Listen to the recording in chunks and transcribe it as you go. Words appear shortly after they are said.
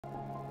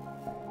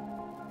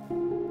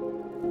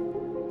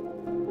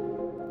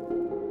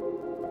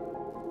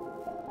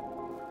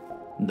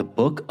The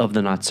Book of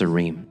the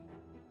Natsarim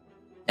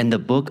and the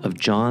Book of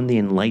John the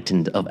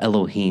Enlightened of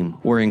Elohim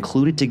were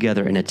included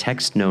together in a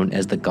text known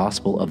as the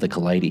Gospel of the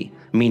Kaleidi,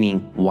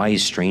 meaning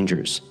wise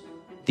strangers.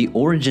 The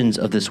origins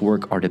of this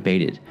work are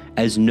debated,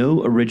 as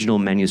no original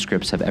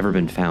manuscripts have ever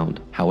been found.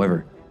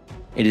 However,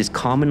 it is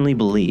commonly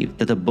believed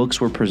that the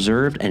books were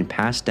preserved and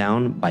passed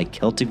down by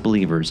Celtic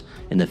believers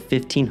in the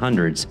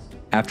 1500s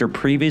after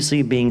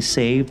previously being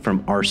saved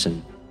from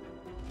arson,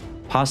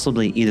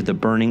 possibly either the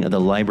burning of the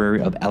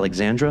Library of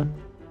Alexandria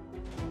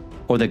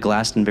or the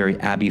Glastonbury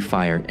Abbey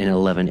fire in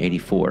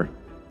 1184.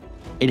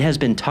 It has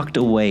been tucked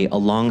away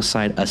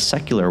alongside a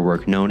secular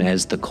work known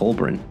as the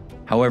Kolbrin.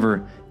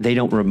 However, they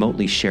don't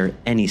remotely share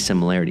any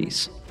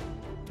similarities.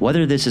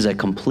 Whether this is a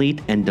complete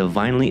and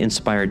divinely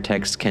inspired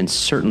text can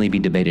certainly be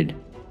debated.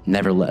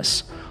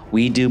 Nevertheless,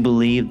 we do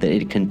believe that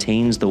it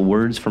contains the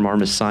words from our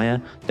Messiah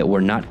that were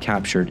not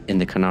captured in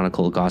the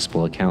canonical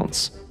gospel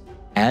accounts.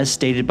 As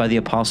stated by the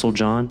Apostle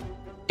John,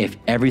 if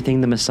everything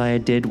the Messiah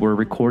did were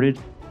recorded,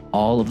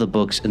 all of the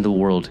books in the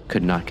world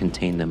could not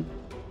contain them.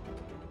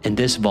 In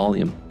this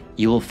volume,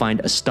 you will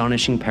find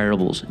astonishing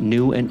parables,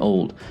 new and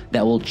old,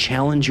 that will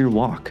challenge your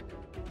walk.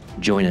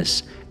 Join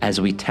us as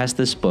we test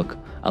this book,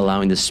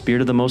 allowing the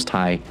Spirit of the Most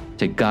High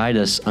to guide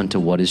us unto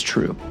what is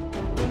true.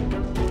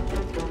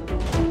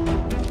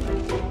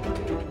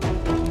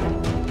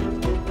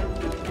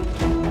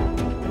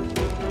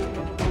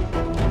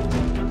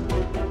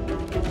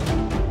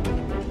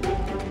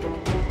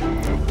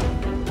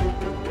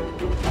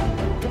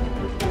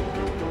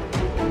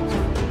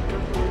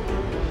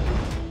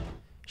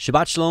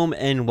 Shabbat Shalom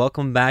and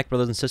welcome back,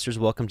 brothers and sisters.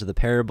 Welcome to the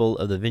Parable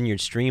of the Vineyard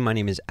stream. My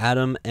name is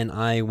Adam and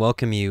I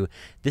welcome you.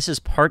 This is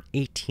part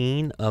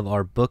 18 of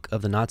our Book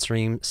of the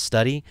Natsarim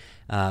study,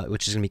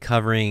 which is going to be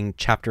covering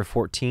chapter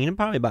 14 and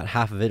probably about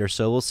half of it or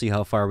so. We'll see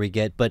how far we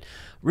get, but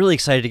really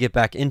excited to get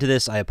back into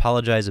this. I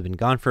apologize, I've been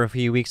gone for a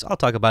few weeks. I'll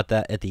talk about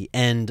that at the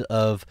end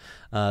of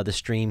the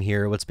stream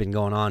here, what's been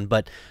going on,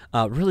 but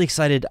really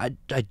excited.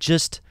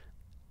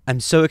 I'm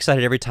so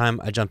excited every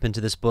time I jump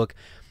into this book.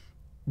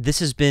 This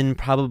has been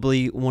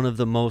probably one of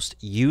the most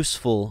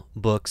useful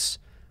books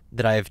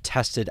that I've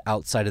tested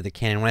outside of the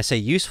canon. When I say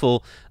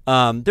useful,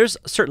 there's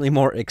certainly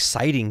more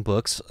exciting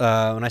books.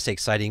 When I say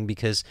exciting,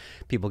 because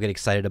people get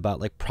excited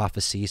about like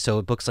prophecy.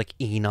 So books like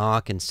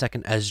Enoch and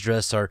Second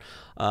Esdras are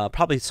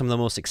probably some of the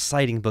most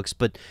exciting books.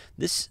 But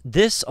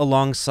this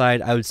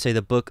alongside, I would say,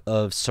 the book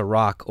of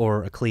Sirach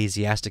or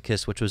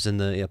Ecclesiasticus, which was in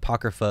the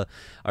Apocrypha,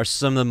 are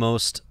some of the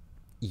most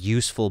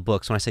useful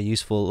books. When I say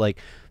useful, like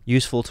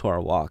useful to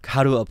our walk,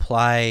 how to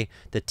apply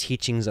the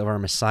teachings of our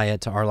Messiah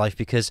to our life,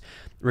 because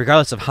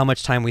regardless of how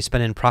much time we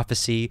spend in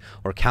prophecy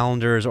or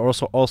calendars or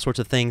also all sorts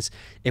of things,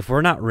 if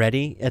we're not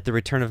ready at the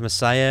return of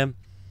Messiah,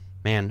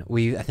 man,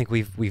 I think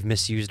we've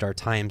misused our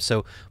time.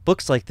 So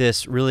books like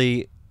this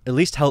really at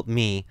least help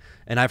me,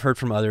 and I've heard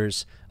from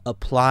others,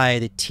 apply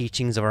the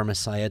teachings of our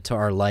Messiah to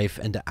our life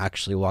and to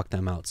actually walk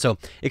them out. So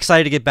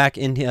excited to get back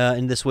in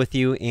this with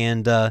you,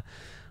 and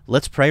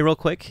let's pray real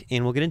quick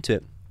and we'll get into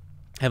it.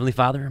 Heavenly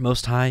Father,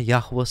 Most High,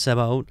 Yahweh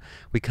Sebaot,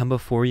 we come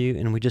before you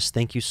and we just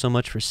thank you so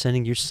much for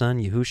sending your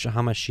Son, Yahushua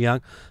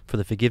HaMashiach, for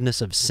the forgiveness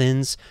of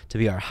sins, to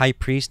be our high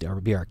priest, or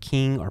be our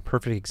king, our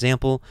perfect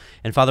example.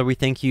 And Father, we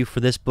thank you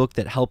for this book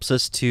that helps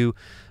us to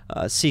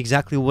see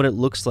exactly what it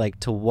looks like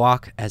to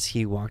walk as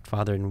he walked,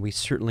 Father, and we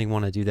certainly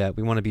want to do that.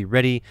 We want to be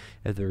ready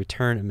at the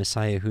return of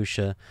Messiah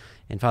Yahushua.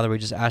 And Father, we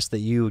just ask that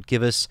you would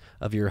give us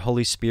of your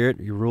Holy Spirit,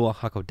 your Ruach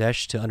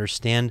HaKodesh, to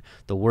understand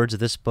the words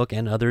of this book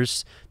and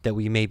others, that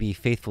we may be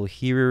faithful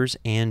hearers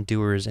and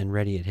doers and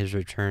ready at his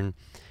return.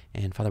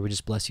 And Father, we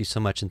just bless you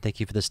so much and thank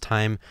you for this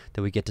time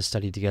that we get to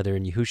study together.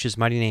 In Yahushua's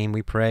mighty name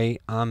we pray.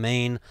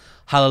 Amen.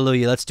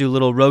 Hallelujah. Let's do a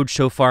little road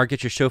shofar.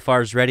 Get your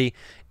shofars ready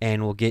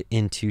and we'll get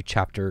into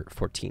chapter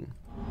 14.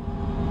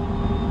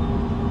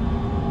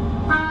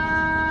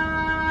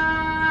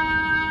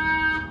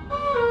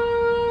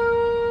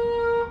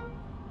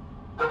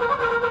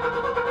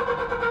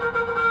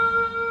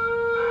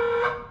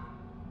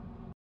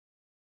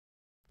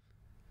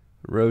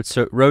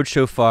 Road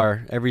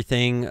shofar.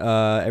 Everything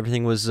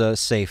was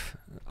safe.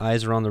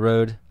 Eyes are on the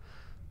road.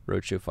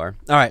 Road shofar.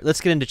 All right, let's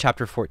get into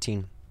chapter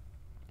 14.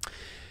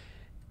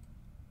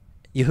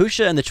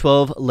 Yahushua and the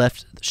 12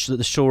 left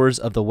the shores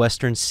of the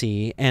western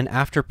sea, and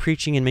after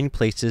preaching in many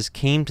places,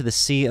 came to the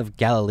Sea of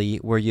Galilee,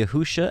 where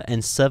Yahushua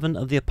and 7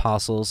 of the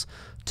apostles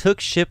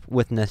took ship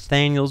with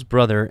Nathanael's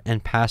brother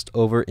and passed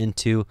over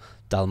into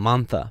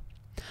Dalmantha.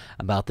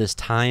 About this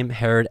time,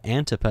 Herod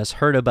Antipas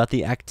heard about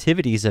the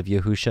activities of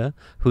Yahushua,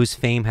 whose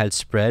fame had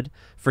spread,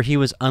 for he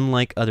was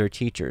unlike other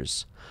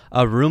teachers.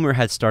 A rumor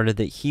had started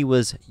that he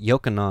was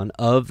Yochanan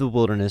of the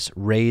wilderness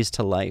raised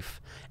to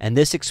life, and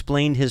this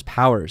explained his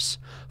powers,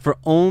 for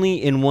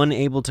only in one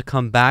able to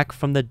come back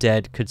from the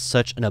dead could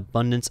such an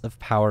abundance of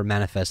power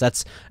manifest.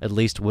 That's at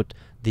least what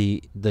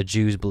the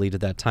Jews believed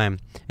at that time,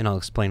 and I'll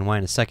explain why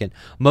in a second.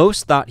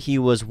 Most thought he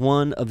was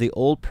one of the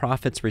old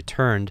prophets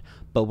returned,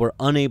 but were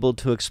unable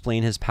to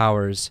explain his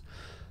powers.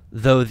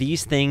 Though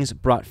these things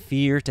brought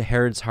fear to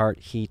Herod's heart,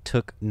 he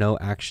took no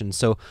action.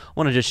 So I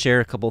want to just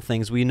share a couple of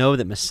things. We know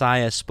that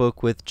Messiah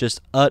spoke with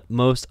just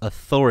utmost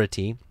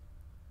authority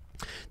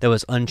that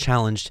was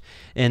unchallenged.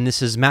 And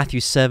this is Matthew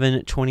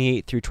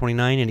 7:28 through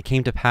 29. And it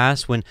came to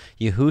pass when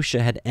Yahusha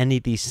had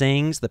ended these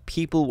sayings, the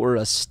people were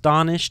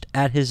astonished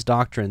at his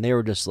doctrine. They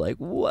were just like,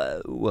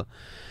 whoa.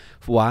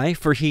 Why?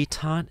 For he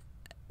taught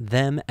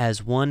them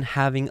as one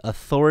having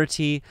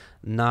authority,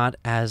 not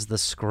as the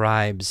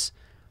scribes.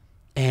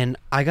 And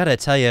I gotta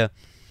tell you,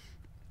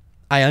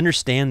 I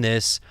understand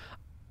this.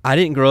 I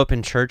didn't grow up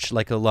in church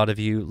like a lot of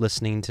you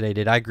listening today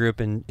did. I grew up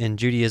in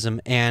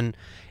Judaism, and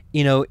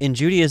in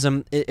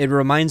Judaism, it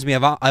reminds me.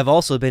 I've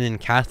also been in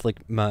Catholic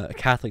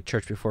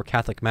church before,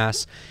 Catholic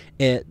Mass.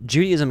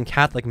 Judaism and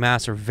Catholic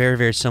Mass are very,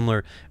 very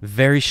similar,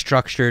 very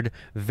structured,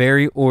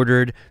 very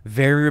ordered,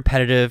 very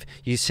repetitive.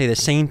 You say the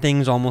same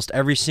things almost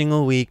every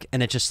single week,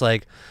 and it's just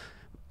like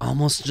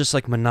almost just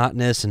like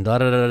monotonous and da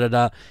da da da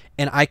da.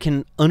 And I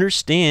can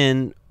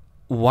understand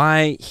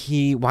why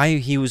he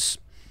was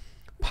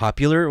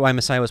popular, why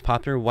Messiah was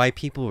popular, why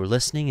people were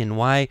listening, and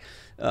why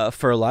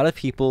for a lot of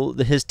people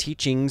his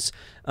teachings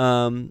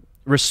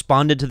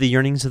responded to the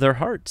yearnings of their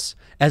hearts,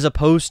 as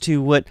opposed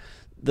to what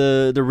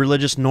the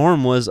religious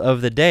norm was of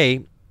the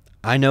day.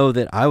 I know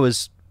that I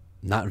was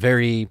not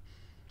very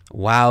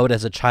wowed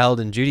as a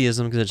child in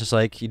Judaism, because it's just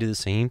like you do the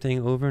same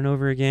thing over and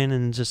over again,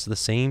 and just the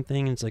same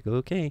thing, and it's like,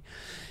 okay.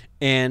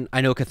 And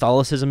I know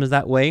Catholicism is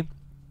that way,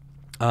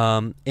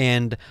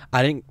 and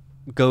I didn't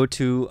go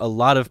to a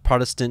lot of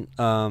Protestant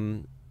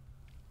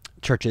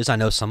churches. I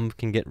know some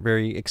can get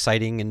very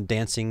exciting and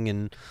dancing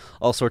and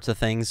all sorts of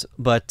things,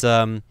 but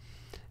the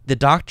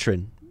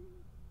doctrine,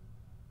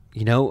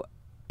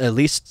 at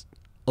least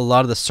a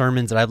lot of the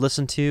sermons that I've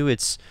listened to,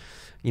 it's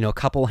a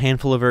couple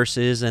handful of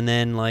verses and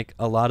then like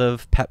a lot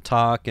of pep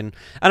talk, and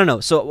I don't know.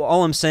 So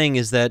all I'm saying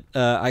is that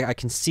I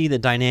can see the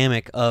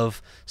dynamic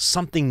of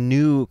something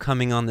new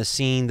coming on the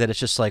scene, that it's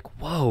just like,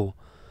 whoa,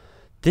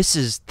 this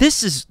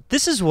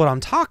is what I'm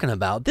talking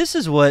about. This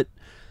is what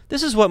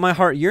my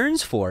heart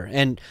yearns for.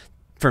 And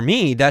for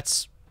me,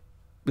 that's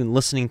been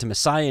listening to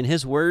Messiah and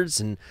his words,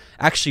 and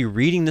actually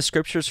reading the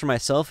scriptures for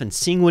myself and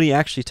seeing what he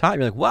actually taught.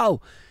 You're like, wow,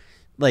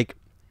 like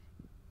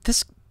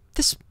this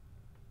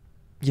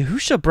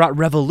Yahusha brought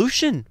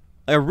revolution,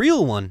 a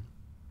real one.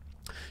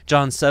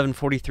 John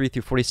 7:43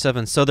 through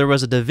 47. So there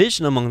was a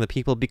division among the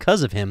people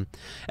because of him,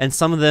 and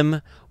some of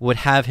them would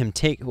have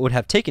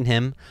taken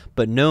him,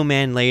 but no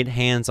man laid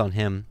hands on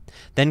him.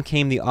 Then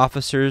came the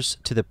officers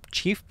to the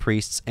chief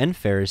priests and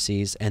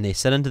Pharisees, and they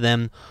said unto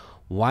them,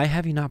 why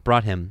have you not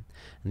brought him?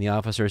 And the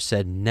officers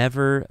said,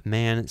 never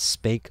man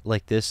spake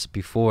like this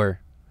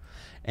before.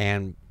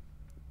 And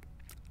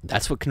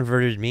that's what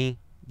converted me.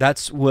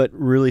 That's what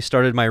really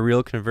started my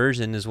real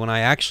conversion, is when I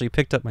actually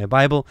picked up my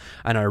Bible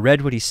and I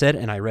read what he said,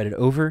 and I read it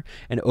over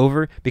and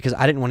over, because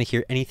I didn't want to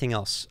hear anything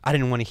else. I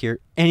didn't want to hear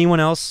anyone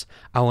else.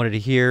 I wanted to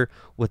hear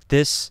what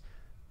this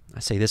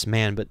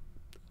man, but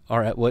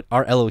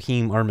our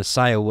Elohim, our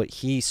Messiah, what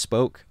he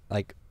spoke.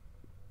 Like,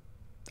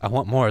 I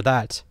want more of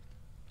that.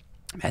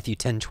 Matthew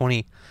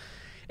 10:20.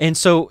 And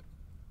so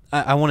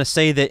I want to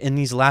say that in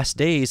these last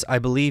days, I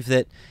believe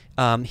that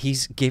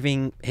he's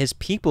giving his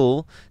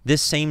people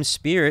this same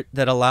spirit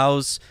that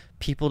allows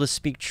people to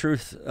speak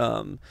truth.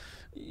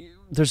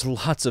 There's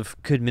lots of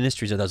good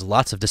ministries. There's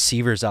lots of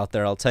deceivers out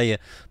there, I'll tell you.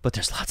 But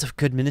there's lots of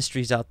good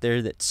ministries out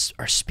there that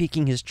are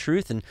speaking his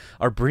truth and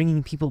are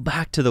bringing people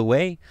back to the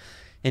way.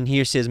 And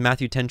here says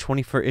Matthew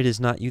 10:20, for it is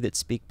not you that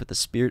speak, but the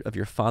Spirit of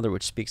your Father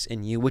which speaks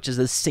in you, which is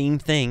the same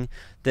thing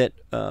that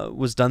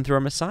was done through our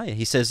Messiah.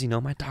 He says,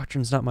 my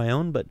doctrine's not my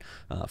own, but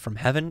from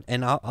heaven.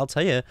 And I'll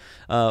tell you,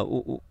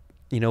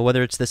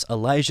 whether it's this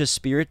Elijah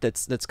spirit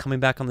that's coming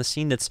back on the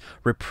scene, that's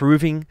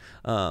reproving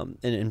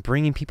and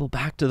bringing people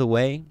back to the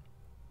way,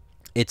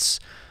 it's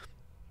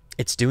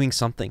doing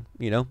something,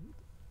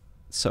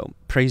 So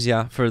praise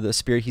Yah for the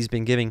spirit he's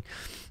been giving.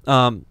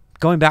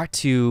 Going back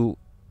to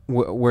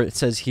where it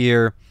says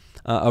here,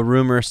 a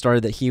rumor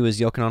started that he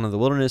was Yochanan of the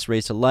wilderness,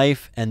 raised to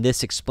life, and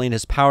this explained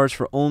his powers,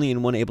 for only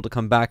in one able to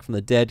come back from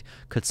the dead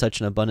could such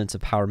an abundance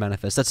of power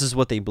manifest. This is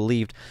what they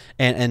believed.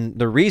 And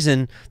the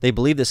reason they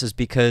believe this is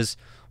because,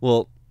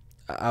 well,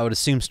 I would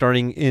assume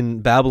starting in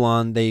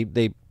Babylon,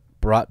 they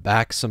brought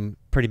back some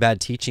pretty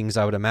bad teachings,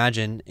 I would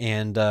imagine,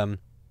 and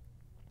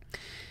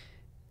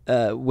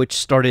which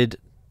started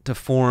to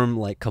form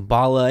like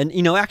Kabbalah.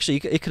 And actually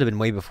it could have been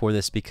way before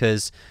this,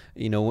 because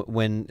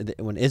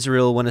when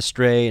Israel went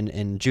astray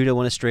and Judah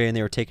went astray and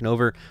they were taken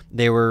over,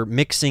 they were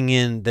mixing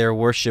in their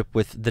worship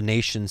with the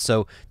nation.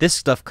 So this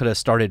stuff could have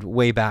started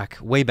way back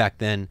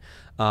then.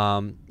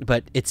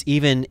 But it's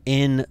even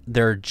in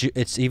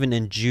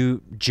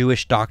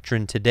Jewish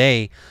doctrine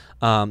today.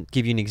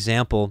 Give you an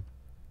example.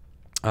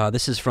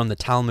 This is from the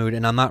Talmud,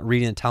 and I'm not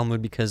reading the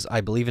Talmud because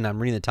I believe in it.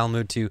 I'm reading the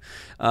Talmud to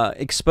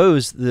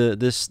expose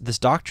this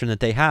doctrine that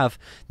they have.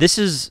 This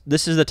is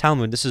the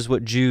Talmud. This is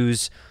what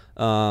Jews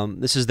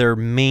This is their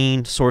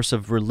main source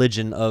of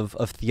religion, of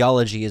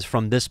theology, is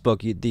from this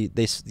book. You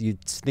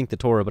think the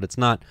Torah, but it's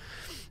not.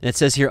 And it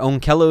says here,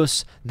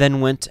 Onkelos then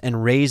went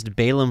and raised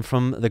Balaam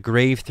from the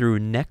grave through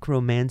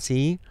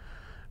necromancy,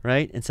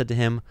 right? And said to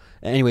him,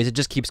 anyways, it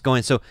just keeps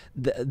going. So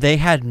they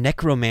had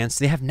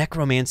necromancy. They have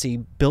necromancy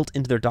built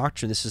into their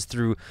doctrine. This is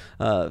through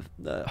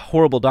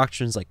horrible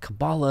doctrines like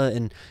Kabbalah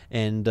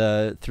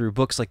and through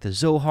books like the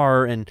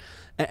Zohar. And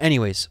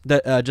anyways,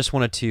 that just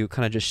wanted to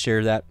kind of just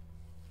share that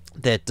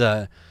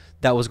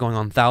was going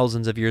on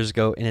thousands of years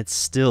ago, and it's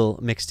still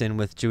mixed in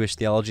with Jewish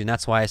theology. And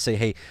that's why I say,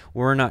 hey,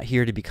 we're not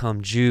here to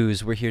become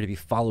Jews. We're here to be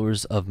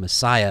followers of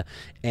Messiah.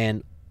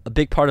 And a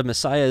big part of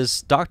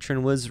Messiah's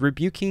doctrine was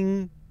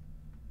rebuking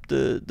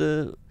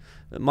the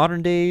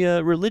modern day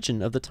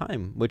religion of the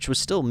time, which was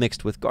still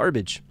mixed with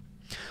garbage.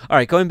 All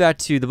right, going back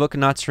to the book of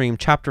Natsarim,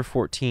 chapter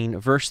 14,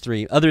 verse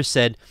 3, others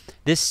said,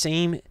 this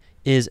same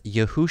is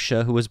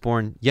Yahusha, who was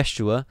born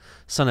Yeshua,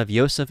 son of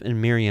Yosef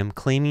and Miriam,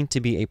 claiming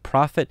to be a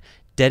prophet,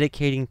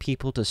 dedicating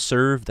people to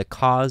serve the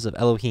cause of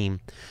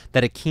Elohim,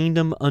 that a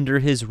kingdom under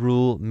his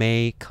rule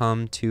may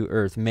come to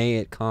earth. May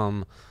it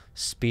come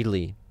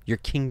speedily. Your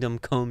kingdom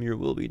come, your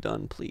will be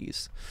done,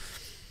 please.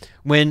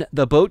 When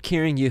the boat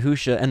carrying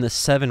Yahusha and the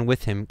 7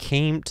 with him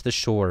came to the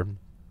shore,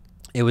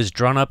 it was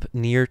drawn up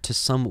near to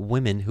some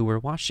women who were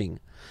washing.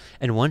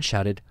 And one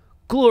shouted,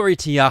 Glory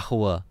to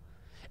Yahweh,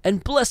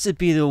 and blessed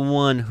be the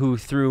one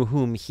through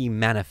whom he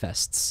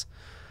manifests.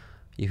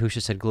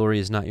 Yahusha said, Glory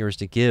is not yours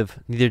to give,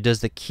 neither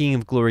does the King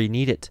of glory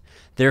need it.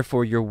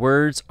 Therefore your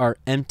words are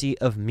empty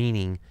of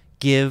meaning.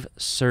 Give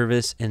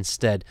service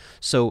instead.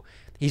 So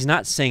he's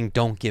not saying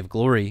don't give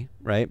glory,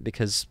 right?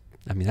 Because,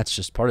 I mean, that's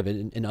just part of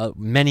it. In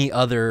many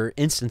other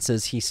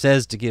instances, he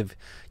says to give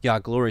Yah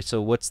glory.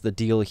 So what's the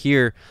deal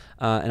here?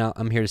 And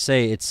I'm here to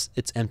say it's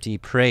empty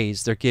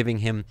praise. They're giving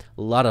him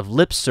a lot of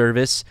lip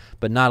service,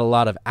 but not a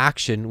lot of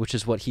action, which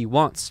is what he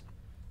wants.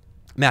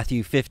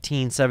 Matthew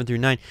 15, 7 through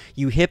 9.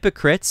 You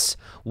hypocrites,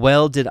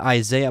 well did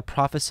Isaiah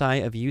prophesy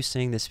of you,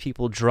 saying, this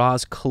people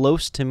draws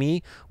close to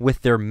me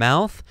with their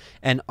mouth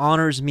and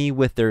honors me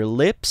with their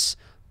lips,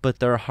 but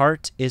their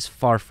heart is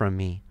far from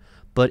me.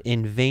 But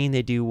in vain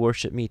they do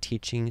worship me,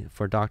 teaching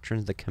for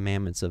doctrines the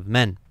commandments of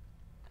men.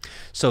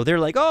 So they're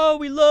like, oh,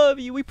 we love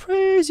you, we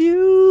praise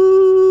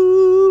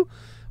you.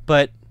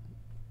 But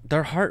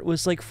their heart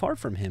was like far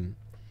from him.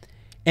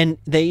 And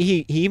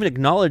he even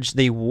acknowledged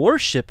they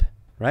worship,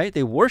 right?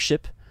 They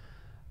worship,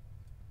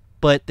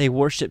 but they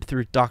worship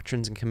through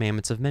doctrines and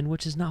commandments of men,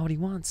 which is not what he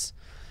wants.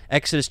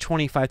 Exodus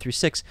 25 through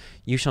 6,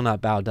 you shall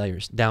not bow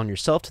down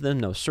yourself to them,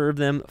 no serve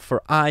them,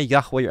 for I,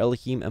 Yahweh your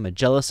Elohim, am a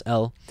jealous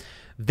El,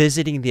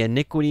 visiting the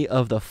iniquity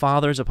of the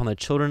fathers upon the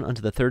children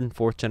unto the 3rd and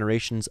 4th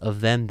generations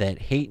of them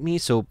that hate me.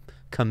 So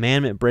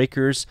commandment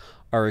breakers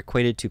are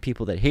equated to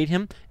people that hate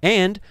him,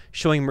 and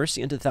showing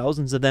mercy unto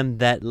thousands of them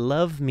that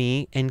love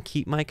me and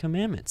keep my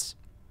commandments.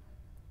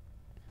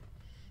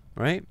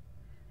 Right?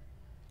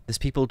 This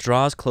people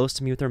draws close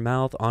to me with their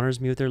mouth, honors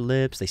me with their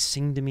lips, they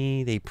sing to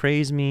me, they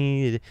praise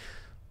me,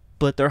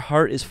 but their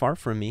heart is far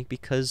from me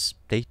because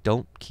they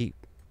don't keep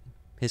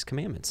his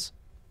commandments.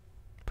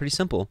 Pretty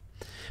simple.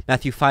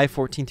 Matthew 5,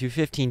 14 through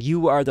 15,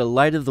 you are the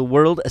light of the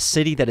world, a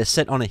city that is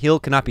set on a hill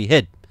cannot be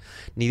hid.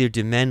 Neither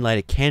do men light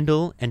a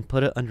candle and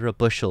put it under a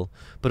bushel,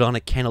 but on a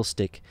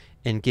candlestick,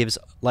 and gives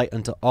light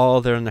unto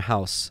all that are in the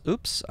house.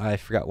 Oops, I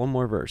forgot one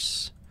more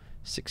verse.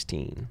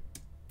 16.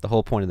 The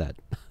whole point of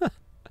that.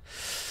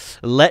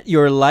 Let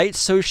your light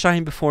so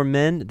shine before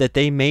men that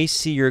they may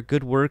see your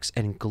good works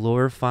and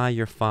glorify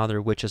your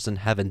Father which is in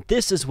heaven.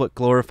 This is what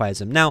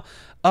glorifies him. Now,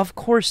 of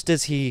course,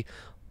 does he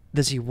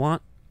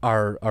want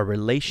our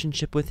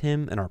relationship with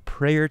him and our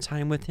prayer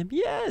time with him?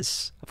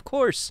 Yes, of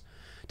course.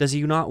 Does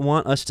he not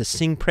want us to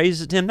sing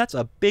praises to him? That's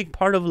a big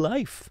part of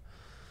life.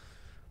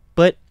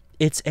 But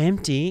it's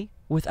empty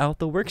without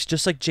the works,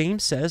 just like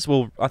James says.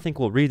 Well, I think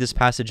we'll read this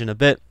passage in a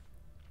bit.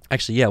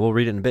 Actually, yeah, we'll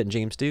read it in a bit in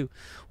James 2,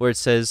 where it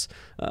says,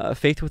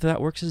 faith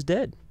without works is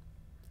dead.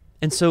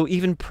 And so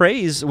even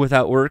praise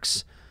without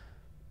works,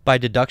 by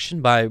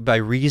deduction, by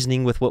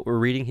reasoning with what we're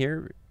reading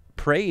here,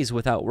 praise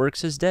without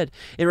works is dead.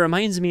 It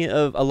reminds me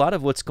of a lot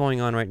of what's going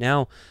on right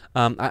now.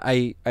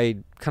 I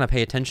kind of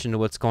pay attention to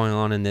what's going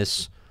on in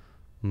this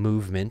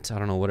movement. I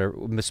don't know, whatever,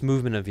 this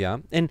movement of Yah.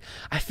 And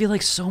I feel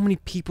like so many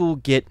people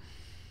get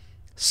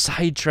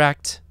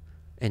sidetracked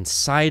and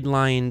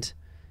sidelined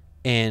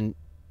and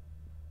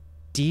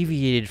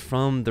deviated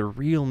from the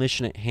real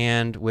mission at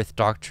hand with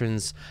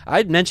doctrines.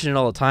 I'd mention it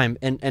all the time,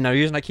 and the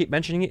reason I keep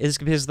mentioning it is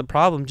because the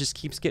problem just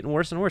keeps getting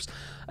worse and worse.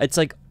 It's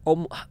like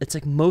I'd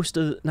say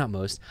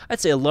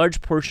a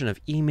large portion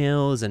of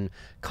emails and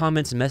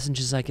comments and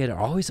messages I get are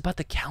always about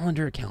the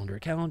calendar.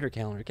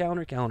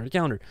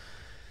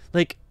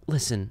 Like,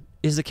 listen,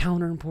 is the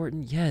calendar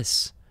important?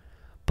 Yes.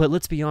 But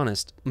let's be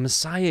honest,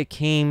 Messiah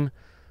came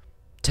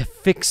to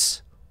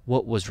fix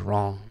what was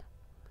wrong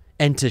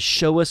and to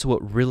show us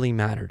what really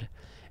mattered.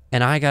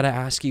 And I got to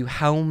ask you,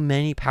 how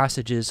many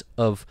passages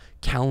of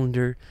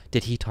calendar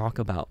did he talk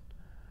about?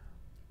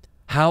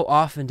 How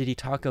often did he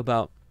talk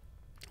about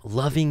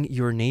loving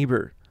your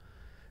neighbor,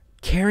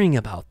 caring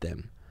about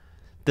them,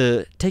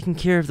 the taking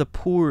care of the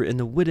poor and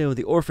the widow,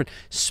 the orphan,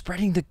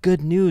 spreading the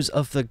good news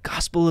of the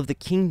gospel of the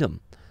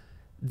kingdom.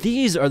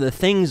 These are the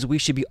things we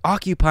should be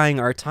occupying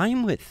our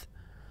time with.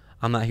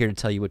 I'm not here to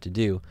tell you what to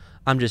do.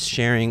 I'm just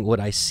sharing what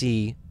I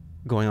see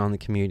going on in the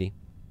community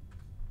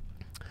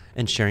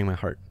and sharing my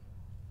heart.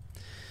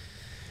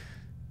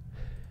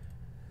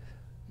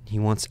 He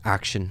wants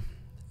action.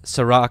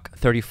 Sirach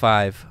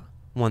 35,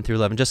 1 through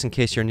 11. Just in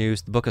case you're new,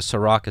 the book of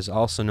Sirach is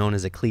also known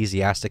as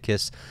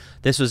Ecclesiasticus.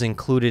 This was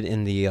included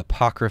in the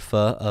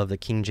Apocrypha of the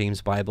King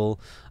James Bible.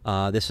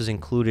 This was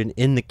included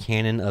in the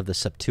canon of the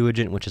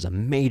Septuagint, which is a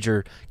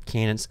major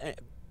canon.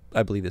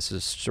 I believe this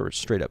is sort of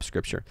straight up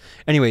scripture.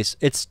 Anyways,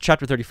 it's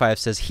chapter 35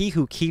 says, "He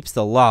who keeps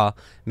the law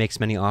makes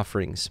many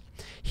offerings.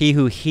 He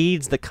who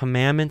heeds the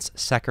commandments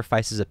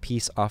sacrifices a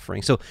peace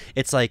offering." So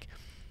it's like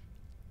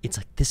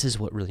this is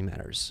what really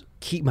matters.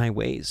 Keep my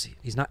ways.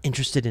 He's not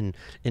interested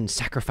in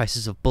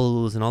sacrifices of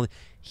bulls and all that.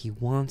 He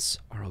wants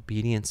our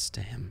obedience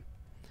to him.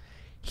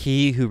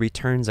 He who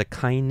returns a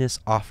kindness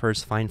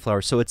offers fine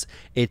flowers. So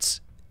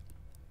it's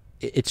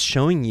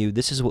showing you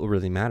this is what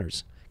really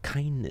matters.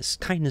 Kindness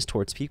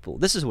towards people.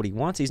 This is what he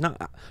wants. He's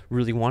not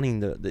really wanting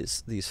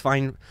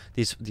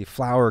the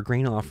flower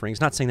grain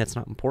offerings. Not saying that's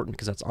not important,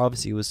 because that's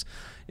obviously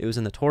it was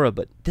in the Torah,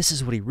 but this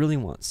is what he really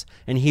wants.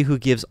 And he who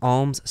gives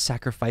alms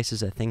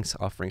sacrifices a thanks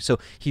offering. So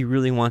he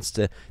really wants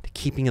the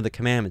keeping of the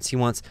commandments. He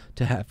wants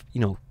to have,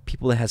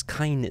 people that has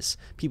kindness,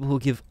 people who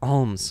give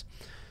alms.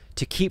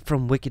 To keep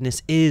from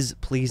wickedness is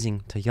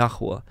pleasing to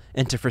Yahweh,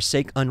 and to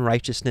forsake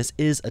unrighteousness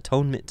is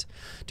atonement.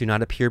 Do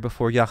not appear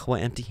before Yahweh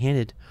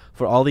empty-handed,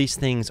 for all these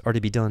things are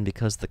to be done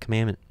because of the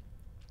commandment.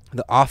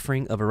 The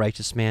offering of a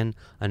righteous man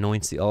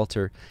anoints the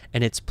altar,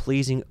 and its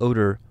pleasing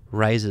odor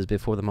rises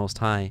before the Most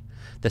High.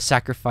 The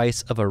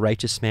sacrifice of a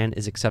righteous man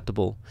is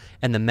acceptable,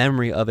 and the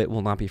memory of it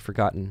will not be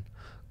forgotten.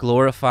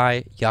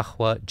 Glorify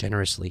Yahweh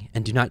generously,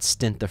 and do not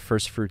stint the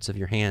first fruits of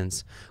your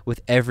hands.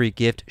 With every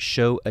gift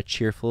show a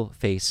cheerful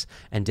face,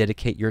 and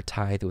dedicate your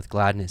tithe with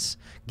gladness.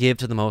 Give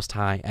to the Most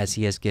High as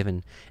he has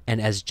given, and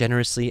as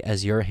generously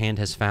as your hand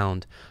has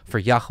found. For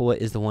Yahweh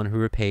is the one who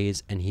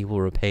repays, and he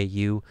will repay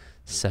you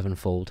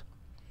sevenfold.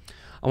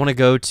 I want to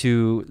go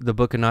to the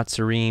book of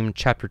Natsarim,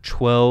 chapter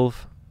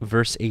 12,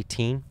 verse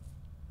 18.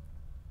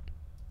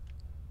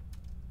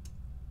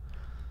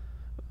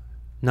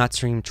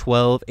 Natsarim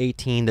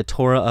 12:18, the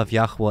Torah of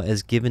Yahweh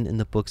as given in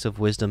the books of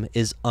wisdom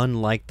is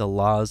unlike the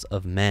laws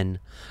of men.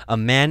 A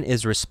man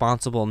is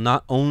responsible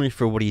not only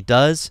for what he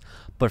does,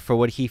 but for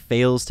what he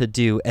fails to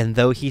do. And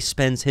though he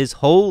spends his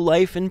whole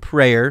life in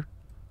prayer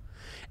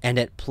and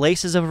at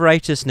places of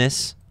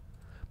righteousness,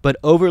 but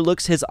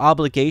overlooks his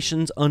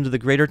obligations under the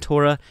greater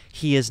Torah,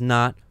 he is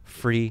not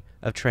free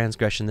of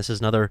transgression. This is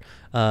another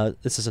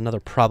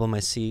problem I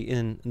see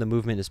in the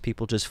movement, is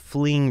people just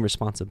fleeing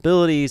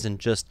responsibilities and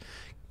just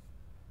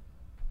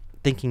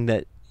thinking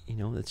that,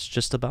 it's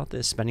just about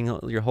this, spending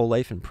your whole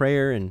life in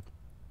prayer and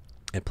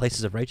at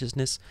places of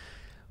righteousness.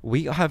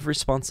 We have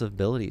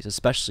responsibilities,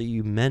 especially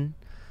you men.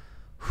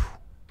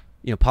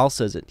 Paul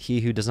says it,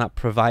 he who does not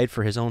provide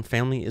for his own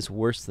family is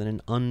worse than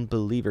an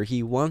unbeliever.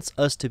 He wants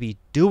us to be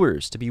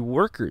doers, to be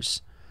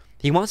workers.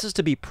 He wants us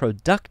to be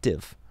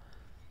productive.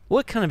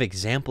 What kind of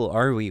example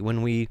are we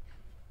when we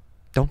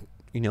don't,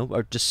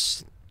 are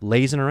just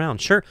lazing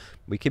around? Sure,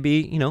 we could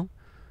be,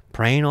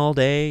 praying all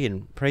day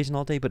and praising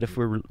all day, but if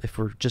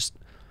we're just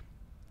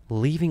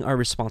leaving our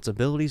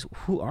responsibilities,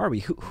 who are we?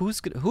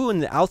 Who in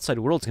the outside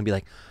world is gonna be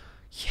like,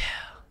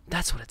 yeah,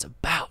 that's what it's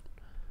about?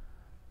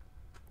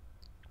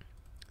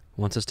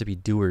 Wants us to be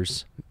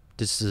doers.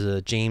 This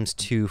is James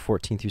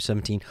 2:14 through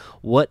 17.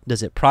 What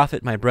does it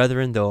profit, my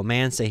brethren, though a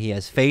man say he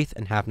has faith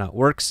and have not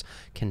works?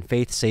 Can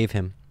faith save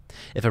him?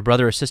 If a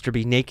brother or sister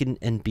be naked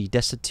and be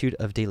destitute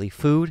of daily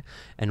food,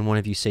 and one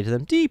of you say to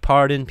them,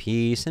 depart in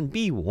peace, and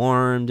be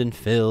warmed and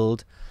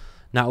filled,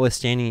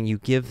 notwithstanding you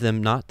give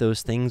them not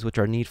those things which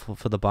are needful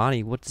for the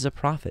body, what does it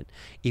profit?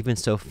 Even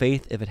so,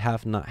 faith, if it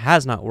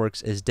has not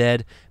works, is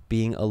dead,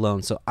 being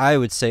alone. So I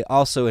would say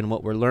also, in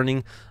what we're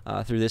learning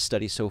through this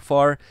study so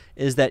far,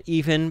 is that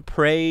even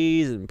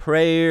praise and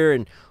prayer,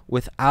 and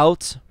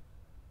without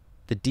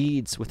the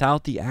deeds,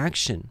 without the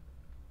action,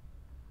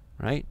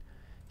 right?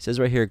 It says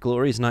right here,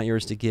 glory is not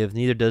yours to give,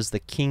 neither does the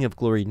King of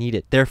glory need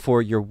it.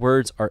 Therefore, your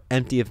words are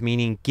empty of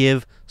meaning.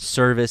 Give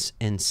service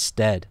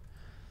instead.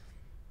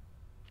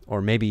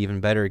 Or maybe even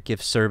better,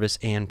 give service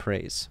and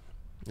praise,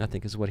 I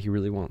think is what he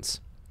really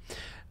wants.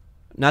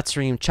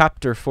 Natsarim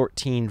chapter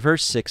 14,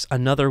 verse 6,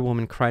 another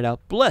woman cried out,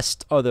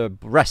 blessed are the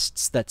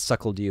breasts that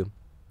suckled you.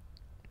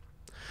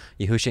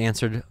 Yahusha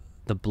answered,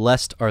 the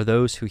blessed are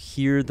those who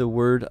hear the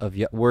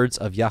words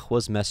of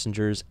Yahweh's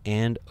messengers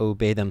and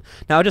obey them.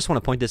 Now, I just want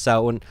to point this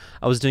out. When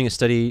I was doing a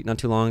study not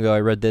too long ago, I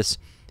read this.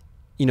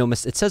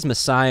 It says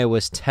Messiah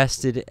was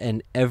tested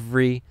in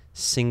every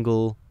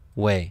single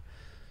way.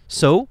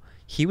 So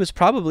he was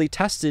probably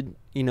tested,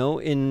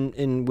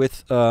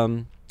 with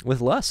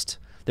lust.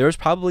 There was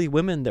probably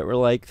women that were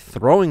like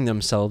throwing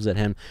themselves at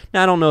him.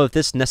 Now, I don't know if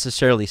this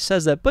necessarily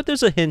says that, but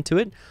there's a hint to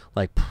it.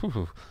 Like,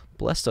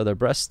 blessed are the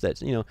breasts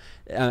that,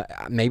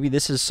 maybe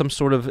this is some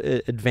sort of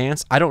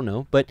advance. I don't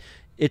know, but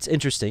it's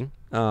interesting.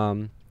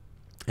 And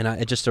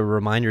just a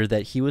reminder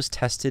that he was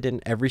tested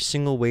in every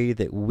single way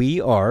that we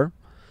are.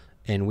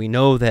 And we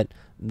know that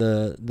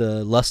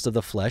the lust of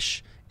the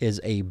flesh is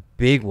a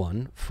big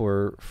one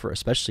for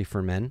especially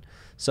for men.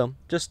 So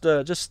just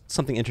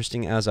something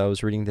interesting as I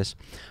was reading this.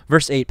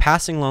 Verse 8,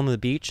 passing along the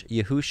beach,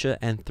 Yahusha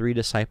and 3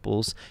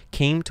 disciples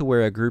came to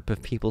where a group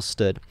of people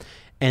stood.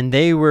 And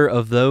they were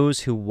of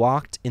those who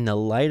walked in the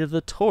light of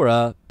the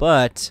Torah,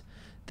 but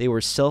they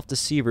were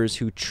self-deceivers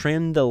who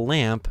trimmed the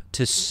lamp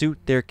to suit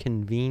their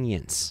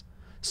convenience.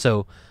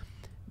 So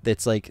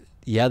it's like,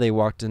 yeah, they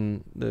walked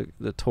in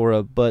the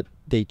Torah, but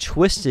they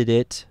twisted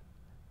it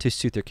to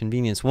suit their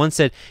convenience. One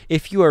said,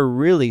 if you are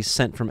really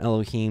sent from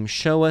Elohim,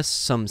 show us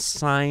some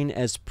sign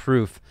as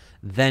proof,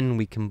 then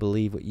we can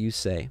believe what you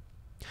say.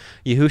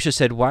 Yahusha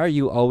said, why are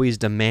you always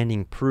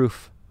demanding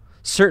proof?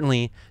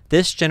 Certainly,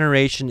 this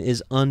generation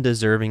is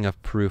undeserving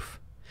of proof.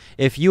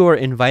 If you are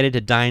invited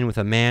to dine with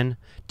a man,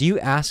 do you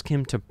ask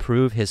him to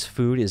prove his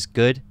food is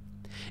good?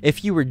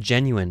 If you were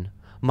genuine,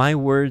 my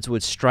words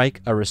would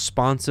strike a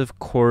responsive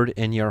chord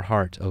in your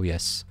heart, oh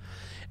yes,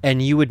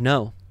 and you would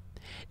know.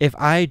 If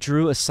I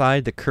drew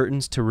aside the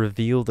curtains to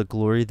reveal the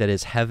glory that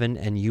is heaven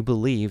and you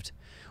believed,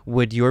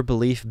 would your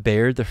belief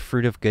bear the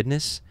fruit of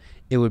goodness?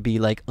 It would be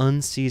like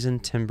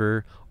unseasoned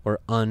timber or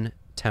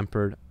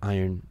untempered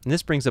iron. And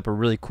this brings up a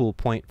really cool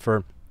point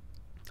for,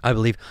 I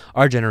believe,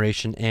 our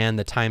generation and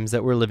the times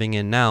that we're living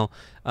in now,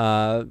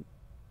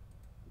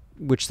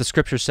 which the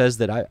scripture says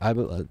that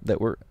that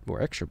we're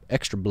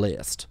extra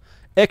blessed.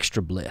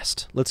 Extra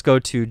blessed. Let's go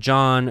to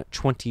John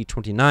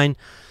 20:29.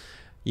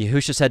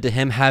 Yahusha said to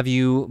him, have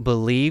you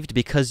believed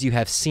because you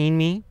have seen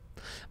me?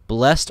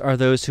 Blessed are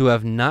those who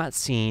have not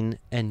seen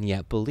and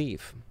yet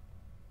believe.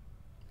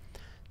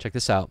 Check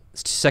this out.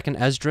 It's 2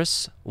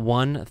 Esdras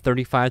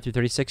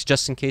 1:35-36.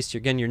 Just in case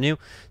you're new,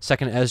 2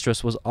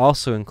 Esdras was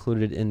also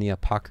included in the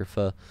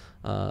Apocrypha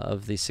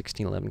of the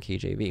 1611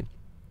 KJV.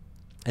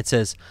 It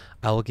says,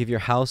 I will give your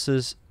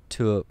houses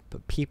to a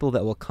people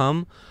that will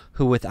come,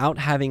 who without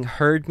having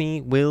heard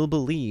me will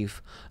believe.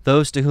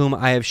 Those to whom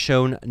I have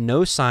shown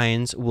no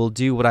signs will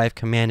do what I have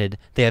commanded.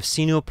 They have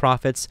seen no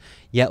prophets,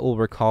 yet will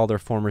recall their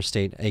former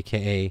state,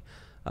 aka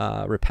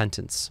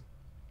repentance.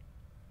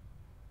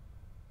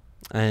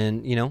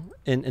 And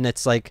and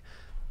it's like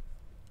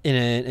in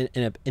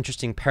an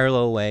interesting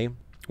parallel way.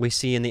 We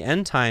see in the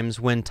end times,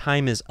 when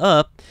time is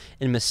up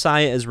and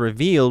Messiah is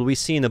revealed, we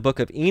see in the book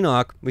of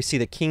Enoch, we see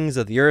the kings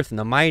of the earth and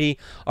the mighty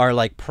are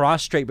like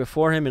prostrate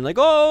before him and like,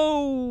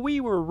 oh, we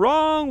were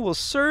wrong, we'll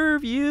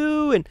serve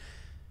you. And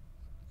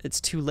it's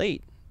too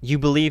late. You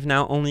believe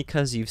now only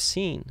because you've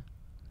seen.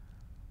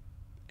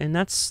 And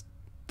that's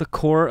the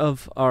core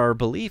of our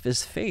belief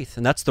is faith.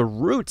 And that's the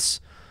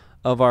roots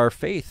of our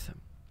faith,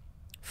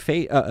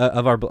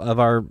 of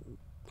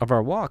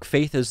our walk.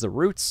 Faith is the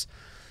roots,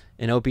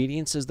 and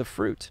obedience is the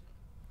fruit.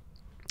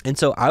 And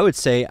so I would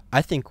say,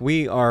 I think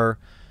we are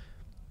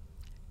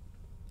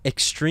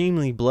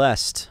extremely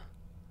blessed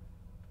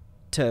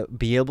to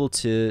be able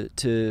to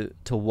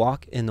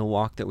walk in the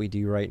walk that we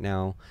do right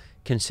now,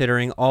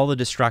 considering all the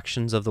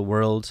distractions of the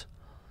world.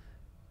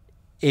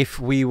 If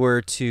we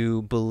were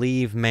to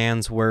believe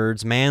man's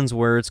words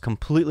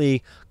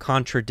completely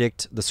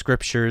contradict the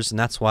scriptures, and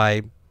that's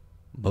why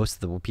most of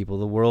the people of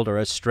the world are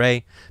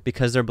astray,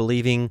 because they're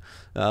believing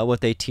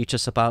what they teach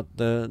us about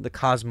the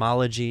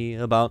cosmology,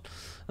 about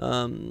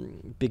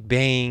Big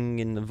Bang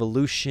and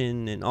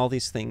evolution and all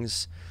these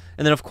things.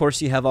 And then, of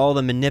course, you have all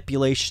the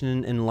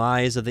manipulation and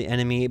lies of the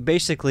enemy.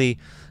 Basically,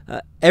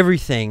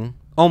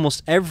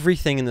 almost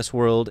everything in this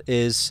world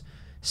is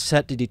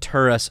set to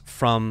deter us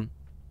from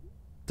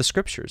the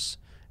scriptures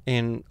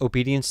and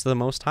obedience to the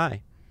Most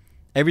High.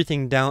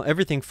 Everything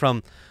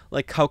from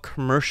like how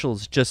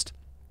commercials just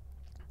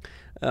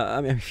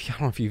I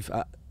don't know if you've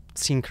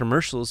seen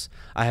commercials.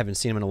 I haven't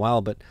seen them in a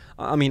while, but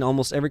I mean,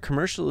 almost every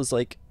commercial is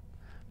like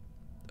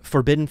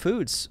forbidden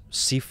foods,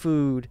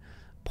 seafood,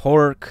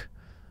 pork,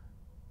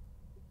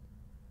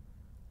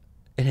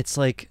 and it's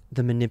like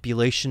the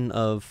manipulation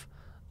of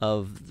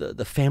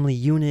the family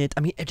unit. I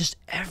mean, just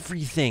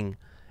everything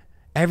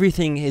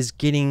is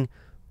getting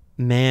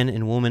man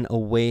and woman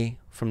away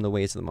from the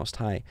ways of the Most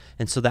High.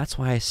 And so that's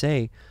why I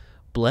say,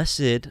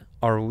 blessed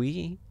are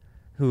we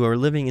who are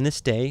living in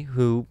this day,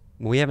 who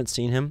we haven't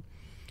seen him.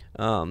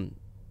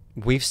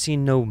 We've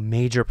seen no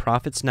major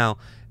prophets. Now,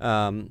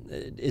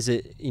 is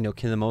it,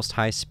 can the Most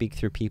High speak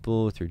through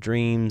people, through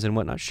dreams and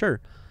whatnot?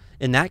 Sure.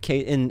 In that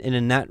case,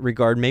 in that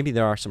regard, maybe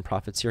there are some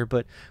prophets here,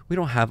 but we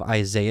don't have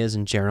Isaiahs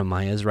and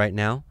Jeremiahs right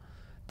now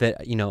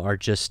that, are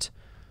just,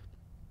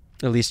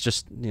 at least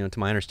just, to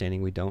my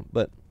understanding, we don't.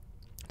 But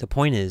the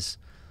point is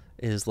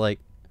like,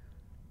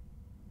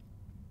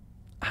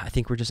 I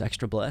think we're just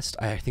extra blessed.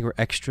 I think we're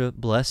extra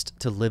blessed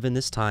to live in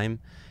this time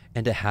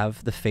and to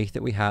have the faith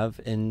that we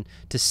have, and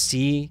to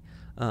see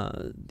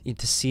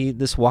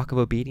this walk of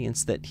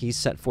obedience that he's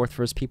set forth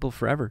for his people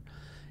forever.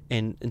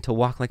 and to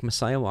walk like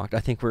Messiah walked. I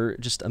think we're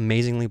just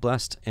amazingly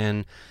blessed.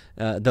 And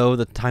though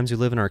the times we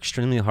live in are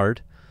extremely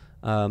hard,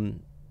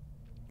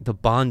 the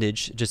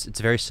bondage,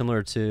 it's very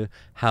similar to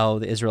how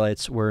the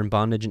Israelites were in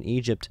bondage in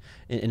Egypt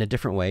in a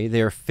different way.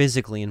 They are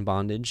physically in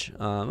bondage.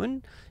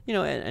 And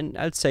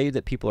I'd say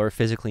that people are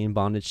physically in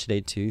bondage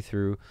today too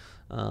through,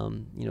 the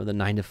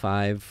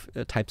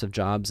 9-to-5 types of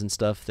jobs and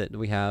stuff that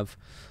we have.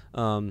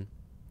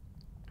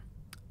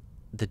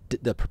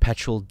 The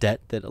perpetual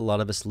debt that a lot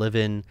of us live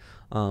in.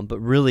 But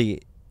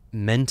really,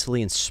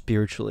 mentally and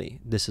spiritually,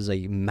 this is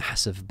a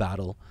massive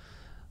battle.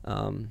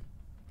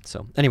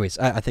 So anyways,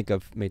 I think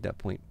I've made that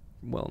point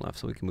well enough,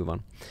 so we can move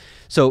on.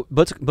 So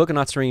Book of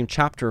Natsarim,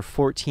 chapter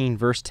 14,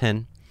 verse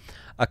 10.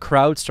 A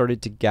crowd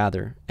started to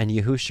gather, and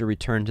Yahusha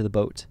returned to the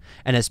boat.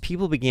 And as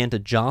people began to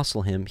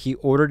jostle him, he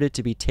ordered it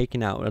to be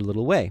taken out a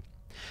little way.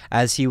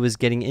 As he was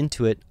getting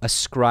into it, a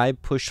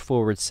scribe pushed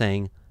forward,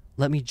 saying,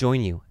 "Let me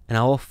join you, and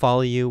I will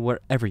follow you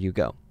wherever you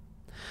go."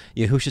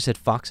 Yahusha said,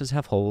 "Foxes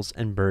have holes,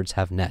 and birds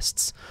have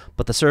nests,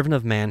 but the servant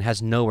of man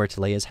has nowhere to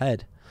lay his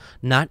head.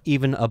 Not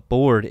even a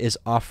board is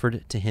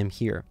offered to him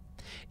here.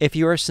 If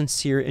you are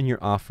sincere in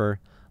your offer,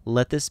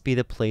 let this be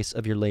the place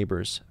of your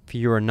labors, for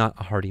you are not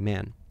a hardy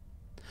man."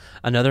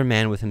 Another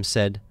man with him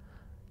said,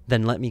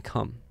 "Then let me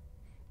come.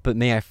 But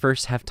may I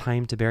first have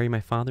time to bury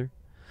my father?"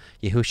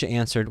 Yahusha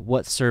answered,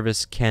 "What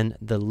service can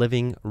the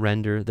living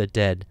render the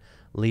dead?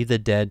 Leave the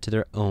dead to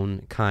their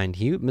own kind."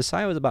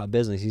 Messiah was about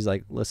business. He's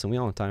like, listen, we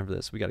don't have time for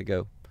this. We got to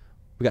go.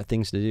 We got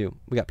things to do.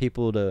 We got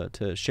people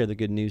to share the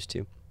good news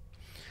to.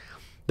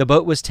 The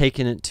boat was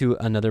taken to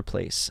another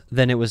place.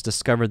 Then it was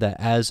discovered that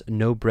as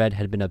no bread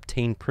had been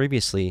obtained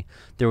previously,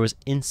 there was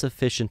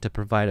insufficient to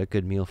provide a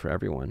good meal for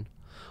everyone.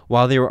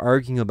 While they were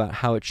arguing about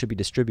how it should be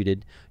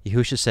distributed,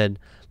 Yahusha said,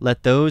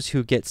 "Let those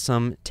who get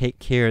some take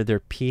care their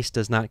piece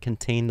does not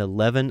contain the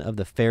leaven of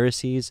the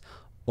Pharisees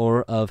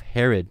or of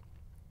Herod."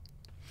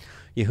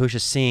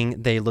 Yahusha,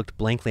 seeing they looked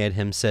blankly at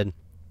him, said,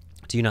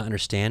 "Do you not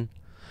understand?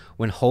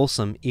 When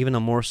wholesome, even a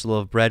morsel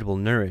of bread will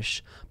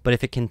nourish, but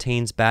if it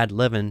contains bad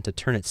leaven to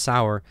turn it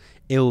sour,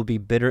 it will be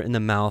bitter in the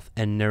mouth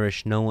and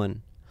nourish no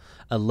one.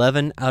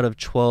 11 out of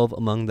 12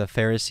 among the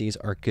Pharisees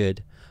are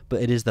good,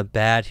 but it is the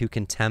bad who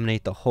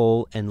contaminate the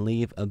whole and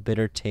leave a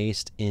bitter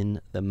taste in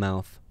the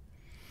mouth."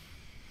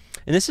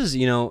 And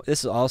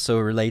this also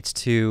relates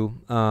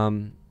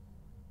to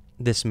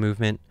this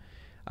movement.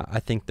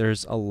 I think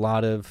there's a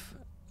lot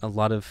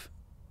of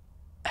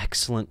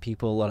excellent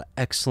people, a lot of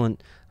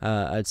excellent,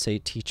 I'd say,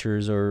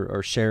 teachers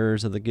or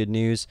sharers of the good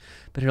news,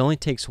 but it only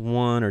takes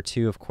one or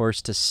two, of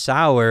course, to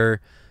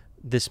sour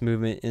this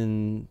movement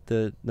in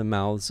the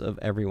mouths of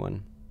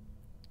everyone.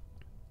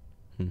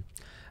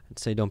 I'd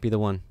say don't be the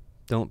one.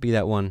 Don't be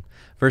that one.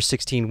 Verse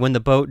 16, when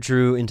the boat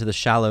drew into the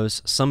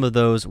shallows, some of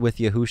those with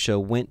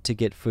Yahusha went to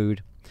get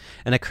food,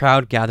 and a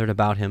crowd gathered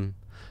about him.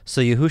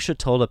 So Yahusha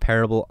told a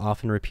parable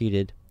often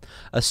repeated.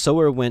 A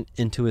sower went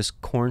into his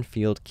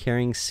cornfield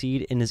carrying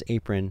seed in his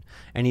apron,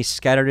 and he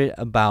scattered it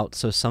about,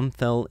 so some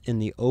fell in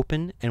the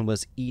open and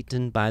was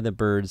eaten by the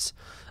birds.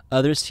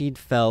 Other seed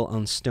fell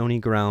on stony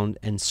ground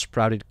and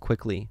sprouted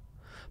quickly.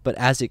 But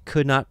as it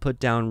could not put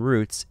down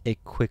roots,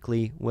 it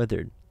quickly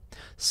withered.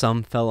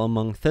 Some fell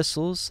among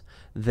thistles,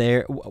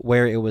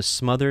 where it was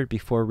smothered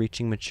before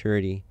reaching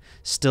maturity.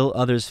 Still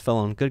others fell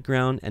on good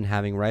ground, and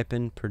having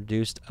ripened,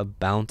 produced a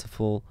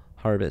bountiful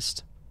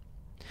harvest.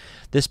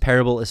 This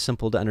parable is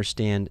simple to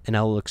understand, and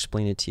I will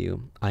explain it to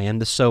you. I am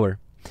the sower,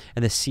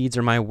 and the seeds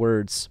are my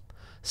words.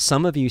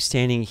 Some of you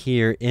standing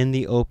here in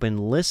the open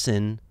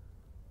listen,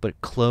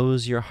 but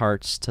close your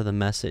hearts to the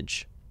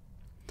message.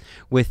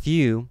 With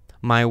you,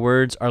 my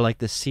words are like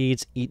the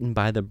seeds eaten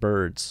by the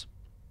birds.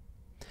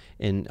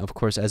 And of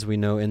course, as we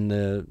know in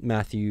the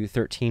Matthew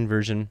 13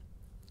 version,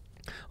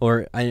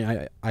 or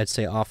I'd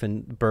say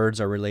often birds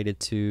are related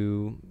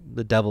to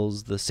the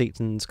devils, the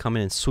Satans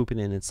coming and swooping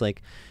in. It's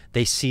like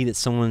they see that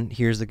someone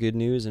hears the good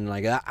news and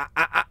like,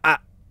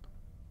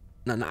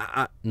 none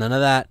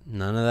of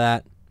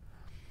that.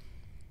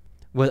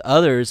 With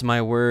others,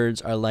 my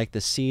words are like the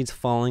seeds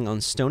falling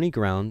on stony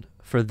ground,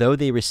 for though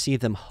they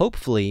receive them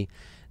hopefully,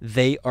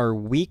 they are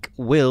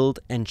weak-willed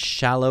and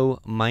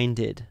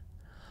shallow-minded.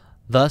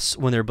 Thus,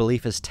 when their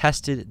belief is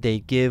tested, they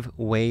give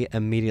way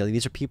immediately.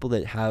 These are people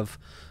that have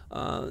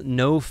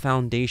no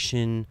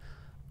foundation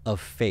of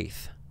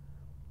faith.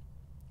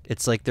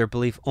 It's like their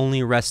belief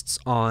only rests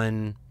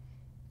on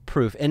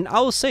proof. And I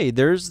will say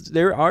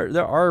there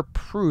are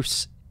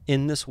proofs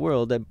in this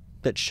world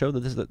that show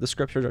that the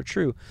scriptures are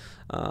true.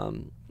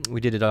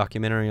 We did a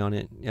documentary on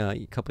it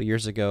a couple of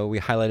years ago. We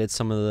highlighted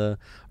some of the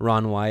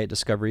Ron Wyatt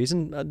discoveries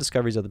and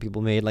discoveries other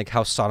people made, like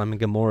how Sodom and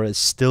Gomorrah is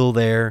still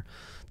there.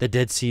 The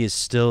Dead Sea is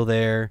still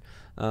there.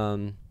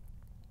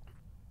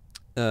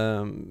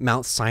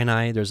 Mount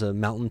Sinai. There's a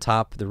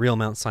mountaintop, the real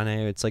Mount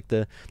Sinai. It's like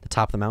the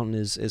top of the mountain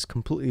is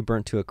completely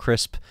burnt to a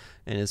crisp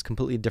and is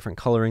completely different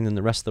coloring than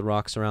the rest of the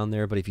rocks around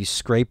there. But if you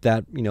scrape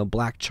that,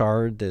 black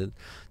chard,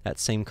 that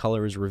same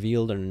color is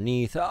revealed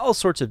underneath. All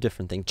sorts of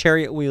different things.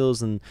 Chariot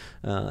wheels and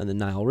the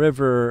Nile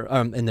River,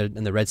 and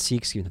the Red Sea.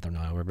 Excuse me, not the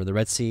Nile River, the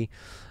Red Sea.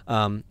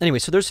 Anyway,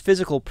 so there's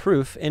physical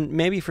proof, and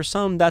maybe for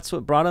some that's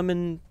what brought them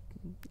in.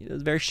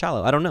 Very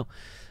shallow. I don't know,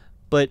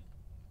 but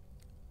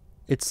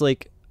it's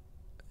like,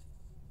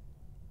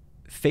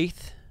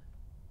 faith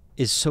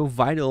is so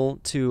vital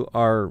to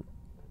our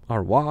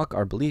walk,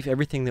 our belief,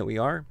 everything that we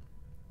are.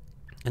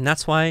 And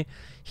that's why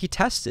he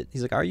tests it.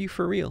 He's like, are you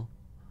for real?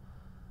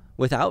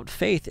 Without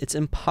faith, it's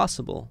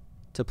impossible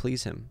to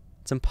please him.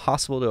 It's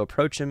impossible to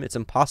approach him. It's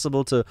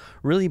impossible to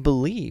really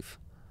believe.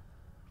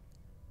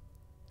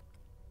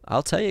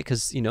 I'll tell you,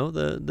 because,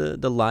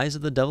 the lies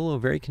of the devil are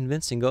very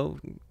convincing. Go,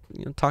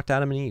 talk to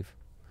Adam and Eve.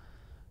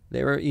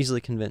 They were easily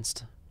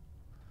convinced.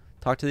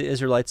 Talk to the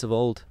Israelites of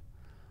old.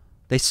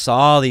 They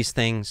saw these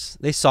things.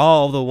 They saw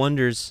all the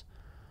wonders.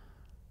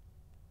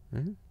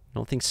 You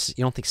don't think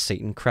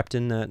Satan crept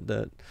in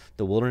the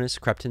wilderness,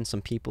 crept in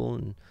some people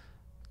and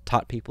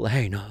taught people,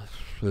 hey, no,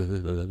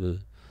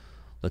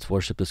 let's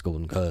worship this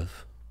golden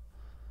calf.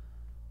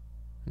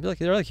 They're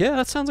like, yeah,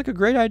 that sounds like a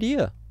great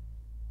idea.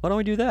 Why don't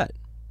we do that?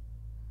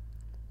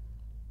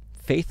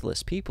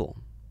 Faithless people.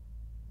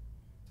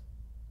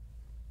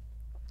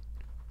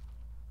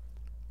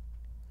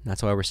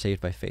 That's why we're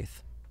saved by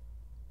faith,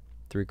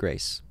 through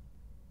grace.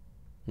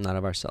 Not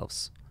of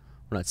ourselves.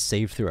 We're not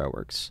saved through our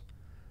works.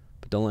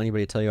 But don't let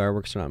anybody tell you our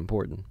works are not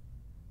important,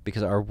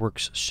 because our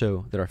works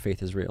show that our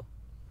faith is real.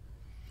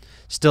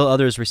 Still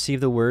others receive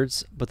the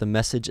words, but the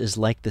message is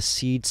like the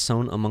seed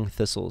sown among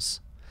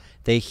thistles.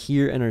 They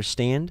hear and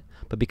understand,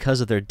 but because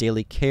of their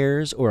daily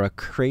cares or a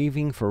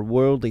craving for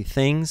worldly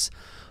things,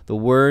 the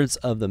words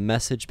of the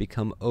message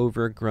become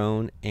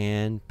overgrown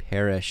and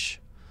perish.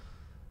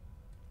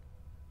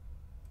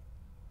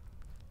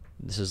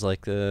 This is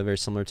very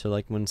similar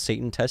to when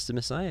Satan tested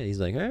Messiah. He's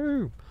like,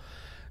 oh,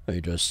 you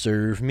just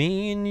serve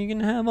me and you can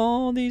have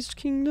all these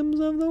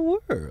kingdoms of the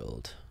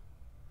world.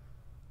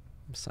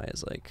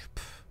 Messiah's like,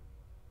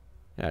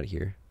 get out of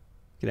here.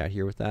 Get out of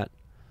here with that.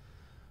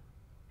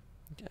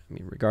 I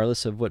mean,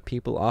 regardless of what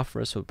people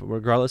offer us,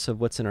 regardless of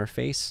what's in our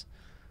face,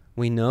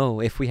 we know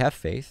if we have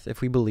faith,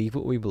 if we believe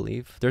what we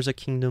believe, there's a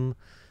kingdom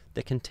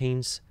that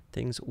contains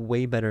things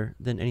way better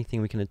than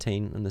anything we can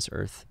attain on this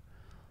earth.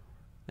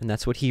 And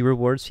that's what he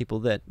rewards people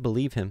that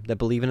believe him, that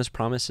believe in his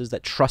promises,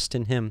 that trust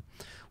in him.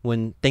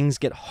 When things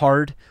get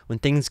hard, when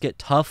things get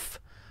tough,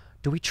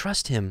 do we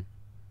trust him?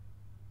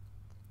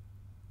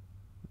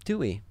 Do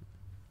we?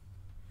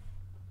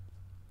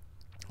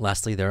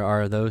 Lastly, there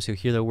are those who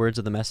hear the words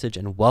of the message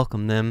and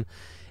welcome them.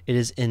 It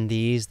is in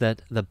these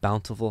that the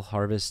bountiful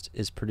harvest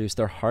is produced.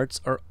 Their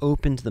hearts are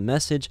open to the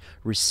message,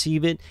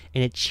 receive it,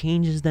 and it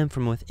changes them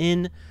from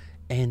within,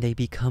 and they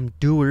become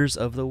doers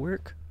of the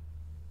work.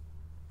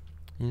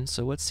 And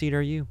so what seed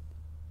are you?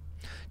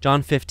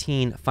 John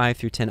 15, 5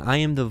 through 10. I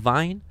am the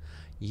vine,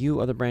 you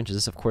are the branches.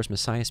 This is, of course,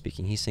 Messiah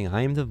speaking. He's saying,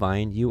 I am the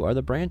vine, you are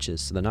the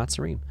branches, the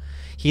Natsarim.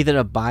 He that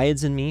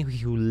abides in me,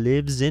 who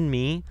lives in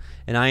me,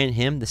 and I in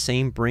him, the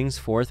same brings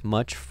forth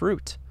much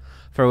fruit.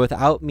 For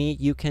without me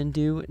you can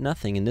do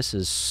nothing. And this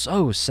is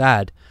so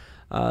sad.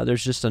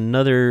 There's just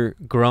another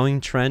growing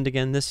trend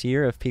again this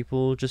year of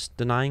people just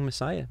denying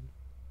Messiah.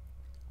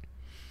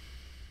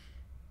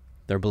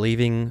 They're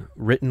believing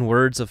written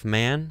words of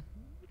man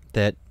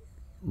that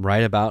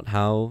write about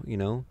how,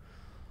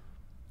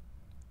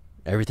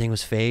 everything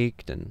was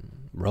faked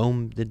and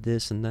Rome did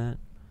this and that.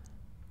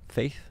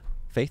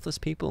 Faithless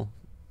people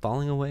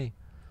falling away.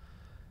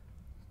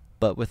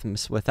 But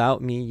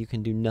without me you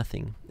can do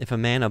nothing. If a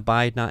man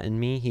abide not in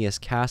me, he is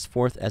cast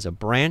forth as a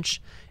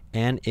branch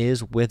and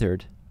is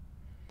withered.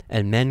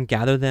 And men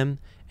gather them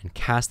and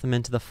cast them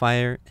into the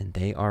fire, and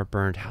they are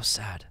burned. How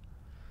sad.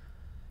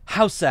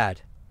 How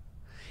sad.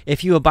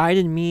 If you abide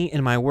in me,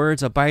 and my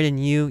words abide in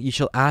you, you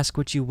shall ask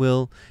what you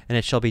will, and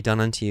it shall be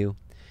done unto you.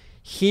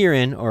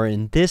 Herein, or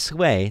in this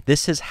way,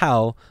 this is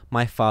how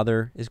my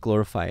Father is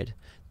glorified,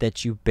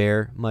 that you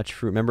bear much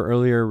fruit. Remember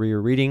earlier we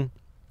were reading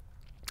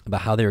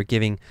about how they were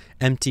giving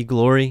empty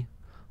glory.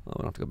 Oh, I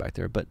don't have to go back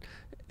there, but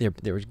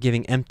they were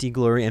giving empty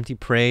glory, empty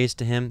praise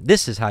to him.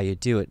 This is how you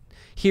do it.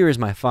 Here is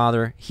my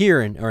Father.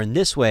 Herein, or in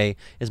this way,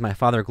 is my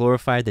Father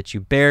glorified, that you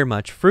bear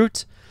much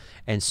fruit,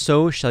 and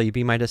so shall you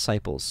be my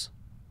disciples.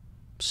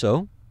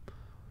 So,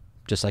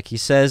 just like he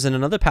says in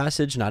another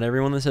passage, not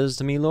everyone that says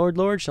to me, Lord,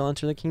 Lord, shall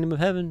enter the kingdom of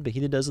heaven, but he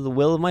that does the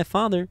will of my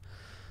Father.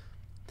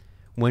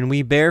 When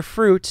we bear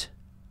fruit,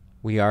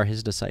 we are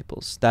his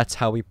disciples. That's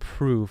how we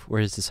prove we're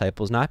his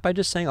disciples, not by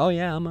just saying, "Oh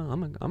yeah,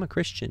 I'm a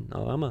Christian.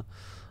 Oh, I'm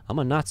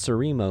a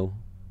Natsarimo."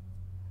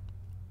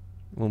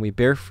 When we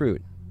bear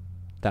fruit,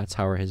 that's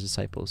how we're his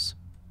disciples.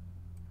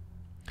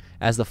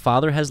 As the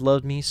Father has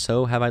loved me,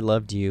 so have I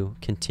loved you.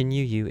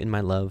 Continue you in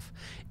my love.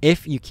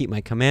 If you keep my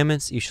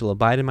commandments, you shall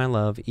abide in my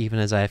love, even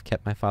as I have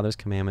kept my Father's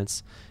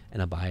commandments and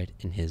abide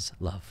in his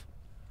love.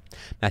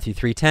 Matthew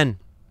 3:10.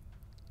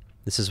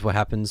 This is what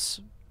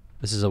happens.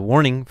 This is a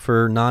warning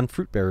for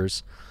non-fruit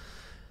bearers.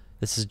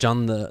 This is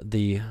John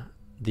the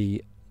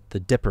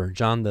dipper,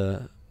 John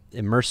the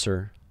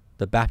immerser,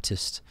 the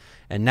Baptist.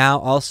 And now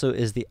also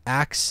is the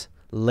axe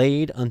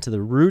laid unto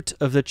the root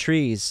of the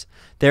trees.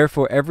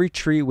 Therefore every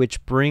tree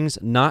which brings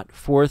not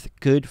forth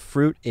good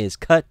fruit is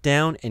cut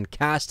down and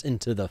cast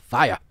into the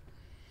fire.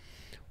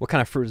 What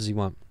kind of fruit does he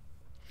want?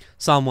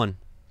 Psalm 1.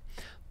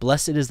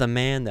 Blessed is the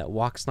man that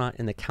walks not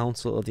in the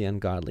counsel of the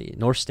ungodly,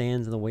 nor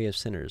stands in the way of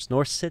sinners,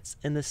 nor sits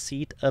in the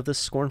seat of the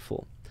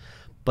scornful.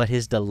 But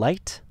his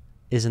delight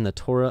is in the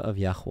Torah of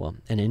Yahweh,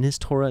 and in his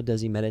Torah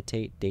does he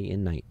meditate day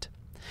and night.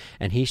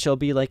 And he shall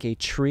be like a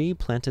tree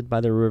planted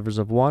by the rivers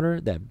of water,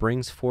 that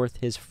brings forth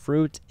his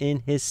fruit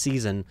in his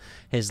season.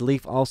 His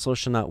leaf also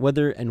shall not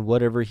wither, and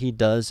whatever he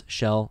does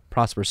shall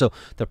prosper. So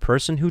the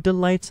person who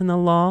delights in the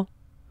law,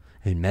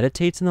 who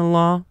meditates in the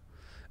law,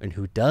 and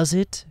who does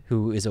it,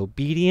 who is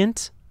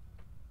obedient,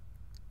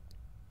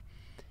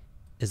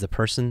 is the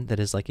person that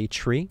is like a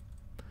tree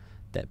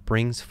that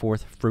brings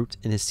forth fruit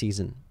in his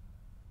season.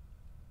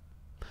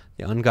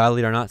 The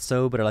ungodly are not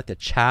so, but are like the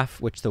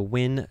chaff which the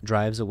wind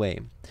drives away.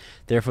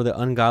 Therefore the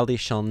ungodly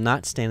shall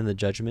not stand in the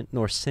judgment,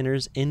 nor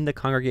sinners in the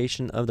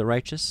congregation of the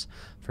righteous.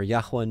 For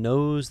Yahweh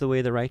knows the way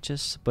of the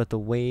righteous, but the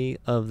way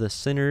of the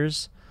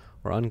sinners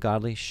or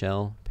ungodly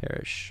shall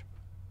perish.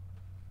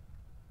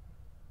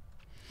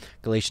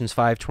 Galatians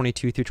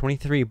 5:22 through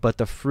 23. But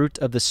the fruit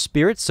of the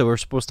Spirit, so we're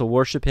supposed to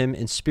worship him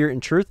in spirit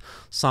and truth.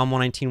 Psalm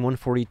 119,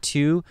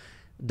 142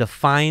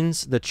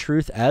 defines the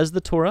truth as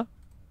the Torah.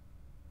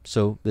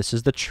 So this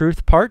is the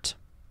truth part.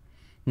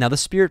 Now the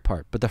Spirit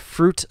part. But the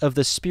fruit of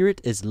the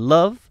Spirit is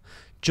love,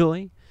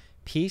 joy,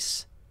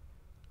 peace,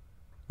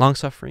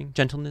 long-suffering,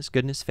 gentleness,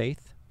 goodness,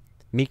 faith,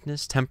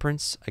 meekness,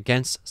 temperance.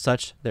 Against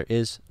such there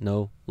is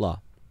no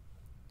law.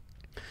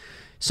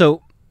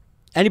 So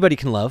anybody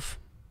can love.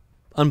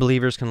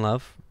 Unbelievers can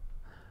love.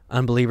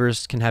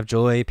 Unbelievers can have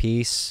joy,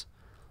 peace,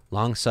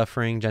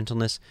 long-suffering,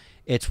 gentleness.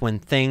 It's when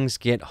things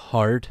get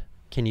hard,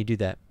 can you do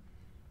that?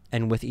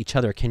 And with each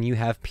other, can you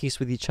have peace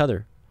with each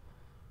other?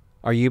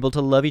 Are you able to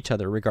love each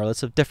other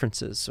regardless of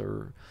differences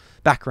or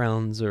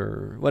backgrounds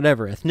or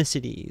whatever,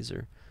 ethnicities?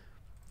 Or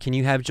can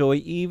you have joy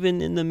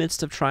even in the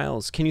midst of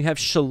trials? Can you have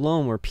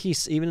shalom or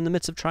peace even in the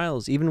midst of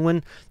trials? Even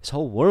when this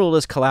whole world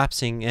is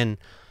collapsing and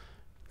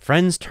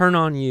friends turn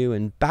on you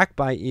and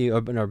backbite you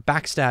or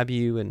backstab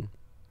you, and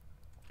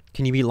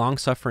can you be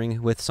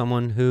long-suffering with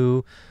someone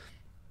who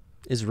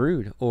is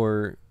rude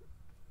or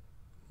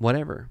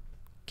whatever?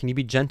 Can you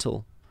be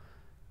gentle?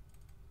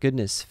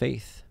 Goodness,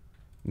 faith,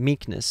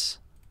 meekness,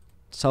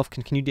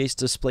 can you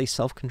display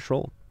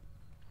self-control?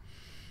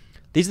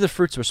 These are the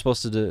fruits we're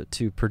supposed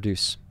to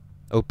produce.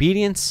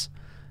 Obedience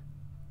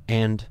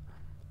and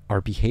our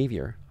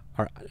behavior.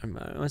 I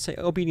want to say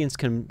obedience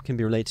can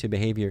be related to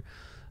behavior.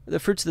 The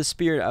fruits of the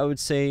Spirit, I would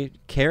say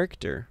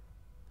character.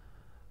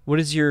 What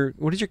is your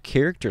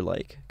character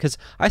like? Because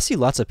I see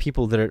lots of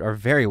people that are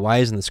very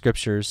wise in the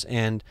scriptures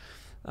and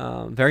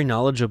very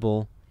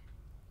knowledgeable,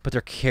 but their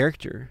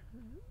character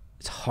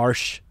is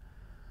harsh.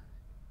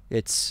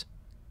 They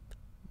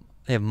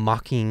have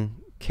mocking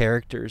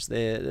characters.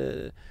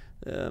 They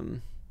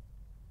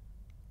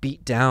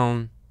beat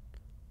down,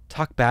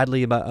 talk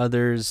badly about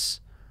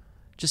others,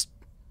 just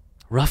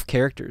rough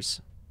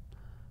characters,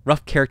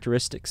 rough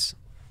characteristics.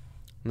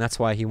 And that's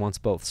why he wants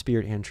both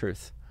spirit and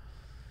truth.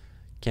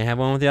 Can't have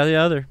one without the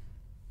other.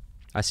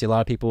 I see a lot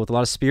of people with a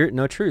lot of spirit,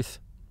 no truth.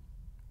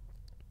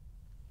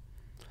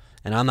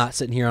 And I'm not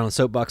sitting here on a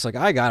soapbox like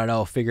I got it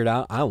all figured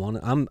out.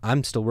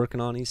 I'm still working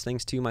on these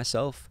things too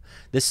myself.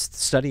 This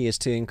study is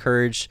to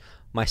encourage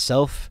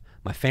myself,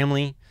 my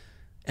family,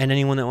 and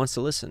anyone that wants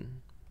to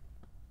listen.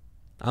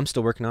 I'm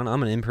still working on it.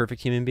 I'm an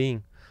imperfect human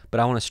being, but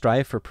I want to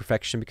strive for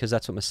perfection because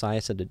that's what Messiah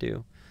said to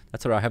do.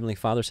 That's what our Heavenly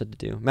Father said to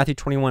do. Matthew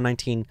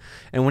 21:19.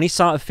 And when he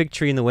saw a fig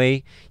tree in the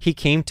way, he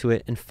came to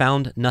it and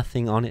found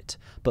nothing on it,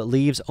 but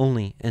leaves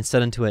only, and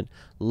said unto it,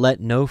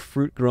 Let no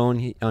fruit grow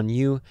on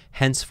you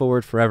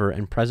henceforward forever.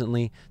 And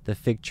presently the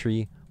fig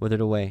tree withered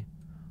away.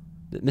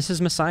 This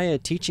is Messiah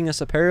teaching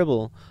us a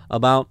parable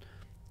about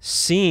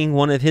seeing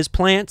one of his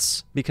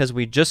plants, because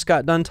we just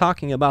got done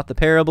talking about the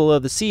parable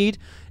of the seed,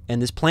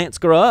 and these plants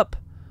grow up.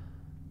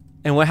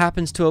 And what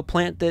happens to a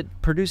plant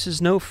that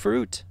produces no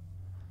fruit?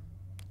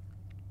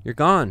 You're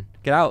gone.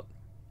 Get out.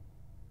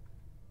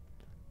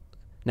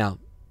 Now,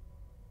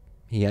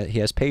 he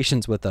has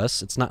patience with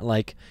us. It's not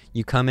like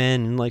you come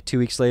in and like 2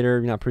 weeks later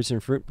you're not producing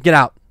fruit. Get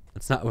out.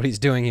 That's not what he's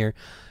doing here.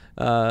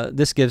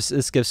 This gives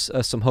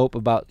us some hope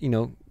about,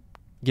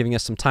 giving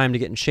us some time to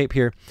get in shape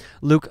here.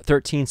 Luke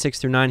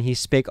 13:6-9. He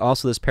spake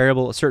also this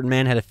parable. A certain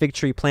man had a fig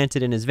tree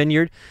planted in his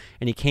vineyard,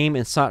 and he came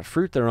and sought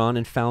fruit thereon,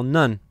 and found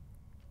none.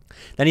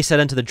 Then he said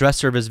unto the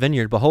dresser of his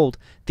vineyard, Behold,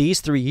 these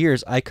 3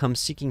 years I come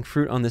seeking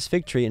fruit on this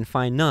fig tree, and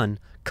find none.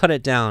 Cut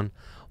it down.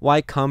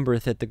 Why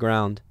cumbereth it the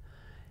ground?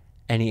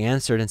 And he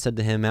answered and said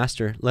to him,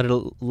 Master, let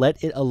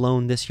it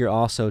alone this year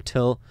also,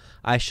 till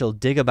I shall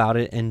dig about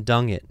it and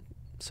dung it,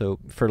 so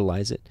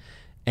fertilize it.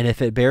 And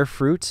if it bear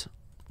fruit,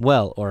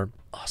 well, or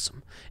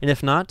awesome. And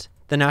if not,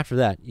 then after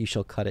that you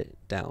shall cut it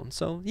down.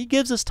 So he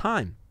gives us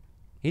time.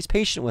 He's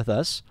patient with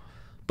us,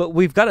 but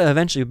we've got to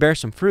eventually bear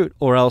some fruit,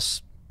 or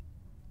else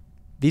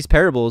these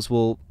parables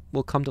will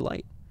come to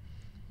light.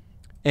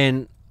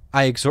 And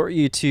I exhort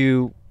you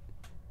to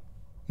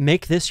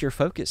make this your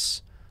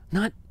focus.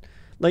 Not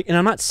like, and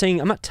I'm not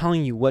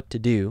telling you what to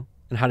do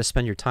and how to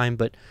spend your time,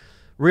 but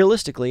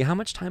realistically, how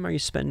much time are you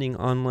spending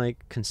on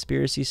like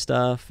conspiracy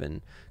stuff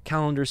and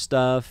calendar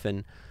stuff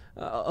and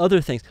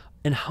other things?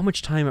 And how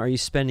much time are you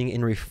spending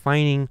in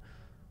refining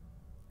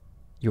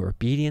your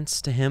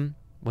obedience to him?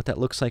 What that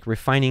looks like,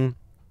 refining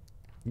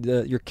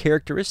your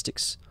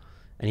characteristics.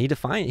 And he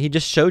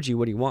just showed you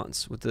what he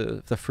wants with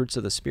the fruits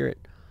of the Spirit.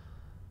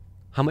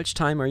 How much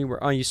time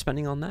are you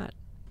spending on that?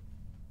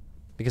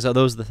 Because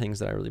those are the things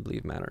that I really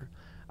believe matter.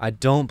 I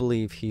don't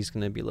believe he's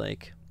going to be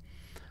like,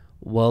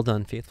 well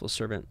done, faithful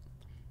servant.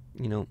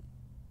 You know,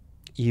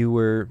 you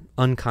were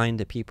unkind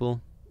to people.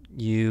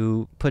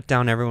 You put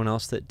down everyone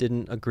else that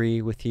didn't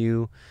agree with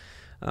you.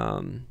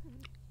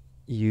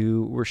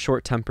 You were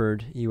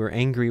short-tempered. You were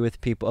angry with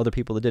other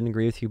people that didn't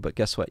agree with you. But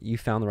guess what? You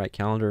found the right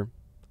calendar.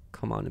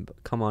 Come on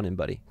in,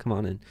 buddy. Come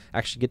on in.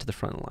 Actually, get to the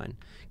front of the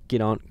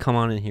line. Come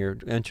on in here.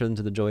 Enter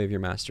into the joy of your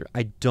master.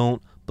 I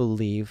don't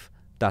believe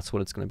that's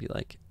what it's going to be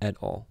like at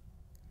all.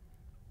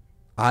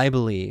 I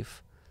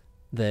believe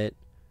that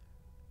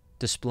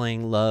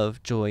displaying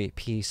love, joy,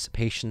 peace,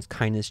 patience,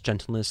 kindness,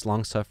 gentleness,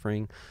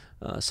 long-suffering,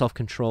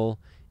 self-control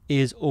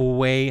is a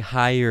way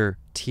higher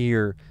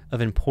tier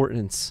of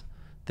importance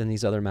than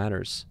these other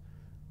matters.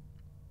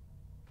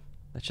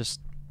 That's just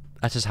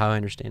how I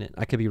understand it.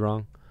 I could be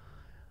wrong.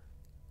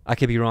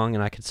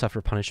 And I could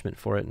suffer punishment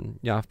for it. And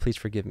yeah, please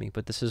forgive me.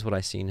 But this is what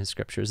I see in his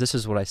scriptures. This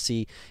is what I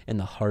see in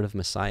the heart of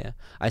Messiah.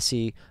 I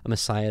see a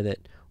Messiah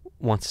that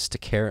wants us to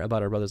care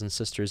about our brothers and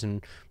sisters.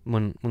 And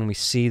when we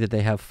see that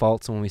they have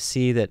faults, and when we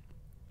see that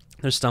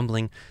they're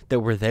stumbling,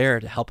 that we're there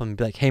to help them and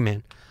be like, hey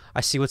man,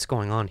 I see what's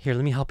going on here.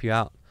 Let me help you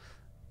out.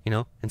 You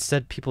know,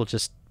 instead people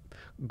just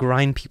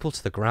grind people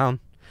to the ground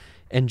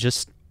and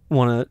just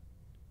want to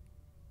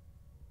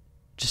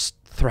just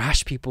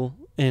thrash people.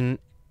 And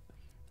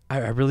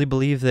I really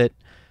believe that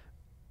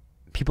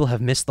people have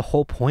missed the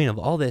whole point of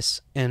all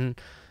this. And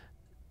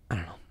I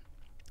don't know.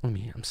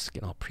 I'm just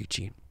getting all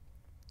preachy.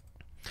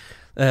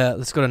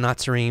 Let's go to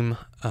Natsarim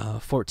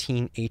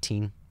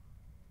 14:18.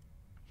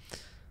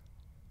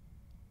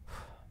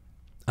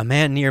 A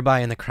man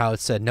nearby in the crowd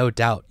said, "No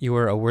doubt you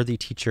are a worthy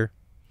teacher,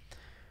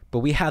 but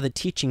we have the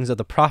teachings of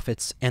the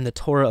prophets and the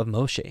Torah of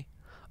Moshe.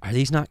 Are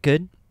these not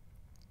good?"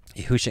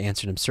 Yahusha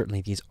answered him,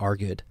 "Certainly these are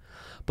good,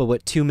 but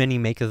what too many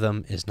make of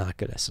them is not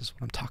good." This is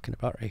what I'm talking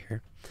about right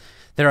here.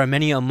 "There are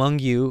many among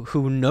you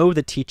who know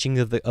the teachings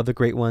of the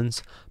great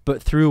ones,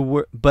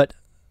 but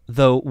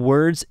though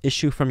words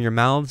issue from your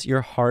mouths,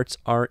 your hearts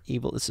are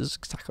evil." This is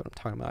exactly what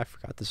I'm talking about. I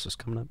forgot this was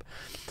coming up.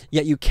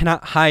 "Yet you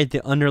cannot hide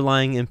the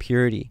underlying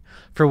impurity,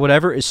 for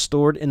whatever is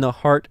stored in the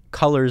heart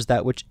colors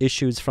that which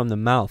issues from the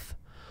mouth.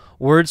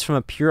 Words from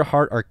a pure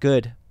heart are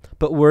good,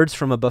 but words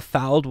from a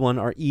befouled one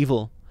are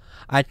evil.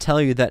 I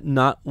tell you that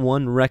not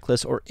one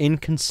reckless or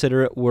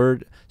inconsiderate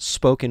word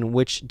spoken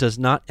which does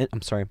not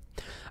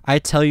I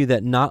tell you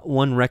that not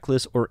one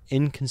reckless or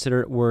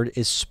inconsiderate word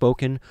is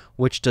spoken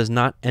which does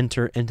not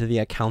enter into the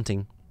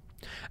accounting.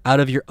 Out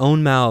of your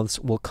own mouths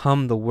will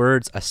come the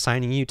words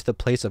assigning you to the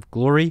place of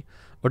glory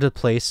or to the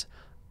place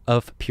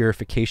of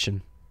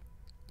purification."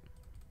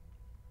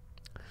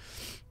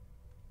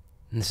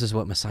 And this is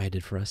what Messiah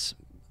did for us.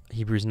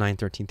 Hebrews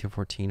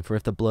 9:13-14. "For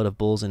if the blood of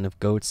bulls and of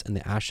goats and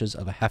the ashes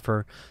of a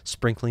heifer,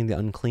 sprinkling the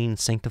unclean,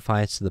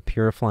 sanctifies to the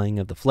purifying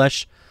of the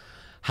flesh,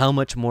 how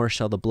much more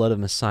shall the blood of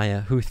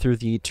Messiah, who through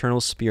the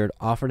eternal Spirit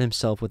offered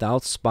himself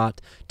without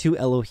spot to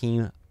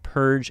Elohim,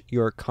 purge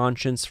your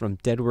conscience from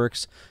dead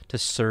works to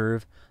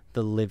serve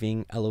the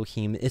living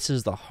Elohim." This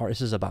is the heart.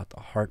 This is about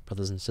the heart,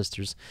 brothers and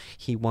sisters.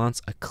 He wants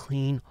a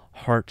clean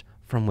heart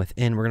from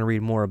within. We're going to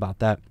read more about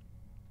that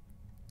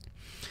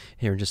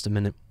here in just a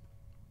minute.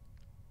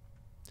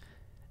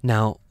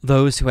 Now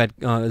those who had,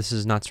 this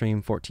is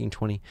Natsarim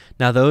 14:20.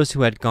 "Now those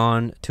who had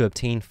gone to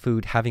obtain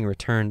food, having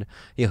returned,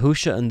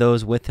 Yahusha and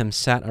those with him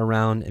sat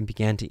around and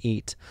began to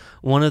eat.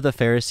 One of the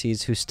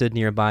Pharisees who stood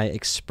nearby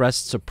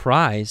expressed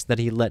surprise that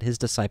he let his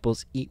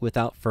disciples eat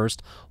without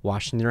first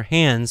washing their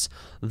hands,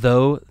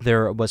 though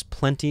there was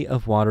plenty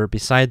of water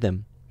beside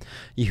them.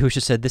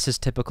 Yahusha said, "This is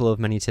typical of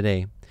many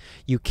today.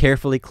 You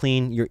carefully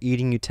clean your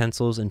eating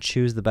utensils and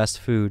choose the best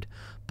food,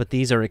 but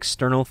these are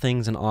external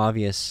things and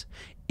obvious.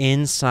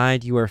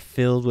 Inside you are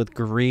filled with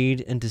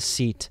greed and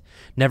deceit.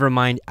 Never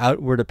mind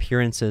outward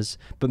appearances,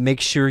 but make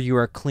sure you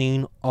are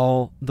clean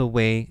all the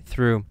way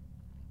through."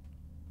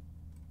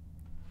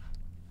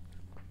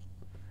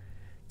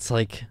 It's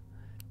like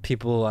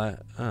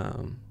people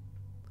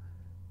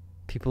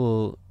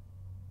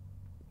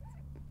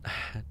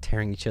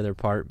tearing each other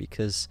apart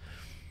because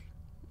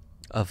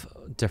of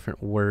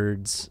different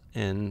words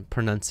and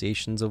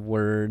pronunciations of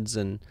words,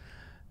 and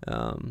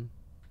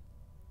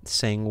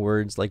saying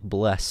words like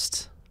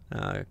blessed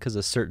because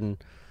a certain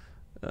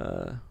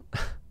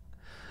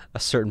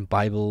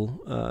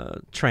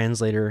Bible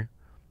translator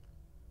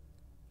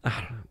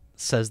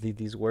says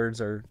these words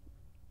are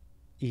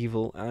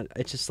evil.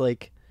 It's just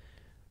like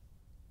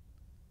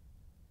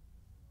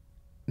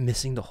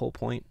missing the whole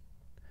point.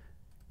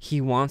 He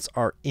wants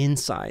our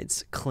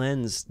insides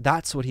cleansed.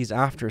 That's what he's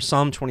after.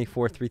 Psalm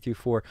 24,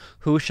 3-4.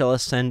 Who shall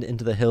ascend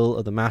into the hill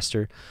of the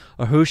master?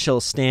 Or who shall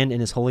stand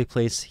in his holy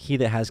place? He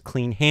that has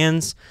clean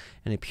hands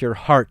and a pure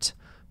heart,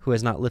 who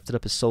has not lifted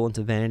up his soul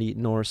into vanity,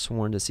 nor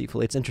sworn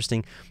deceitfully. It's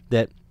interesting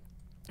that,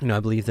 I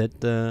believe that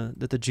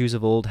the Jews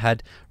of old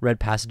had read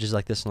passages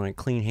like this and like,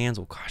 clean hands.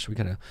 Well, gosh, we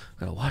gotta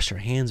wash our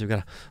hands. We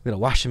gotta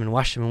wash them and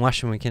wash them and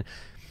wash them. We can.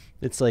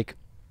 It's like,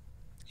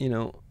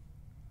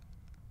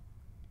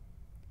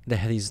 they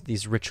have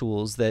these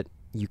rituals that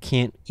you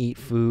can't eat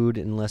food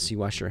unless you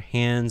wash your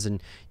hands,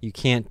 and you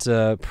can't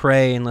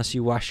pray unless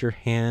you wash your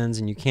hands,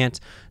 and you can't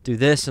do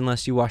this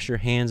unless you wash your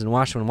hands and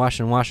wash them and wash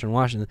them and wash them and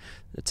wash them.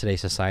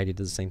 Today's society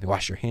does the same thing.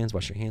 Wash your hands,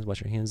 wash your hands,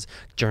 wash your hands.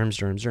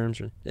 Germs.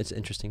 It's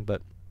interesting,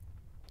 but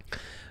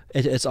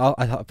it's all.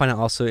 I find it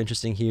also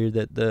interesting here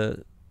that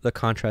the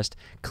contrast,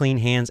 clean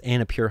hands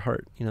and a pure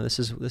heart. This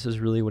is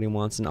really what he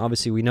wants, and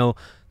obviously we know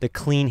the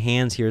clean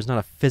hands here is not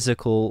a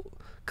physical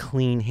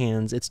clean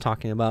hands. It's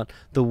talking about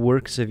the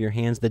works of your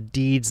hands, the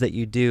deeds that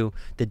you do,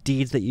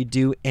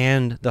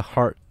 and the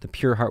heart, the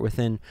pure heart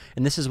within.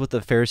 And this is what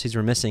the Pharisees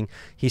were missing.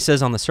 He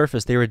says on the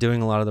surface they were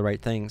doing a lot of the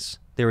right things.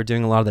 They were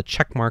doing a lot of the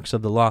check marks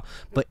of the law,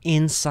 but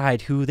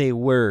inside who they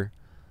were,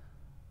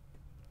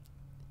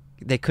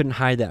 they couldn't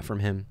hide that from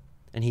him.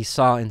 And he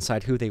saw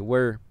inside who they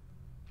were.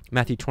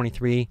 Matthew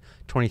 23,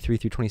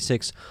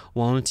 23-26.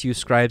 Woe unto you,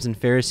 scribes and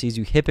Pharisees,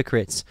 you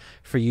hypocrites,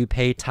 for you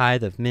pay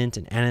tithe of mint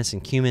and anise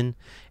and cumin,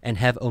 and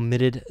have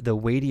omitted the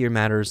weightier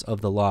matters of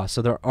the law.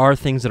 So there are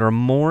things that are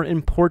more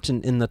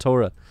important in the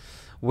Torah.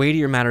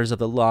 Weightier matters of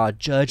the law,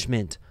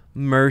 judgment,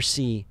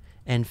 mercy,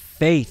 and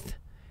faith.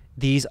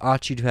 These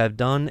ought you to have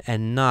done,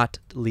 and not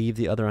leave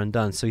the other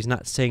undone. So he's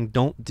not saying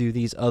don't do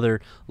these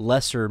other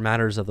lesser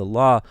matters of the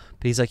law,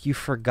 but he's like, you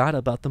forgot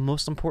about the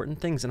most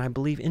important things. And I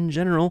believe in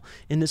general,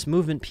 in this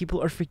movement,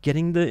 people are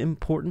forgetting the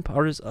important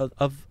parts of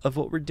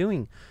what we're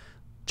doing.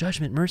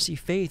 Judgment, mercy,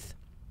 faith.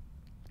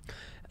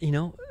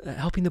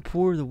 Helping the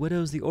poor, the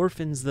widows, the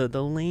orphans, the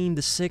lame,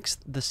 the sick,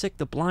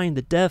 the blind,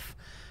 the deaf,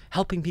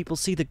 helping people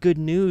see the good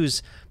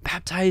news,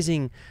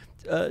 baptizing,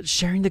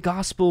 sharing the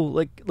gospel,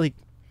 like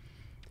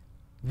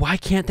why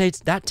can't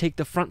that take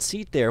the front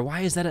seat there?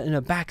 Why is that in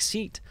a back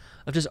seat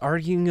of just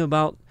arguing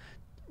about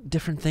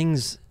different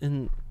things?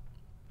 And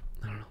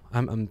I don't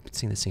know. I'm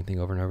seeing the same thing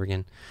over and over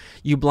again.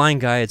 You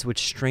blind guides which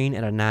strain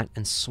at a gnat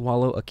and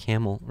swallow a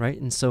camel, right?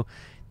 And so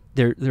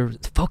they're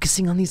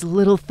focusing on these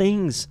little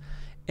things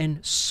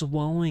and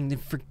swallowing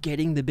and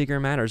forgetting the bigger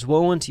matters.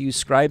 Woe unto you,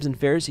 scribes and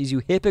Pharisees,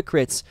 you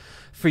hypocrites,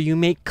 for you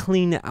make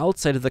clean the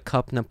outside of the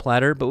cup and the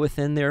platter, but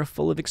within they are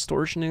full of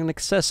extortion and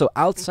excess. So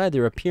outside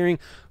they're appearing,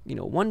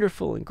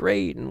 wonderful and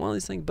great and all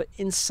these things, but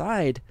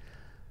inside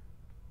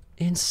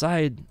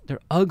they're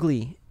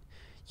ugly.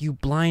 You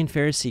blind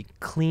Pharisee,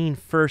 clean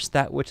first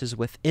that which is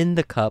within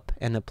the cup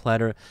and the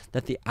platter,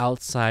 that the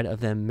outside of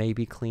them may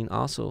be clean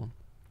also.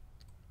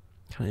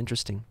 Kind of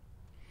interesting.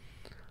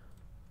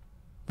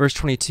 Verse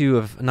 22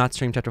 of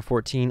Natsarim chapter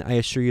 14, I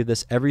assure you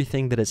this,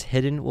 everything that is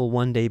hidden will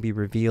one day be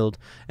revealed,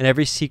 and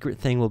every secret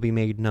thing will be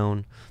made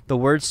known. The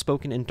words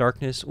spoken in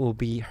darkness will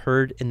be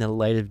heard in the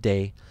light of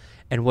day,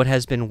 and what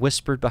has been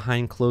whispered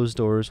behind closed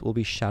doors will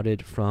be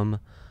shouted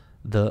from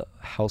the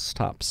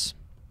housetops.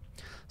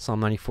 Psalm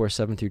 94,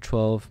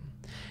 7-12.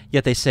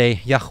 Yet they say,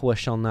 Yahweh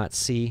shall not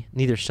see,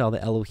 neither shall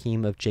the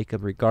Elohim of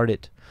Jacob regard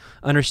it.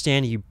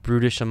 Understand, you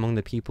brutish among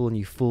the people, and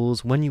you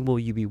fools, when will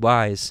you be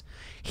wise?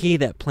 He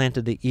that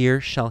planted the ear,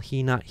 shall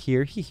he not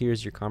hear? He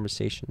hears your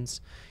conversations.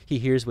 He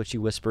hears what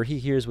you whisper. He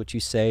hears what you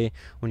say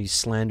when you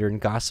slander and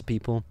gossip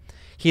people.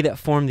 He that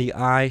formed the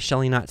eye,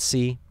 shall he not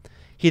see?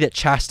 He that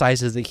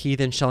chastises the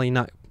heathen, shall he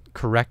not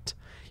correct?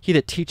 He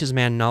that teaches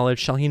man knowledge,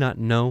 shall he not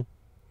know?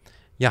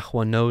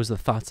 Yahweh knows the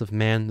thoughts of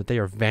man, that they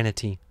are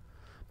vanity.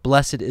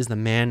 Blessed is the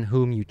man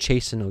whom you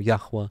chasten, O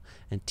Yahweh,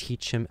 and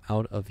teach him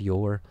out of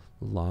your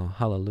law.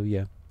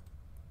 Hallelujah.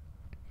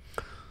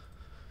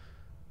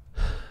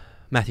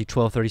 Matthew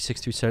 12,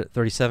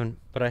 36-37.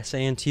 But I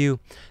say unto you,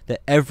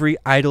 that every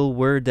idle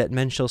word that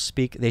men shall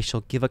speak, they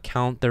shall give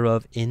account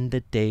thereof in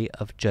the day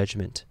of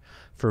judgment.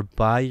 For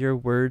by your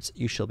words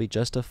you shall be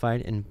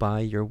justified, and by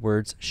your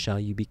words shall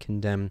you be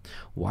condemned.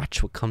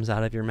 Watch what comes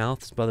out of your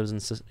mouths, brothers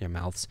and sisters. Your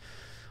mouths.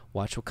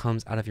 Watch what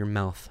comes out of your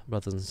mouth,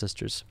 brothers and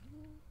sisters.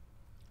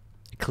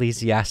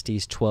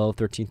 Ecclesiastes 12,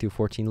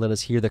 13-14. Let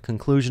us hear the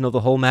conclusion of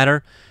the whole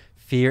matter.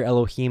 Fear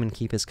Elohim and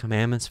keep his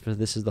commandments, for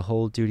this is the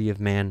whole duty of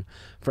man.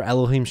 For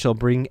Elohim shall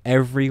bring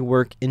every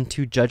work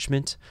into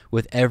judgment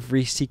with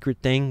every secret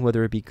thing,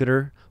 whether it be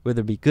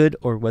good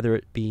or whether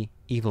it be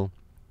evil.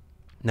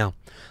 Now,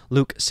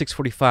 Luke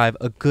 6:45,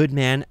 a good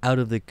man out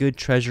of the good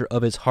treasure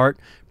of his heart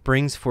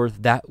brings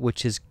forth that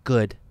which is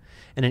good,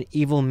 and an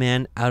evil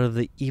man out of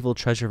the evil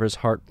treasure of his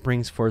heart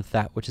brings forth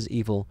that which is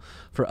evil.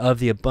 For of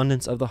the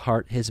abundance of the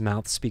heart his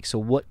mouth speaks. So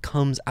what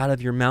comes out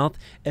of your mouth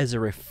is a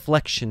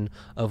reflection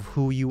of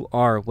who you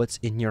are, what's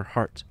in your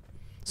heart.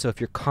 So if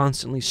you're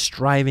constantly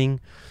striving,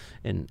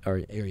 or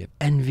you have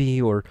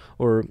envy, or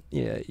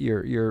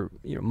you're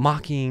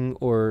mocking,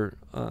 or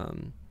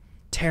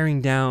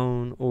tearing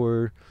down,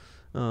 or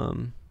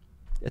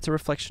it's a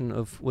reflection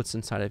of what's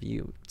inside of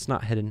you. It's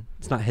not hidden.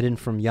 It's not hidden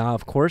from Yah,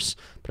 of course,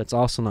 but it's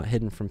also not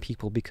hidden from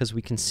people, because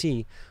we can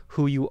see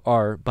who you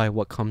are by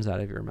what comes out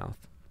of your mouth.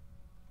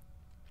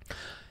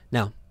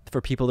 Now,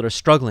 for people that are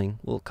struggling,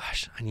 well,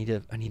 gosh, I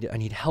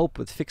need help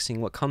with fixing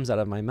what comes out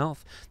of my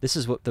mouth. This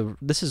is what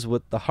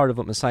the heart of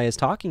what Messiah is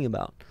talking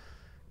about.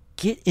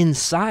 Get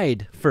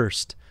inside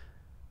first.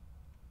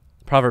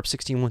 Proverbs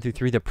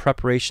 16:1-3, the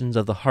preparations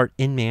of the heart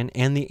in man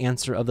and the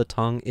answer of the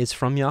tongue is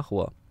from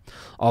Yahweh.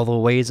 All the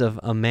ways of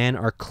a man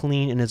are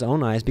clean in his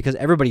own eyes, because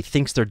everybody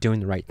thinks they're doing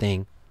the right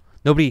thing.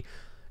 Nobody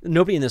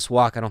in this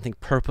walk, I don't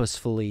think,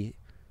 purposefully,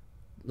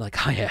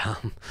 like, I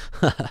am.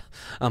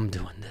 I'm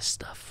doing this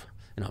stuff,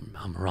 and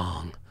I'm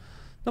wrong.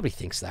 Nobody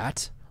thinks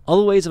that.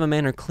 All the ways of a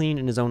man are clean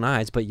in his own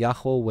eyes, but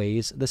Yahweh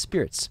weighs the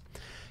spirits.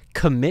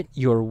 Commit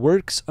your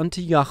works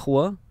unto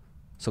Yahweh,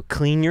 so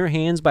clean your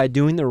hands by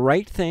doing the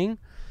right thing,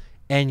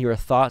 and your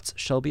thoughts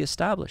shall be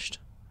established.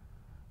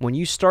 When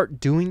you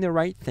start doing the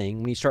right thing,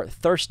 when you start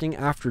thirsting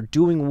after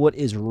doing what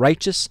is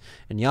righteous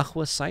in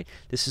Yahweh's sight,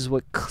 this is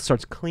what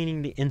starts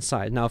cleaning the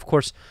inside. Now, of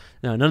course,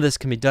 none of this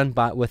can be done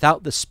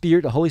without the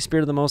Spirit, the Holy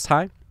Spirit of the Most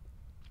High,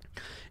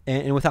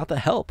 and without the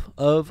help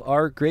of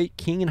our great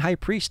King and High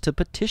Priest to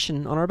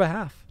petition on our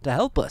behalf, to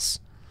help us.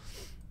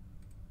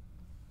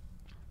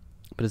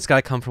 But it's got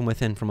to come from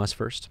within, from us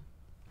first.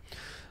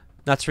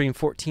 Natsarim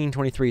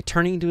 14:23,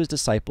 turning to his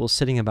disciples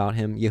sitting about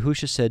him,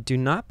 Yahusha said, do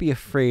not be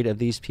afraid of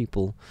these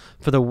people,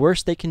 for the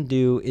worst they can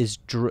do is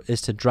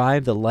to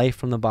drive the life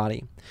from the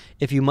body.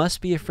 If you must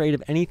be afraid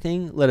of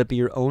anything, let it be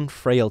your own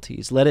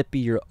frailties. Let it be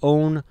your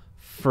own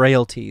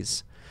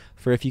frailties.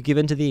 For if you give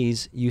in to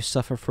these, you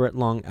suffer for it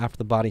long after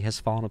the body has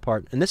fallen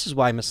apart. And this is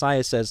why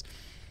Messiah says,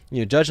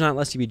 judge not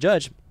lest you be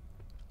judged.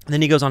 And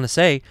then he goes on to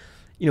say,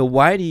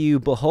 why do you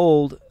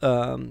behold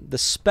the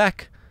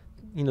speck,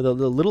 the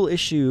little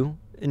issue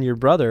in your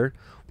brother,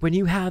 when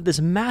you have this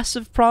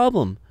massive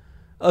problem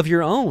of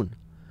your own?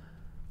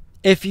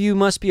 If you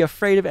must be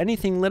afraid of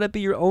anything, let it be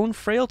your own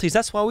frailties.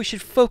 That's why we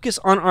should focus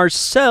on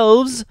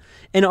ourselves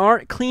and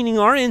cleaning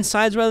our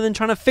insides rather than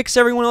trying to fix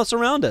everyone else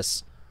around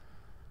us.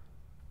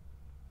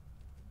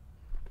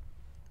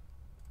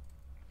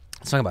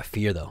 Let's talk about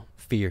fear, though.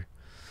 Fear.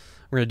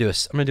 I'm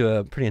gonna do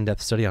a pretty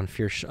in-depth study on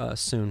fear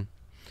soon.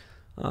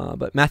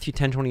 But Matthew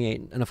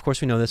 10:28, and of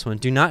course we know this one.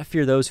 Do not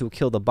fear those who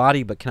kill the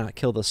body but cannot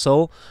kill the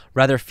soul.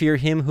 Rather fear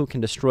him who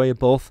can destroy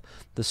both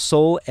the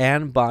soul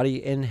and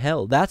body in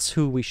hell. That's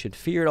who we should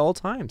fear at all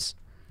times.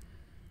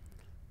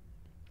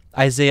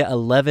 Isaiah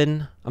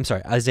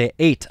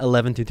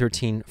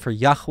 8:11-13. For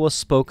Yahweh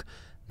spoke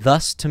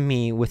thus to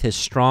me with his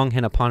strong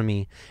hand upon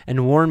me,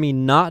 and warned me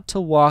not to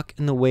walk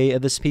in the way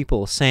of this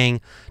people, saying,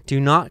 do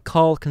not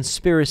call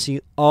conspiracy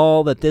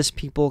all that this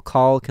people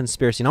call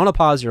conspiracy. And I want to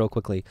pause here real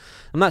quickly.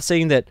 I'm not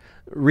saying that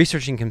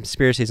researching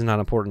conspiracies is not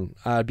important.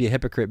 I'd be a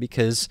hypocrite,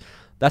 because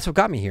that's what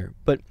got me here.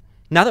 But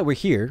now that we're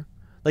here,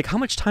 like, how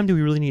much time do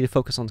we really need to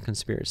focus on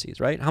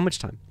conspiracies, right? How much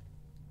time?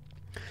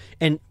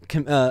 And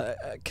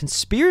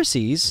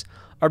conspiracies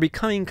are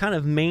becoming kind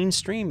of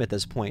mainstream at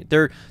this point.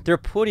 They're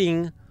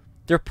putting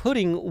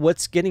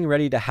what's getting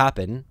ready to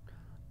happen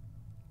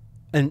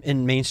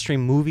in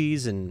mainstream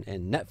movies and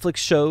Netflix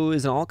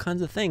shows and all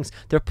kinds of things.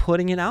 They're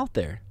putting it out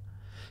there.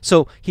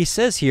 So he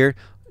says here,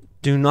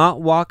 do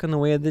not walk in the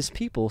way of this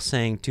people,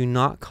 saying, do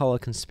not call a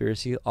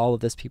conspiracy all of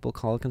this people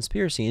call a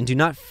conspiracy, and do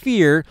not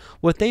fear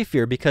what they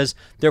fear, because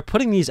they're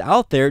putting these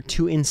out there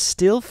to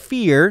instill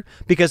fear,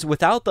 because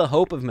without the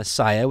hope of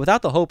Messiah,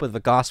 without the hope of the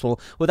gospel,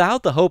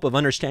 without the hope of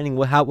understanding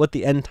what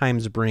the end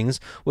times brings,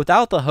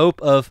 without the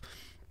hope of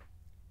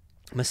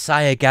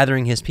Messiah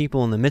gathering his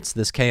people in the midst of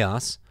this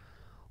chaos,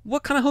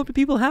 what kind of hope do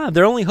people have?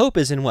 Their only hope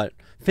is in what?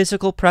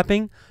 Physical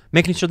prepping?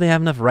 Making sure they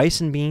have enough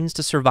rice and beans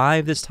to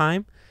survive this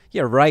time?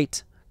 Yeah,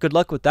 right. Good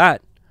luck with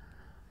that.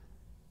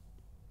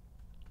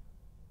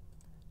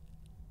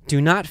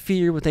 Do not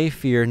fear what they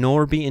fear,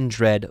 nor be in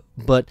dread,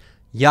 but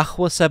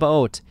Yahweh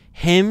Sebaot,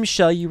 him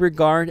shall you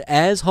regard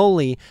as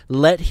holy.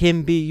 Let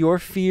him be your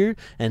fear,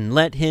 and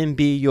let him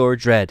be your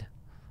dread.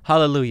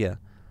 Hallelujah.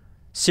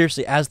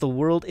 Seriously, as the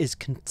world is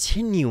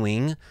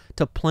continuing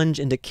to plunge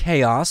into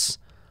chaos,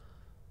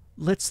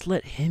 let's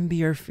let him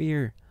be our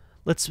fear.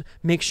 Let's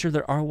make sure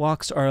that our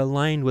walks are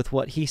aligned with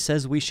what he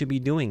says we should be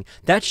doing.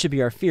 That should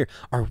be our fear.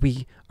 Are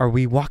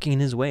we walking in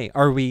his way?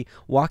 Are we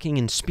walking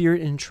in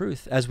spirit and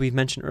truth? As we've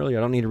mentioned earlier,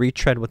 I don't need to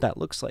retread what that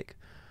looks like.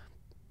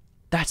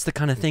 That's the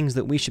kind of things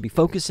that we should be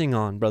focusing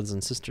on, brothers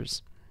and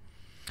sisters.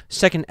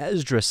 2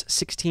 Esdras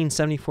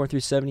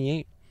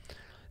 16:74-78.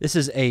 This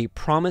is a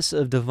promise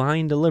of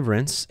divine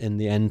deliverance in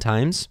the end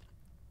times.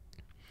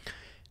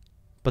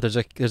 But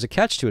there's a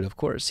catch to it, of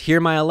course. Hear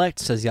my elect,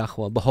 says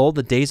Yahweh. Behold,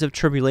 the days of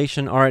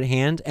tribulation are at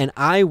hand, and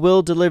I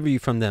will deliver you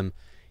from them.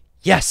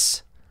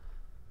 Yes!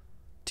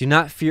 Do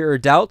not fear or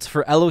doubt,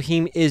 for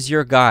Elohim is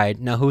your guide.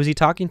 Now, who is he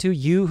talking to?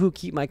 You who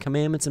keep my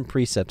commandments and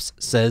precepts,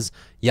 says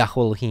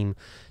Yahweh Elohim.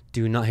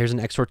 Do not, here's an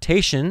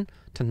exhortation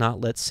to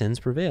not let sins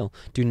prevail.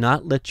 Do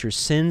not let your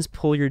sins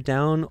pull you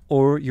down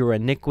or your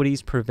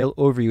iniquities prevail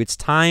over you. It's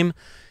time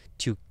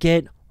to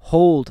get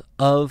hold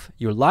of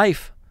your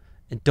life.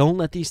 And don't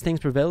let these things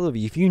prevail over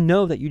you. If you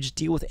know that you just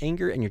deal with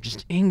anger and you're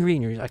just angry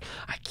and you're like,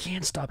 I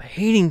can't stop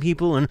hating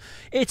people, and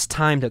it's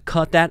time to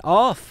cut that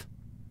off.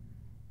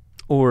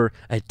 Or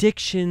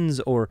addictions,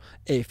 or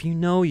if you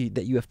know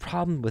that you have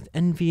problems with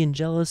envy and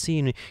jealousy,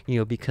 and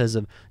because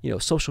of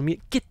social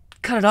media,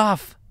 cut it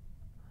off.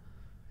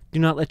 Do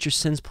not let your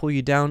sins pull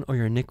you down or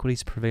your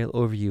iniquities prevail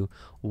over you.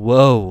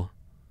 Woe!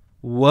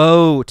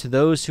 Woe to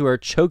those who are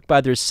choked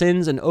by their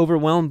sins and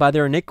overwhelmed by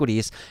their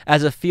iniquities,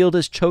 as a field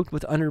is choked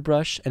with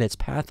underbrush and its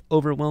path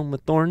overwhelmed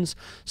with thorns,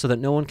 so that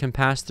no one can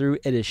pass through.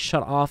 It is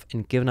shut off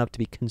and given up to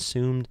be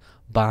consumed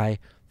by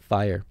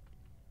fire.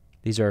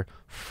 These are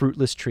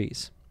fruitless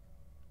trees.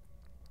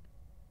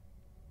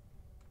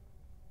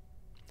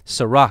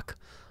 Sirach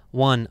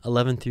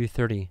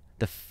 1:11-30.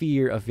 The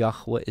fear of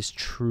Yahweh is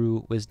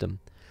true wisdom.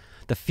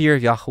 The fear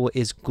of Yahweh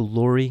is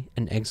glory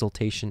and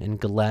exaltation and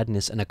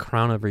gladness and a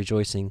crown of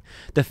rejoicing.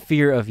 The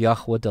fear of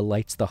Yahweh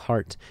delights the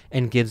heart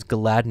and gives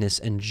gladness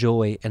and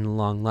joy and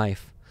long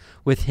life.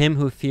 With him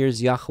who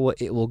fears Yahweh,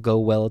 it will go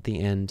well at the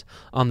end.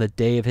 On the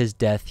day of his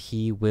death,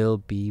 he will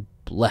be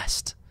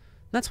blessed.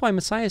 That's why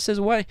Messiah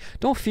says, "Why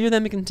don't fear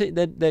them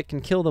that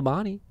can kill the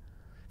body?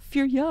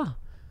 Fear Yah,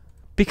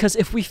 because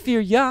if we fear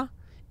Yah,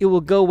 it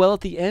will go well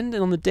at the end,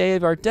 and on the day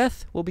of our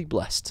death, we'll be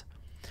blessed."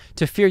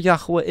 To fear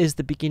Yahweh is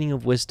the beginning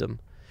of wisdom.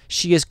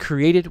 She is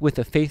created with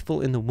the faithful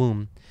in the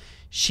womb.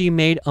 She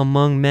made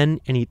among men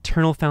an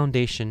eternal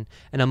foundation,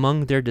 and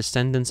among their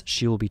descendants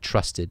she will be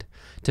trusted.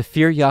 To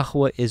fear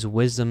Yahweh is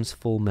wisdom's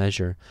full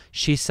measure.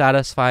 She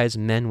satisfies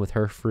men with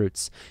her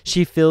fruits.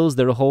 She fills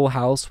their whole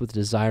house with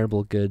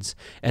desirable goods,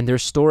 and their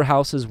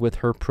storehouses with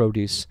her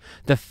produce.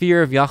 The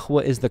fear of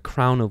Yahweh is the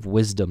crown of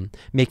wisdom,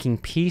 making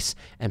peace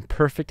and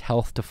perfect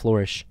health to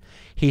flourish.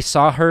 He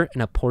saw her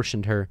and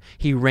apportioned her.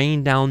 He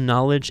rained down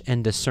knowledge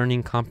and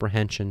discerning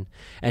comprehension,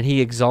 and he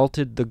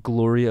exalted the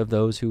glory of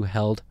those who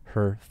held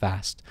her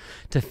fast.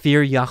 To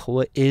fear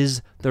Yahweh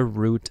is the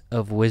root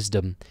of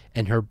wisdom,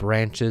 and her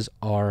branches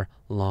are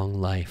long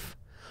life.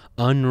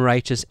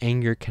 Unrighteous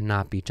anger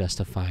cannot be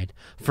justified,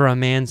 for a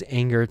man's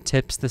anger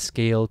tips the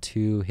scale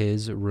to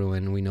his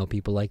ruin. We know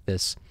people like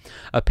this.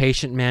 A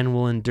patient man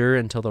will endure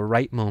until the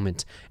right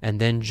moment, and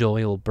then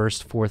joy will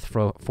burst forth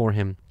for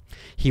him.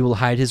 He will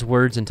hide his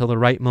words until the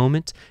right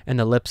moment, and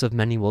the lips of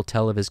many will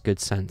tell of his good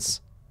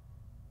sense.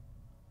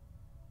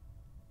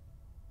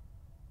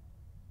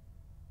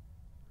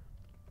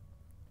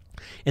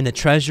 In the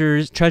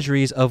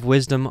treasuries of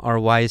wisdom are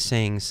wise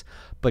sayings,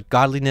 but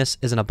godliness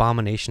is an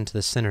abomination to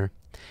the sinner.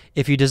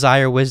 If you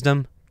desire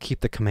wisdom,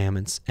 keep the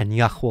commandments, and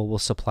Yahweh will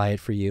supply it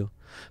for you.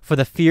 For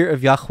the fear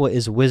of Yahweh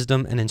is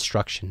wisdom and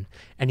instruction,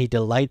 and he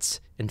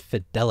delights in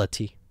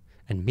fidelity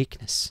and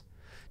meekness.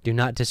 Do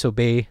not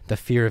disobey the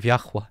fear of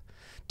Yahweh.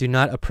 Do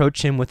not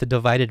approach him with a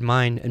divided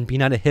mind, and be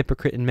not a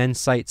hypocrite in men's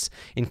sights,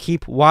 and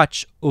keep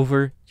watch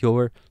over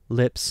your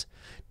lips.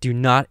 Do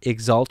not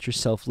exalt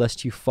yourself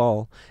lest you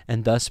fall,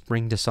 and thus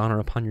bring dishonor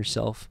upon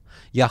yourself.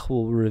 Yahweh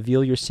will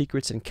reveal your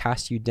secrets and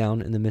cast you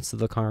down in the midst of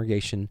the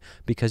congregation,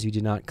 because you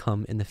did not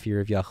come in the fear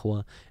of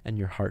Yahweh, and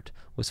your heart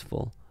was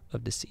full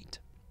of deceit.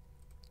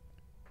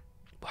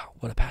 Wow,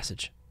 what a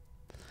passage.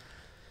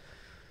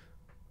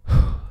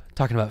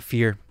 Talking about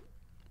fear.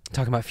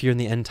 Talking about fear in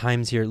the end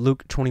times here.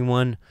 Luke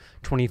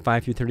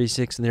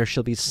 21:25-36. And there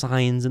shall be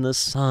signs in the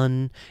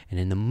sun and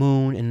in the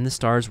moon and in the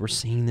stars. We're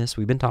seeing this.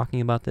 We've been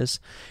talking about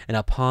this. And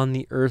upon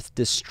the earth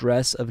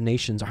distress of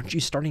nations. Aren't you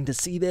starting to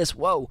see this?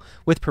 Whoa!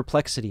 With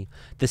perplexity.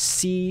 The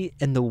sea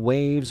and the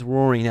waves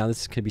roaring. Now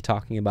this could be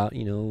talking about,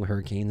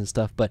 hurricanes and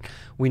stuff. But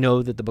we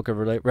know that the book of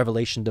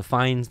Revelation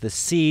defines the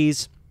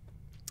seas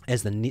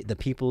as the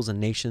peoples and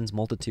nations,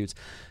 multitudes.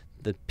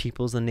 The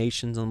peoples and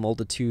nations and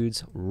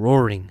multitudes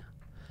roaring.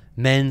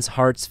 Men's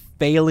hearts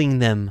failing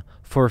them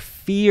for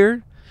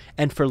fear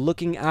and for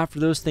looking after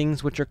those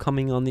things which are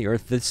coming on the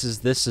earth. This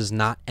is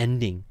not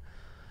ending.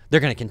 They're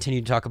going to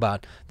continue to talk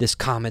about this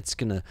comet's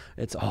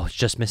it's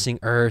just missing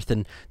Earth,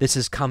 and this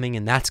is coming,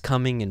 and that's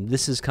coming, and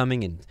this is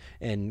coming,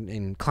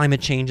 and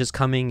climate change is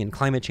coming, and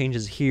climate change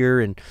is here,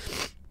 and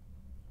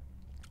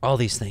all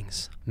these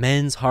things.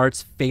 Men's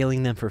hearts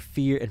failing them for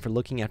fear and for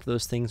looking after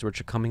those things which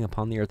are coming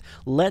upon the earth.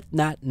 Let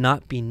that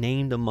not be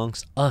named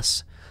amongst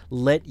us.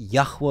 Let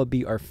Yahweh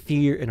be our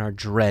fear and our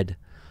dread.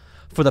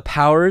 For the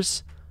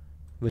powers,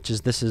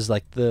 this is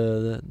like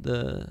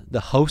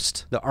the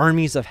host, the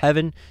armies of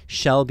heaven,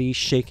 shall be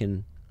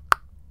shaken,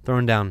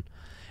 thrown down.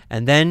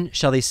 And then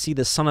shall they see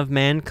the Son of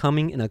Man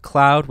coming in a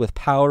cloud with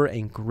power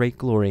and great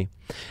glory.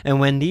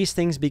 And when these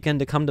things begin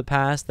to come to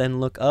pass,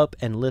 then look up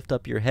and lift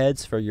up your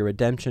heads, for your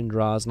redemption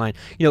draws nigh.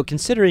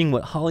 Considering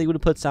what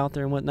Hollywood puts out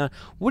there and whatnot,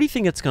 what do you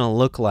think it's going to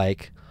look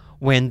like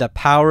when the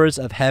powers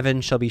of heaven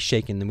shall be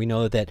shaken? And we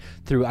know that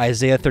through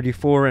Isaiah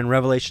 34 and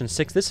Revelation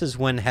 6, this is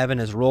when heaven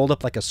is rolled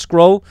up like a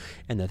scroll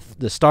and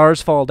the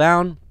stars fall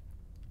down.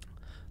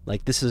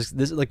 What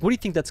do you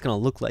think that's going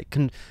to look like?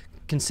 Can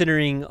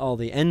considering all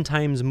the end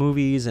times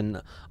movies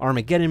and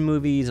Armageddon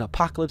movies and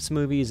apocalypse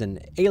movies and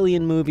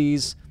alien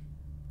movies,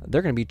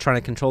 they're going to be trying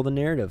to control the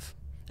narrative.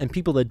 And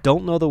people that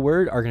don't know the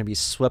word are going to be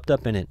swept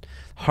up in it.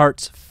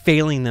 Hearts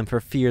failing them for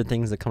fear of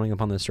things that are coming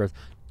upon this earth.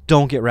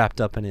 Don't get wrapped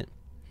up in it.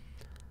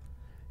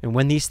 And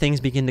when these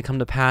things begin to come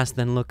to pass,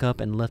 then look up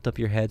and lift up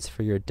your heads,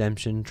 for your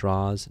redemption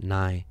draws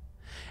nigh.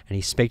 And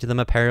he spake to them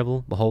a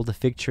parable. Behold, the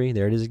fig tree,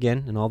 there it is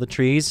again, and all the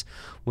trees,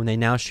 when they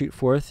now shoot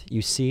forth,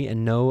 you see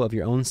and know of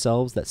your own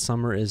selves that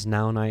summer is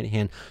now nigh at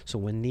hand. So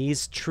when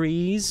these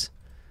trees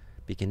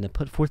begin to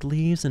put forth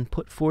leaves and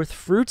put forth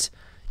fruit,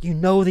 you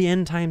know the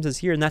end times is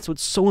here. And that's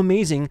what's so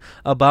amazing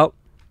about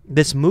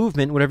this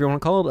movement, whatever you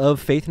want to call it, of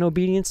faith and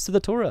obedience to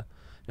the Torah.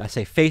 I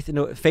say faith in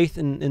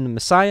the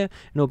Messiah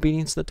and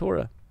obedience to the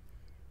Torah.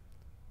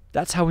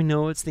 That's how we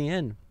know it's the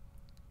end.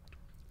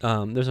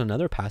 There's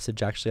another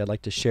passage actually I'd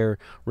like to share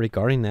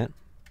regarding that.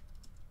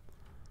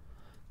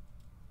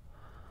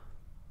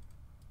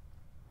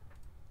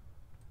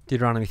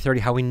 Deuteronomy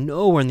 30, how we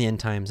know we're in the end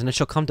times. And it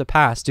shall come to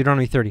pass,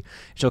 Deuteronomy 30, it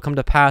shall come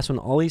to pass when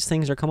all these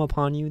things are come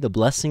upon you, the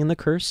blessing and the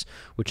curse,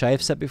 which I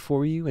have set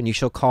before you, and you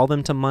shall call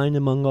them to mind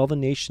among all the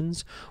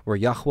nations, where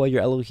Yahweh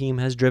your Elohim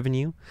has driven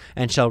you,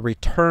 and shall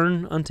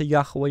return unto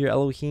Yahweh your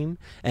Elohim,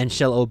 and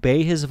shall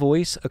obey his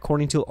voice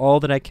according to all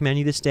that I command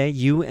you this day,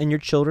 you and your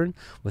children,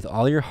 with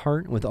all your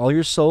heart, with all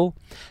your soul,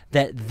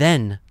 that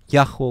then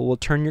Yahweh will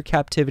turn your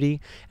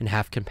captivity and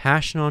have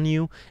compassion on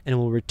you, and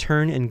will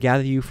return and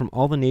gather you from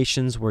all the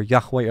nations where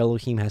Yahweh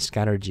Elohim has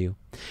scattered you.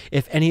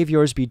 If any of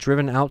yours be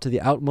driven out to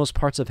the outmost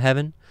parts of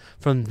heaven,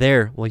 from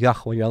there will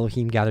Yahweh your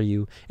Elohim gather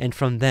you, and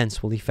from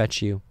thence will he fetch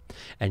you.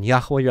 And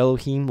Yahweh your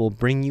Elohim will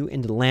bring you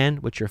into the land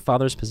which your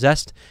fathers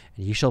possessed,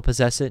 and ye shall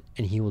possess it,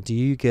 and he will do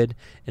you good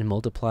and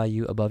multiply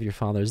you above your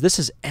fathers. This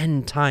is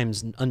end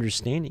times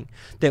understanding,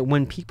 that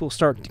when people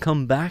start to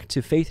come back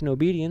to faith and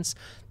obedience,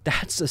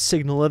 that's a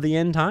signal of the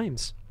end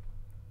times.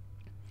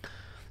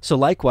 So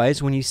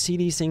likewise, when you see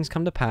these things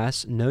come to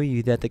pass, know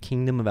you that the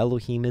kingdom of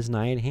Elohim is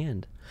nigh at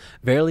hand.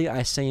 Verily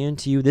I say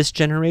unto you, this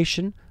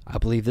generation, I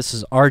believe this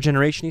is our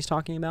generation he's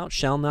talking about,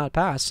 shall not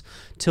pass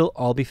till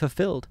all be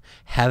fulfilled.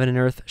 Heaven and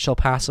earth shall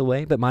pass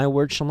away, but my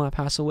word shall not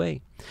pass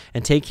away.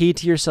 And take heed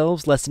to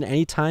yourselves, lest in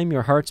any time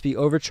your hearts be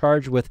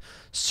overcharged with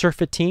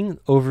surfeiting,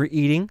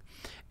 overeating,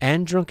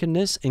 and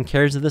drunkenness and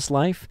cares of this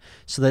life,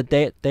 so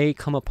that they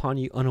come upon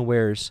you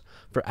unawares.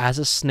 For as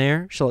a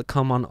snare shall it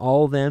come on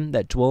all them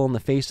that dwell on the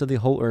face of the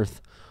whole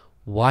earth.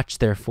 Watch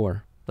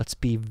therefore. Let's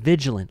be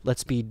vigilant.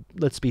 Let's be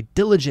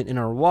diligent in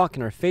our walk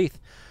and our faith.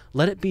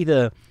 Let it be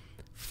the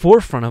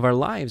forefront of our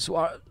lives.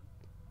 Work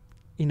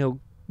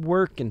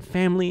and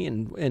family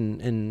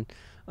and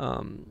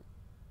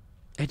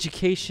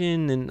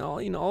education and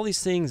all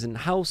these things and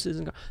houses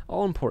and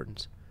all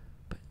important.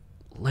 But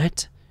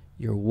let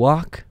your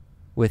walk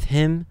with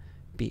him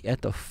be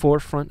at the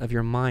forefront of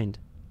your mind.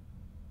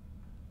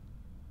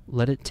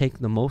 Let it take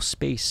the most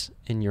space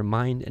in your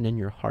mind and in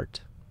your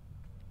heart,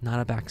 not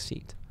a back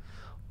seat.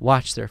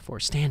 Watch therefore,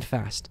 stand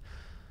fast,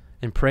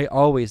 and pray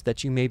always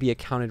that you may be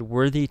accounted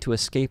worthy to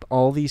escape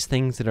all these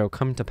things that will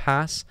come to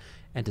pass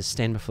and to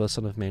stand before the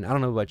Son of Man. I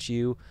don't know about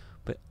you,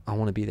 but I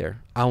want to be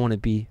there. I want to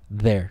be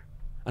there,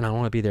 and I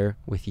want to be there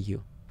with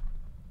you.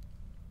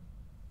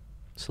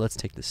 So let's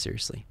take this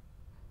seriously.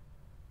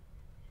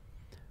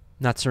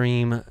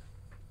 Natsarim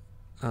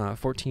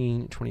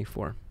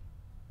 14:24.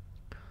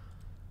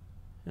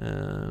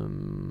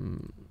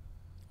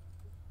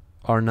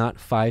 Are not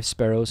 5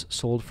 sparrows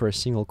sold for a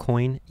single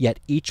coin? Yet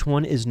each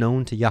one is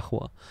known to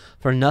Yahweh.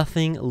 For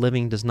nothing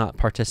living does not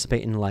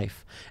participate in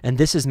life, and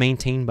this is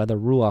maintained by the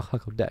Ruach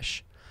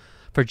HaKodesh.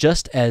 For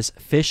just as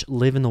fish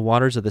live in the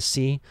waters of the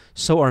sea,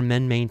 so are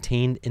men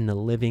maintained in the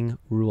living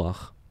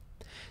Ruach.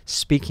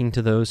 Speaking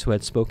to those who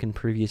had spoken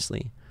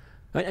previously.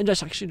 I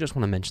just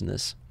want to mention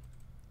this.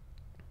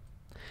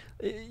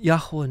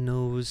 Yahweh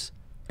knows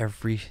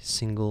every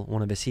single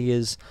one of us. He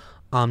is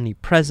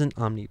omnipresent,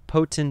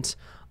 omnipotent,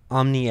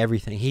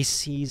 everything. He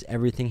sees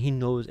everything. He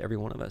knows every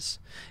one of us.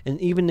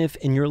 And even if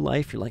in your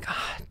life you're like,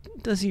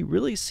 does he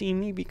really see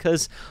me?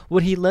 Because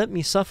would he let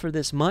me suffer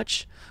this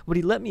much? Would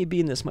he let me be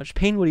in this much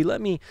pain? Would he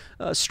let me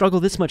struggle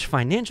this much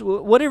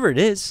financial? Whatever it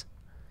is,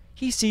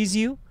 he sees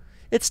you.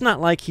 It's not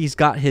like he's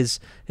got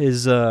his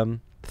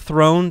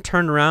throne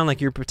turned around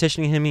like you're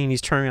petitioning him and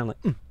he's turning around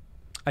like,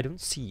 I don't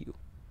see you.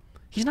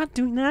 He's not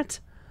doing that.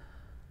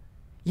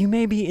 You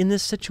may be in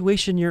this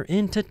situation you're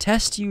in to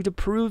test you, to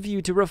prove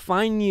you, to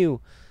refine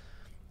you,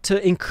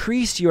 to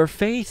increase your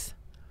faith,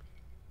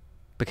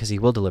 because he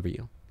will deliver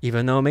you.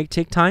 Even though it may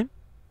take time,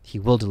 he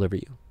will deliver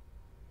you.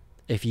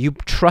 If you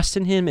trust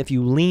in him, if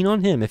you lean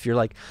on him, if you're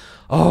like,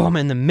 I'm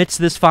in the midst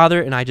of this,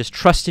 Father, and I just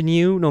trust in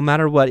you no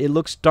matter what. It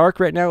looks dark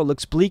right now. It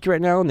looks bleak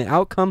right now, and the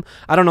outcome,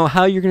 I don't know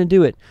how you're going to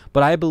do it,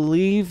 but I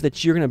believe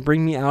that you're going to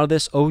bring me out of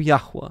this, O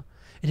Yahweh.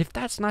 And if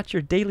that's not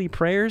your daily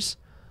prayers,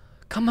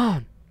 come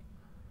on.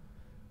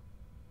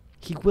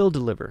 He will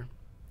deliver.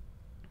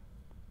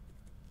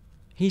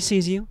 He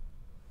sees you.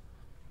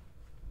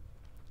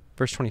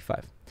 Verse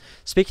 25.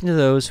 Speaking to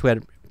those who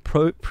had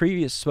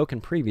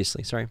spoken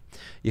previously. Sorry,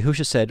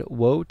 Yahusha said,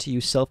 "Woe to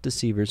you,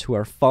 self-deceivers, who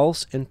are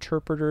false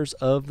interpreters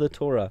of the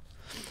Torah.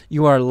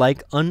 You are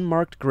like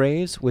unmarked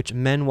graves which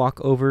men walk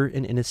over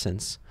in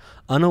innocence,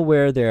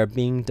 unaware they are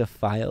being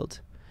defiled.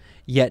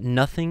 Yet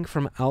nothing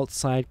from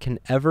outside can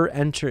ever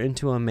enter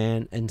into a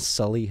man and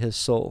sully his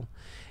soul.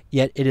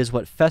 Yet it is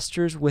what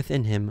festers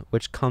within him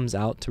which comes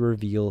out to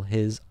reveal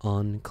his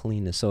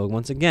uncleanness." So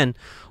once again,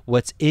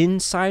 what's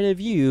inside of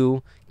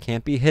you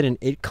can't be hidden.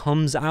 It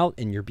comes out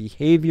in your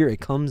behavior. It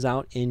comes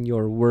out in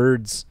your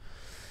words.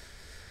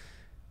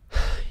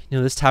 You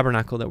know, this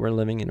tabernacle that we're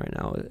living in right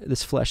now,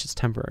 this flesh is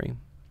temporary.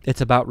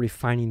 It's about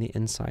refining the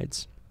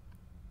insides.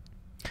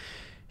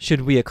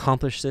 Should we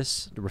accomplish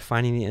this,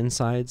 refining the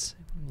insides,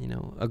 you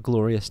know, a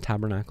glorious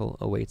tabernacle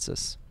awaits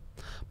us.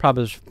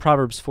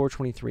 Proverbs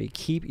 4:23,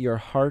 "Keep your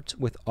heart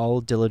with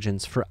all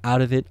diligence, for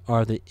out of it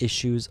are the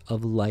issues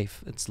of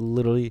life." It's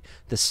literally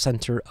the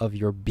center of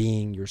your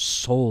being, your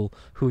soul,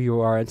 who you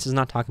are. This is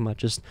not talking about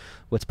just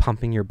what's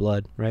pumping your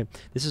blood, right?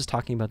 This is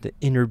talking about the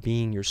inner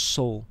being, your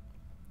soul,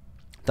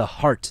 the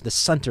heart, the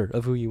center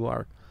of who you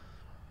are.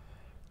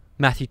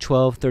 Matthew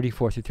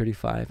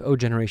 12:34-35, "O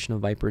generation of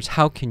vipers,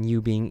 how can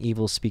you, being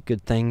evil, speak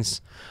good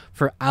things?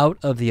 For out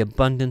of the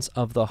abundance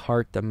of the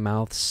heart the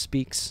mouth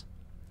speaks.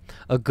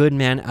 A good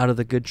man out of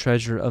the good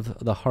treasure of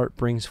the heart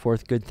brings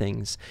forth good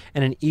things,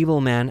 and an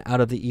evil man out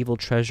of the evil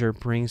treasure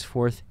brings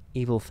forth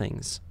evil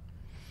things."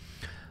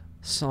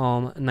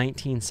 Psalm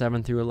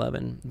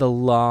 19:7-11, "The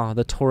law,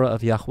 the Torah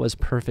of Yahweh is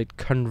perfect,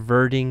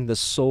 converting the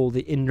soul,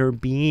 the inner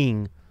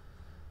being.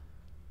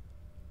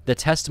 The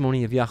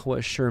testimony of Yahweh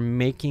is sure,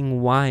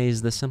 making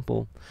wise the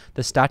simple.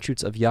 The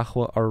statutes of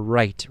Yahweh are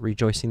right,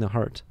 rejoicing the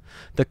heart.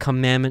 The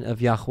commandment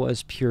of Yahweh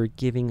is pure,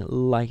 giving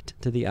light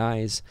to the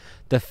eyes.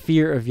 The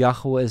fear of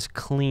Yahweh is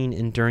clean,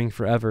 enduring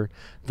forever.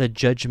 The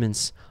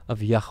judgments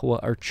of Yahweh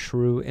are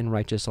true and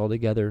righteous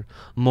altogether.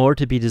 More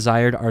to be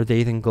desired are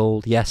they than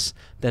gold, yes,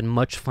 than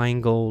much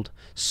fine gold,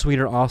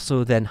 sweeter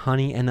also than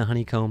honey and the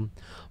honeycomb.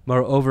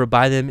 Moreover,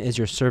 by them is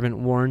your servant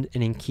warned,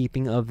 and in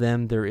keeping of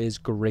them there is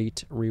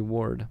great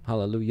reward."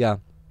 Hallelujah.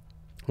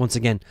 Once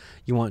again,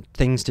 you want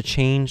things to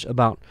change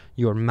about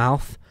your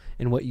mouth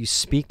and what you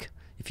speak.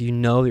 If you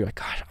know, you're like,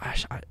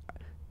 gosh,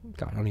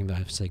 God, I don't even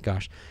have to say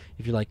gosh.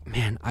 If you're like,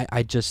 man,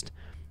 I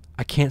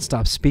can't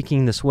stop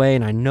speaking this way,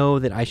 and I know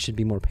that I should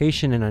be more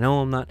patient, and I know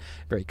I'm not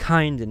very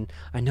kind, and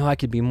I know I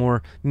could be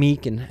more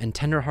meek and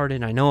tenderhearted,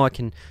 and I know I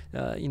can,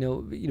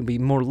 be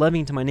more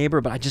loving to my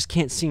neighbor, but I just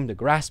can't seem to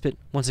grasp it.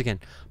 Once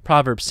again,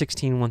 Proverbs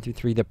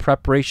 16:1-3, "The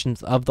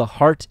preparations of the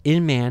heart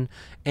in man,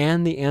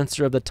 and the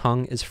answer of the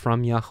tongue is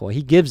from Yahweh."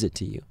 He gives it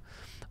to you.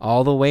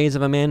 All the ways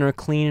of a man are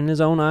clean in his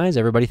own eyes.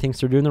 Everybody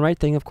thinks they're doing the right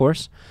thing, of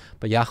course,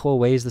 but Yahweh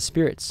weighs the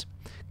spirits.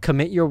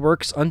 "Commit your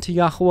works unto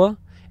Yahweh,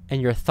 and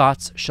your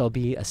thoughts shall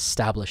be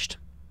established."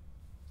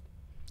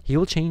 He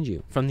will change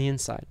you from the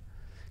inside.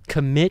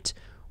 Commit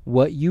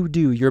what you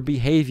do, your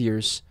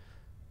behaviors,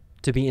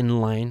 to be in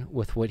line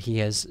with what he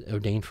has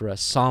ordained for us.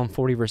 Psalm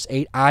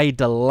 40:8, "I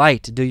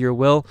delight to do your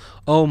will.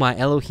 O my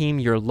Elohim,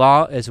 your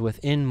law is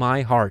within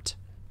my heart."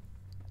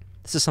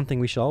 This is something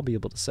we should all be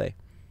able to say.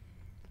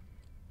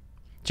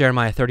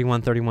 Jeremiah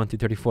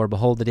 31:31-34,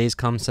 "Behold, the days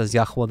come, says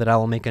Yahweh, that I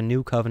will make a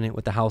new covenant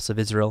with the house of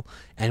Israel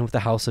and with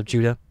the house of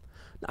Judah,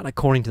 not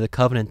according to the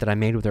covenant that I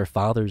made with their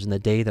fathers in the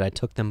day that I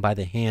took them by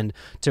the hand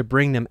to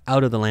bring them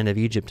out of the land of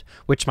Egypt,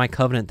 which my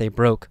covenant they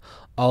broke,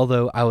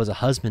 although I was a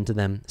husband to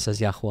them,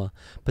 says Yahweh.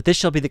 But this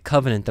shall be the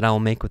covenant that I will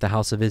make with the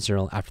house of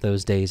Israel after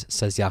those days,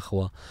 says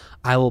Yahweh.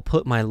 I will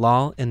put my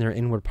law in their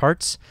inward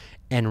parts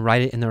and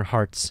write it in their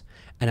hearts,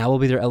 and I will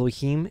be their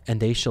Elohim, and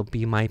they shall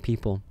be my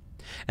people.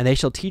 And they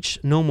shall teach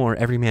no more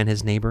every man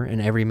his neighbor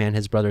and every man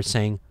his brother,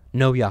 saying,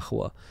 Know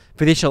Yahweh,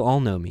 for they shall all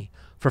know me.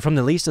 For from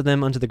the least of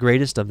them unto the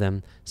greatest of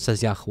them,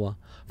 says Yahweh,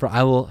 for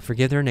I will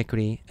forgive their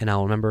iniquity, and I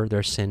will remember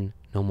their sin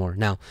no more."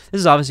 Now, this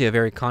is obviously a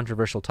very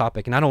controversial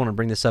topic, and I don't want to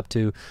bring this up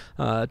to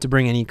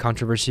bring any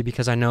controversy,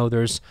 because I know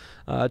there's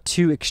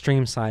two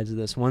extreme sides of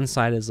this. One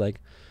side is like,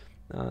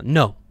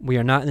 no, we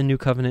are not in the new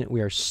covenant.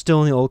 We are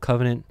still in the old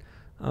covenant,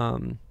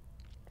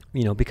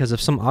 because of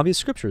some obvious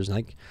scriptures,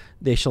 like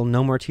they shall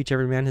no more teach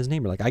every man his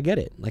neighbor. Like, I get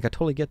it. Like, I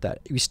totally get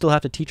that. We still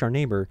have to teach our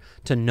neighbor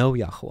to know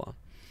Yahweh,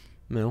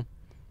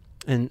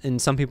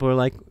 And some people are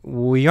like,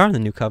 we are in the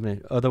new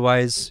covenant.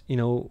 Otherwise,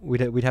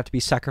 we'd have to be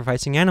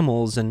sacrificing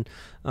animals. And,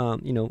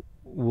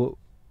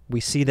 we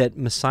see that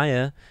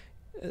Messiah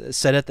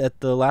said it at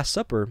the Last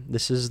Supper.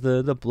 This is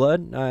the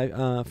blood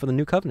for the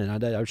new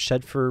covenant. I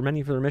shed for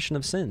many for the remission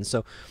of sins.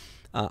 So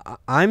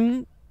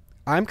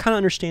I'm kind of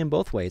understand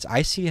both ways.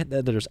 I see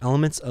that there's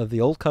elements of the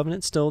old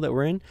covenant still that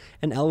we're in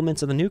and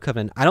elements of the new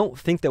covenant. I don't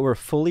think that we're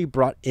fully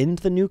brought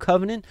into the new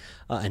covenant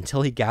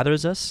until he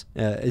gathers us.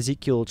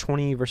 Ezekiel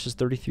 20 verses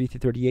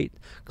 33-38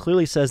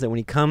 clearly says that when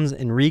he comes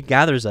and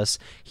regathers us,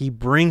 he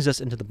brings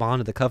us into the bond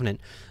of the covenant.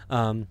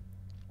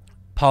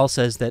 Paul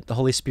says that the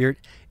Holy Spirit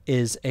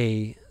is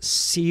a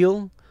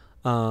seal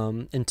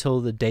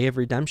until the day of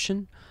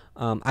redemption.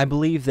 I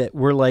believe that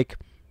we're like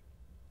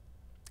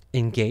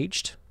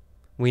engaged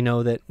We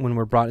know that when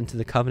we're brought into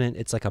the covenant,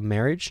 it's like a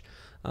marriage.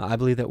 I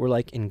believe that we're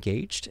like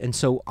engaged. And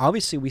so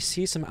obviously we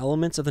see some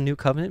elements of the new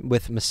covenant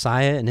with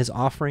Messiah and his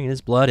offering and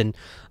his blood, and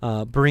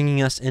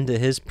bringing us into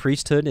his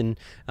priesthood, and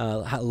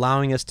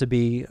allowing us to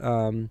be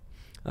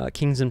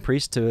kings and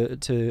priests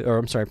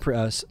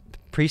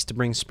priests to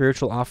bring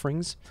spiritual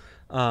offerings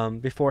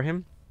before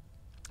him.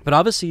 But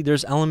obviously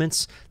there's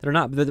elements that are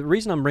not. The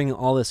reason I'm bringing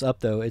all this up,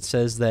 though, it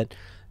says that,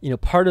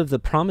 part of the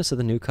promise of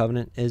the new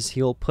covenant is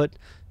he'll put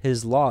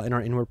his law in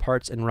our inward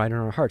parts and write in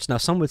our hearts. Now,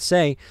 some would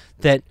say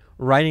that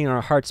writing in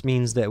our hearts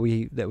means that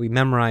we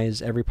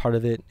memorize every part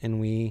of it, and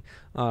we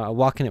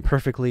walk in it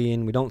perfectly,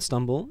 and we don't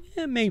stumble.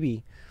 Yeah,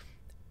 maybe.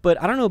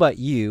 But I don't know about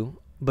you,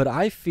 but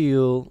I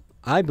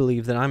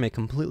believe that I'm a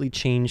completely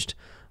changed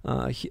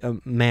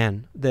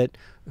man, that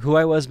who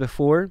I was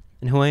before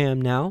and who I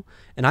am now.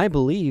 And I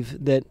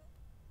believe that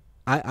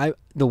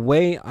the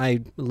way I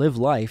live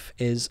life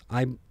is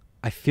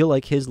I feel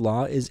like his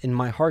law is in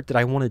my heart, that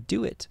I want to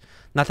do it.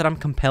 Not that I'm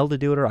compelled to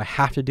do it or I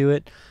have to do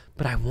it,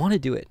 but I want to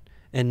do it.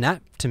 And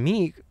that, to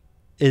me,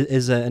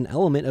 is an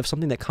element of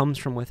something that comes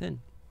from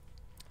within.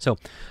 So,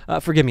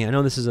 forgive me. I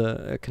know this is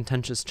a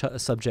contentious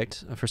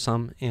subject for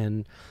some,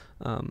 and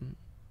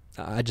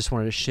I just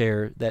wanted to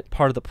share that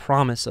part of the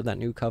promise of that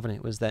new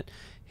covenant was that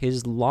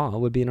his law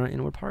would be in our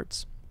inward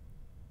parts.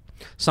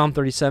 Psalm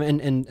 37,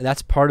 and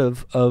that's part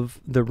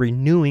of the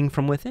renewing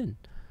from within.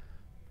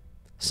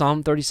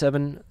 Psalm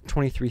 37,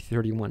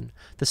 23-31.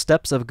 The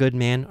steps of a good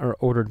man are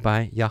ordered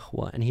by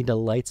Yahweh, and he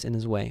delights in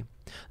his way.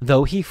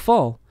 Though he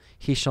fall,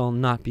 he shall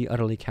not be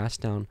utterly cast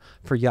down,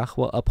 for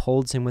Yahweh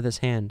upholds him with his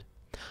hand.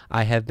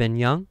 I have been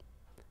young,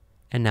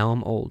 and now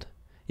am old.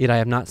 Yet I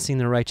have not seen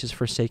the righteous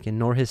forsaken,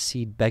 nor his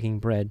seed begging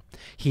bread.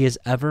 He is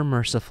ever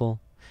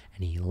merciful,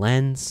 and he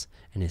lends,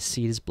 and his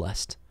seed is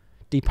blessed.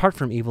 Depart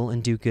from evil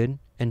and do good,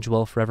 and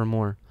dwell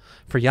forevermore.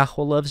 For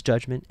Yahweh loves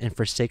judgment, and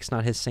forsakes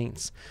not his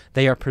saints.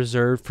 They are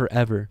preserved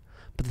forever,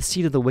 but the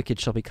seed of the wicked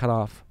shall be cut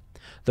off.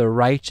 The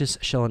righteous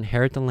shall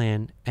inherit the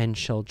land, and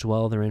shall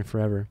dwell therein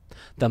forever.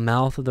 The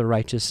mouth of the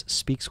righteous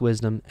speaks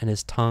wisdom, and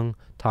his tongue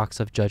talks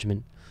of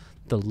judgment.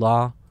 The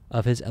law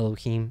of his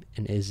Elohim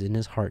and is in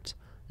his heart.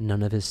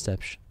 None of his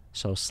steps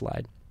shall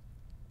slide.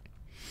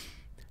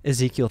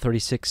 Ezekiel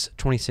 36,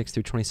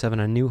 26-27.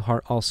 A new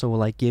heart also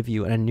will I give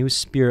you, and a new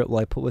spirit will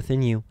I put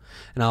within you.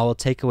 And I will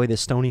take away the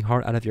stony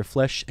heart out of your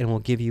flesh, and will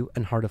give you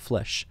an heart of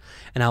flesh.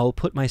 And I will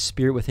put my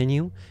spirit within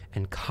you,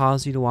 and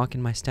cause you to walk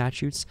in my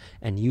statutes,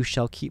 and you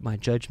shall keep my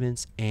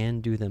judgments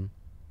and do them.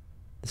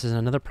 This is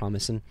another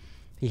promise, and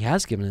he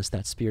has given us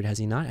that spirit, has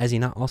he not? Has he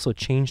not also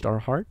changed our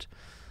heart?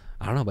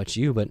 I don't know about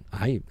you, but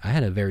I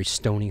had a very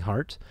stony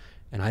heart,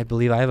 and I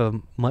believe I have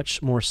a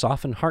much more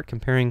softened heart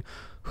comparing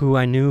who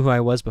I knew who I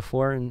was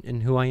before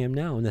and who I am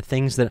now, and the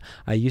things that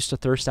I used to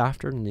thirst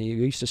after and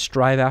used to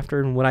strive after,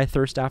 and what I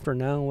thirst after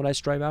now and what I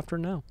strive after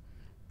now.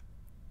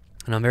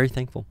 And I'm very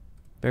thankful,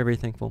 very, very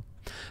thankful.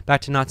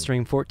 Back to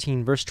Natsarim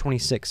 14, verse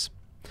 26.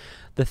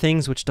 The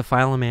things which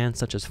defile a man,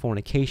 such as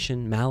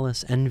fornication,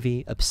 malice,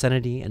 envy,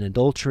 obscenity, and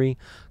adultery,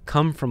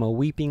 come from a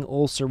weeping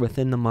ulcer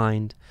within the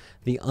mind.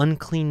 The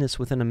uncleanness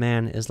within a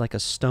man is like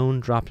a stone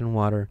dropped in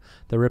water,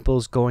 the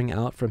ripples going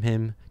out from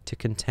him to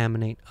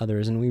contaminate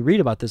others. And we read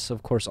about this,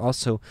 of course,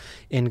 also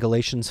in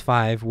Galatians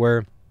 5,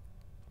 where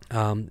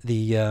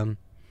it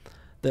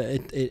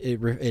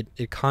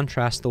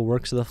contrasts the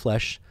works of the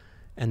flesh,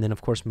 and then,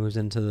 of course, moves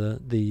into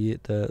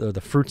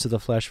the fruits of the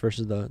flesh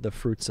versus the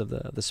fruits of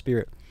the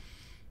Spirit.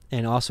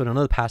 And also in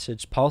another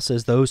passage, Paul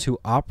says those who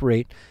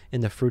operate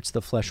in the fruits of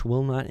the flesh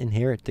will not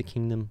inherit the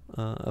kingdom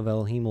of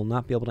Elohim, will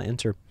not be able to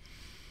enter.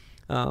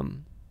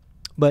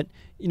 But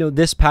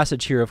this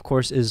passage here, of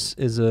course, is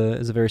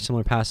a very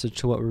similar passage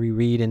to what we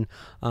read in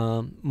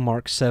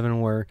Mark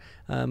 7, where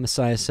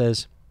Messiah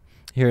says,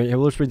 here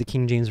let's read the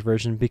King James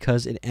Version,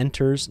 because it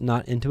enters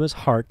not into his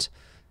heart,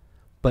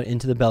 but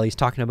into the belly. He's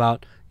talking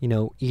about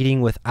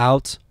eating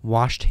without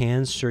washed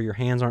hands. Sure, your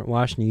hands aren't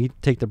washed, and you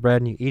take the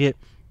bread and you eat it.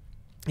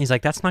 He's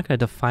like, that's not going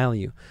to defile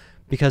you,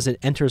 because it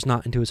enters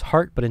not into his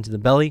heart, but into the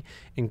belly,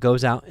 and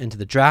goes out into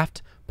the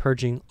draught,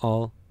 purging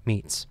all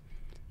meats.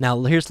 Now,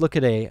 look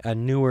at a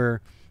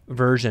newer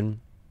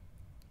version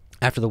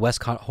after the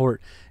Westcott Hort.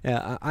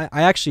 I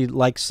actually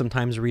like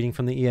sometimes reading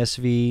from the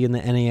ESV and the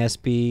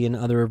NASB and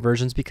other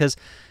versions, because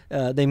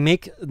they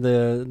make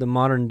the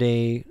modern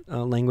day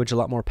language a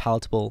lot more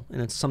palatable,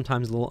 and it's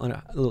sometimes a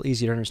little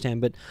easier to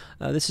understand. But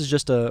this is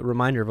just a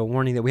reminder of a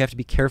warning that we have to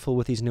be careful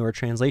with these newer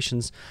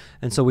translations.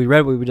 And so we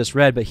read what we just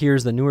read, but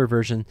here's the newer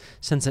version.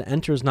 Since it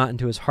enters not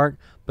into his heart,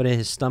 but in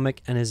his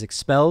stomach, and is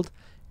expelled.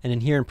 And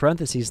in here in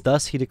parentheses,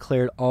 thus he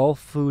declared all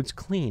foods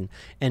clean.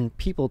 And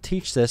people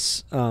teach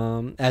this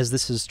as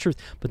this is truth.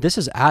 But this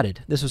is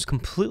added. This was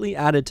completely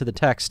added to the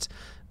text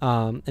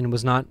and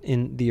was not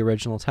in the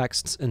original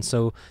texts. And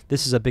so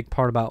this is a big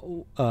part about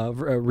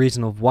a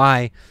reason of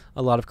why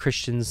a lot of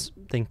Christians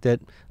think that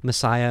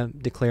Messiah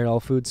declared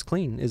all foods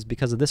clean, is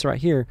because of this right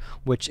here,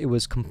 which it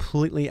was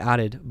completely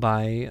added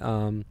by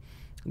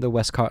the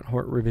Westcott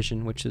Hort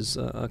revision, which is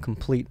a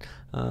complete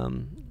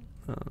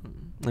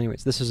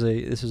Anyways, this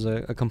is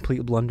a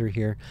complete blunder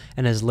here,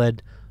 and has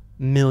led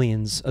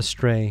millions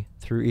astray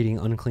through eating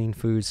unclean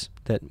foods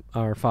that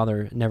our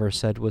Father never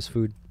said was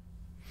food.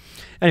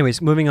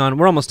 Anyways, moving on.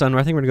 We're almost done.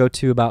 I think we're going to go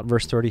to about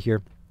verse 30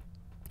 here.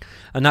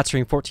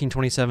 Natsarim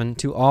 14:27,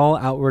 to all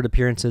outward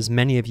appearances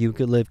many of you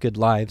could live good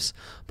lives,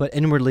 but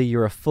inwardly you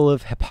are full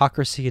of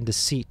hypocrisy and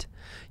deceit.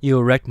 You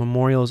erect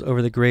memorials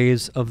over the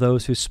graves of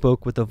those who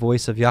spoke with the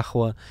voice of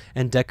Yahweh,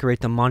 and decorate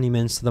the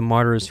monuments to the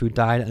martyrs who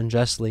died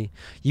unjustly.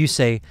 You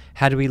say,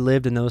 had we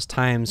lived in those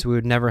times, we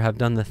would never have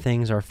done the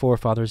things our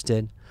forefathers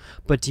did.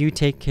 But do you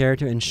take care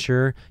to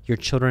ensure your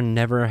children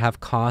never have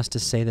cause to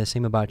say the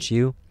same about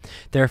you?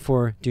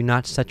 Therefore, do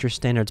not set your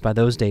standards by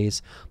those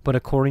days, but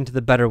according to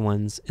the better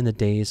ones in the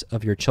days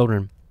of your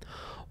children.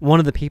 One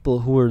of the people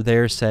who were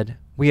there said,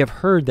 we have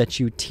heard that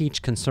you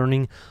teach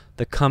concerning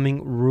the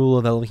coming rule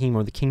of Elohim,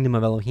 or the kingdom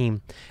of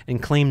Elohim,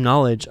 and claim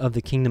knowledge of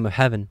the kingdom of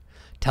heaven.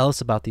 Tell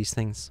us about these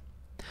things.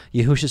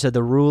 Yahusha said,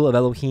 the rule of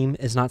Elohim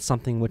is not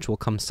something which will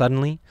come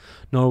suddenly,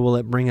 nor will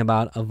it bring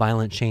about a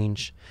violent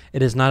change.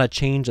 It is not a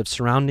change of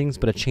surroundings,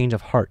 but a change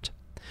of heart.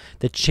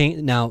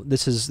 Now,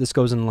 this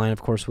goes in line,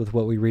 of course, with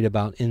what we read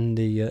about in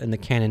the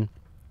canon.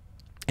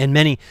 And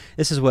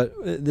this is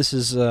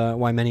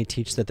why many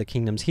teach that the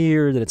kingdom's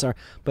here, that it's our.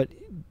 But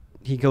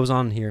he goes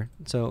on here,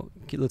 so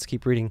let's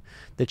keep reading.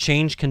 The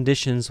change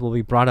conditions will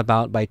be brought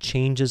about by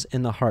changes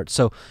in the heart.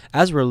 So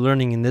as we're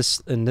learning in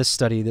this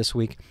study this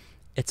week,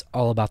 it's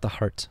all about the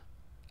heart,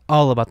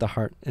 all about the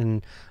heart.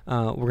 And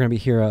we're going to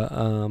hear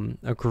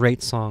a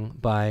great song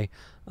by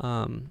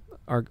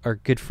our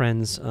good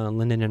friends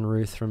Lyndon and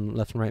Ruth from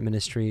Left and Right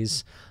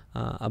Ministries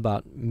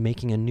about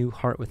making a new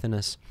heart within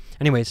us.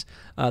 Anyways,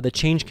 the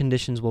change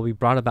conditions will be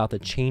brought about the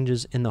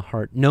changes in the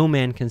heart. No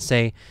man can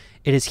say,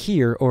 it is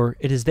here or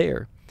it is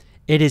there.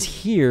 It is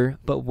here,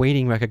 but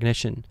waiting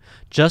recognition.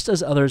 Just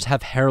as others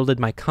have heralded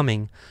my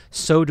coming,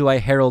 so do I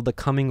herald the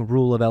coming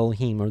rule of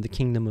Elohim, or the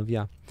kingdom of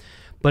Yah.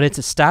 But its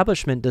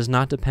establishment does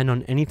not depend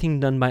on anything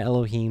done by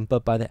Elohim,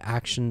 but by the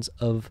actions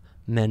of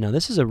men. Now,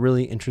 this is a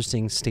really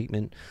interesting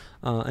statement,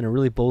 and a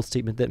really bold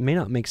statement that may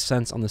not make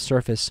sense on the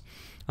surface.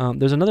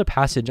 There's another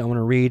passage I want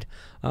to read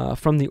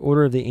from the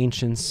Order of the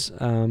Ancients,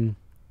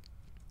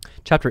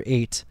 chapter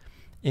 8,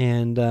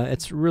 and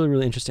it's really,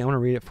 really interesting. I want to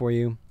read it for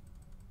you.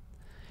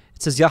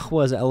 It says,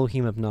 Yahweh is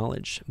Elohim of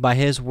knowledge. By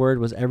his word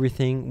was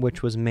everything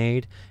which was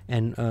made,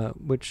 and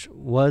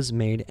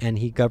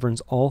he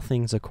governs all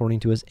things according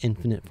to his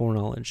infinite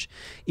foreknowledge.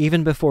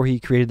 Even before he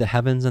created the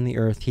heavens and the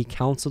earth, he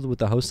counseled with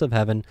the hosts of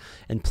heaven,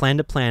 and planned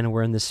a plan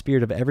wherein the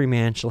spirit of every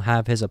man shall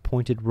have his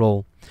appointed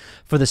role.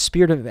 For the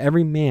spirit of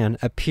every man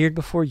appeared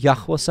before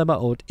Yahweh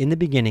Sabaoth in the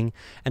beginning,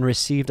 and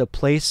received a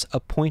place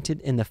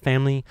appointed in the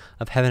family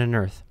of heaven and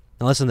earth.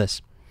 Now listen to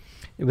this.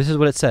 This is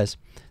what it says.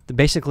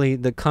 Basically,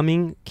 the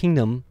coming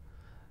kingdom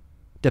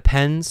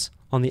depends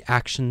on the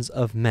actions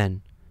of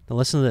men. Now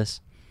listen to this.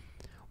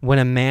 When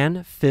a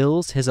man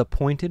fills his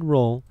appointed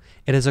role,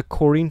 it is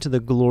according to the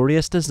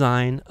glorious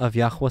design of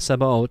Yahweh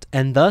Sabaoth,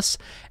 and thus,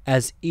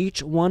 as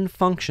each one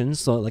functions,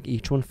 so like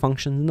each one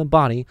functions in the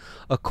body,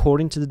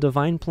 according to the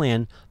divine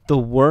plan, the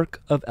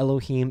work of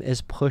Elohim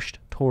is pushed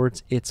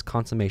towards its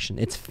consummation,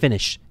 its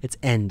finish, its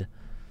end.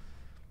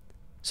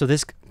 So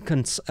this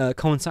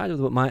coincides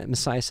with what my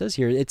Messiah says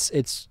here.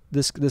 It's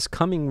this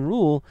coming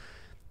rule.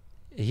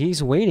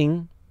 He's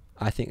waiting,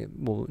 I think,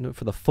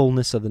 for the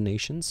fullness of the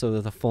nation,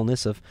 so the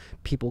fullness of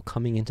people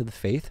coming into the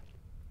faith,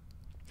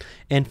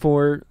 and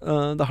for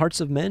the hearts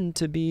of men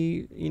to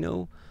be,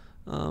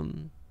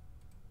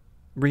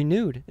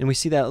 renewed. And we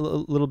see that a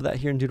little bit of that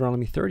here in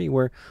Deuteronomy 30,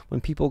 where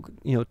when people,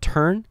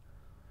 turn,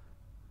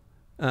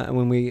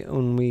 when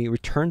we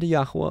return to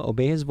Yahweh,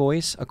 obey His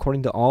voice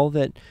according to all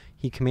that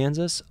He commands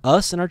us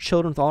and our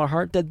children with all our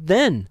heart, that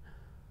then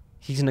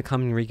He's going to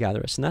come and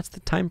regather us, and that's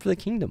the time for the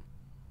kingdom.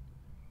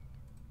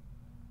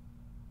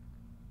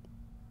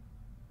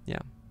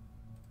 Yeah.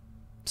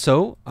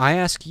 So I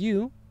ask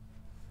you,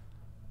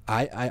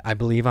 I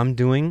believe I'm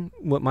doing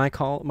what my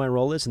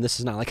role is, and this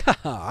is not like,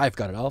 I've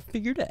got it all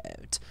figured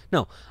out.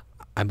 No,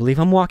 I believe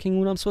I'm walking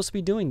what I'm supposed to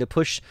be doing to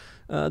push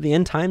the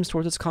end times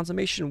towards its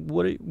consummation.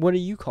 What are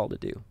you called to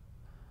do?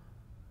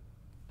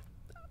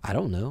 I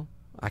don't know.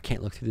 I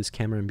can't look through this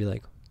camera and be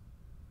like,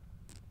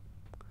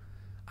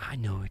 I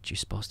know what you're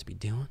supposed to be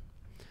doing.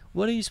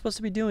 What are you supposed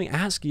to be doing?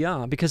 Ask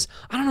Yah, because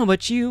I don't know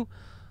about you.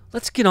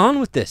 Let's get on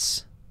with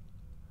this.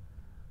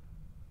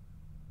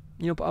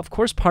 Of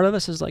course, part of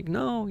us is like,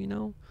 no,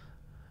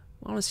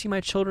 I want to see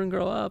my children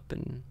grow up,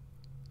 and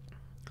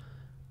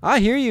I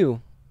hear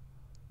you.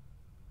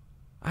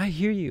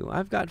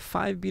 I've got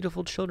 5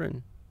 beautiful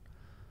children.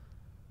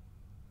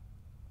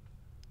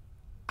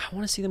 I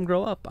want to see them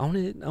grow up. I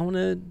want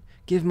to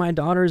give my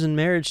daughters in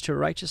marriage to a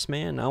righteous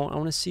man. I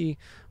want to see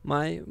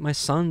my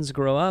sons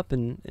grow up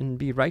and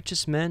be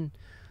righteous men,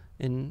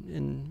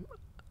 and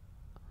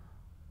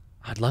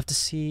I'd love to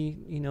see,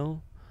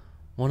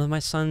 one of my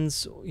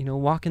sons,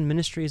 walk in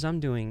ministry as I'm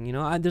doing.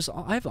 I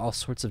have all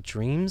sorts of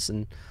dreams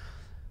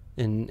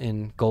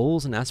and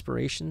goals and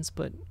aspirations,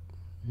 but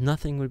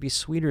nothing would be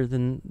sweeter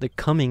than the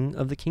coming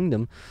of the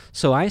kingdom.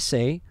 So I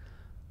say,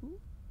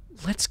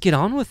 let's get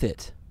on with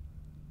it.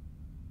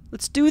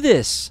 Let's do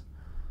this.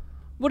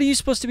 What are you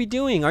supposed to be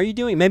doing? Are you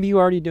doing? Maybe you're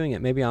already doing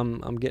it. Maybe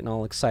I'm getting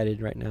all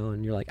excited right now,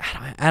 and you're like,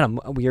 Adam,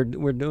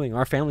 we're doing.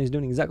 Our family's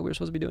doing exactly what we're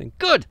supposed to be doing.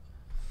 Good.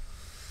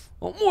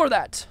 Well, more of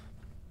that.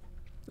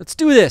 Let's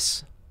do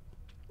this.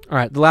 All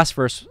right, the last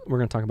verse we're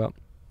going to talk about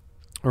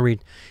or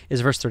read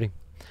is verse 30.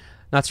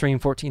 Natsarim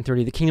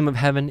 14:30. The kingdom of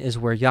heaven is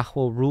where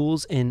Yahweh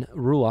rules in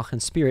ruach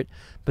and spirit,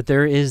 but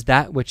there is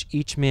that within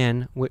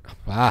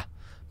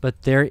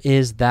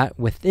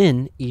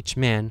each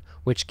man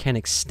which can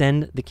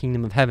extend the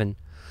kingdom of heaven.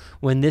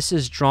 When this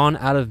is drawn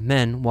out of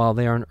men while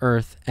they are on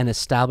earth and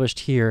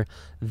established here,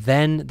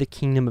 then the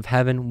kingdom of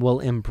heaven will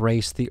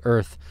embrace the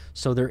earth.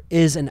 So there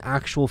is an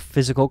actual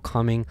physical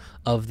coming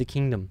of the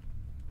kingdom.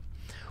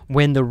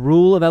 When the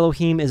rule of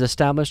Elohim is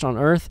established on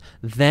earth,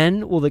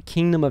 then will the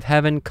kingdom of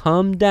heaven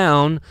come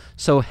down,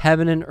 so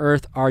heaven and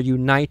earth are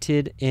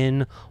united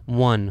in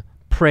one.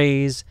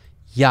 Praise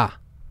Yah.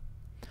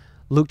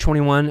 Luke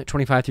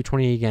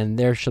 21:25-28 again.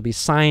 There shall be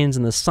signs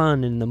in the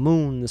sun and in the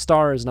moon, the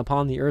stars, and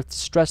upon the earth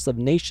stress of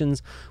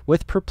nations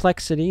with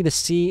perplexity, the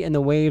sea and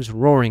the waves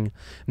roaring,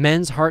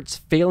 men's hearts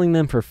failing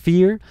them for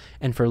fear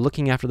and for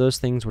looking after those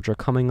things which are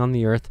coming on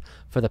the earth,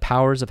 for the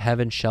powers of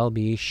heaven shall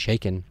be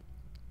shaken.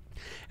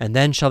 And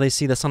then shall they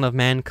see the Son of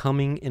Man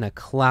coming in a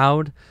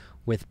cloud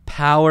with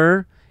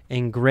power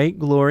and great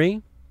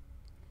glory.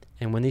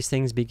 And when these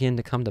things begin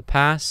to come to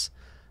pass,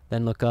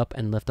 then look up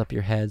and lift up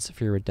your heads,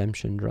 for your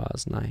redemption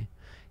draws nigh.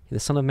 The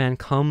Son of Man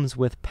comes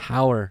with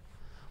power.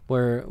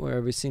 Where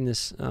have we seen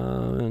this?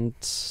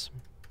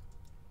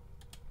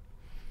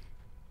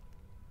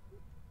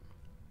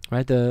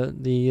 Right,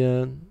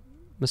 the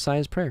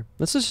Messiah's prayer.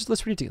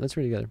 Let's read it. Let's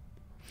read it together.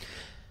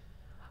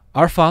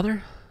 Our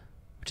Father,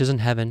 which is in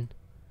heaven,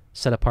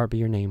 set apart be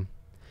your name.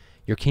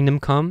 Your kingdom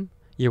come.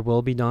 Your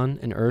will be done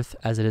in earth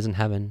as it is in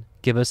heaven.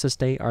 Give us this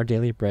day our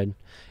daily bread,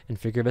 and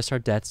forgive us our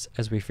debts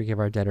as we forgive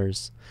our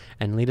debtors.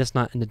 And lead us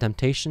not into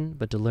temptation,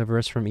 but deliver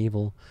us from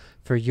evil.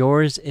 For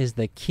yours is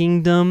the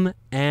kingdom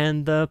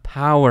and the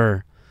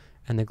power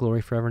and the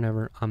glory forever and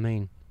ever.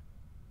 Amen.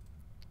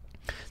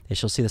 They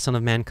shall see the Son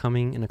of Man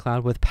coming in a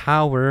cloud with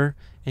power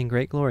and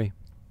great glory.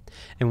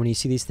 And when you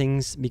see these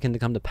things begin to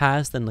come to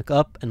pass, then look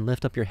up and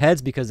lift up your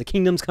heads, because the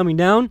kingdom's coming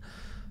down,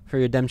 for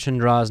redemption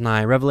draws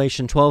nigh.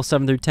 Revelation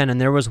 12:7-10. And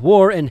there was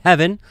war in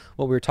heaven,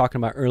 what we were talking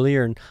about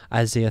earlier in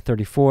Isaiah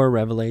 34,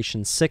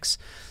 Revelation 6,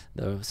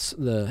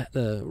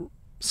 the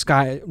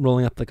sky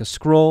rolling up like a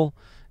scroll,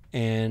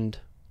 and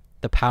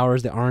the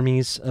powers, the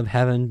armies of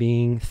heaven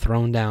being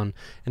thrown down.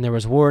 And there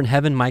was war in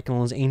heaven. Michael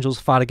and his angels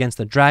fought against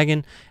the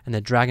dragon, and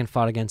the dragon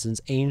fought against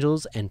his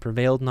angels and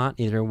prevailed not.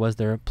 Neither was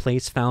there a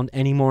place found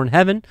any more in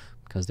heaven,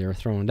 because they were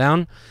thrown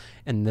down.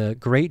 And the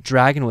great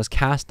dragon was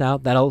cast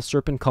out, that old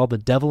serpent called the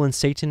devil and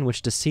Satan,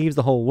 which deceives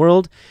the whole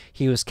world.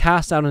 He was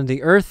cast out into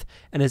the earth,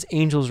 and his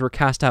angels were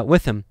cast out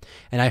with him.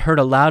 And I heard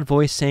a loud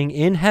voice saying,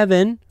 in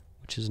heaven,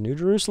 which is New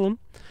Jerusalem,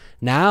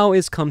 now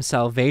is come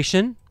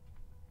salvation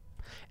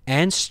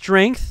and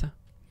strength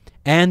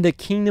and the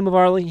kingdom of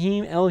our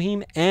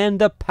Elohim and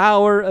the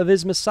power of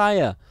his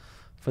Messiah.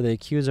 For the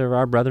accuser of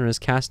our brethren is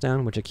cast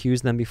down, which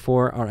accused them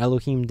before our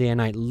Elohim day and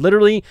night.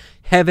 Literally,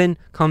 heaven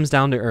comes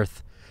down to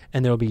earth.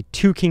 And there will be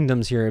two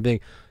kingdoms here.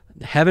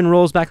 Heaven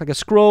rolls back like a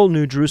scroll.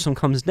 New Jerusalem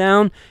comes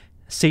down.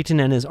 Satan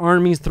and his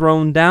armies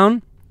thrown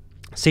down.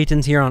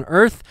 Satan's here on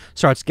earth,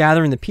 starts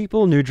gathering the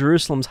people. New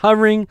Jerusalem's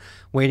hovering,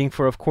 waiting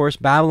for, of course,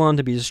 Babylon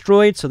to be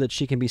destroyed so that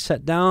she can be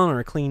set down or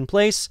a clean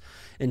place.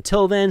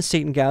 Until then,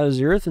 Satan gathers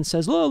the earth and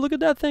says, "Oh, look at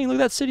that thing. Look at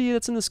that city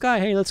that's in the sky.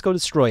 Hey, let's go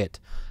destroy it."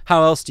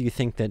 How else do you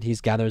think that he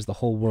gathers the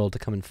whole world to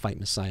come and fight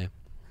Messiah?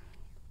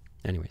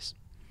 Anyways,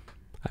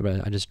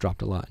 I just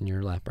dropped a lot in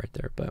your lap right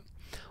there, but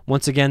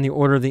once again, the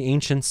order of the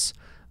ancients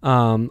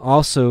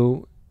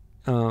also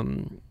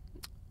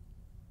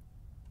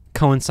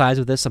coincides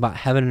with this about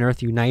heaven and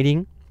earth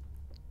uniting.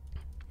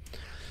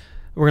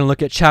 We're going to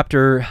look at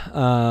chapter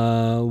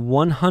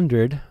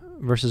 100,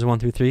 verses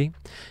 1-3.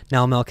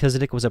 Now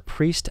Melchizedek was a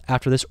priest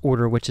after this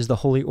order, which is the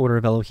holy order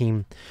of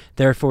Elohim.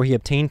 Therefore he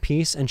obtained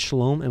peace and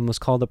shalom and was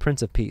called the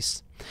Prince of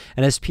Peace.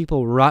 And his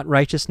people wrought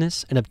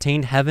righteousness and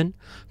obtained heaven,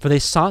 for they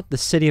sought the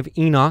city of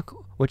Enoch,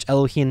 which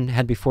Elohim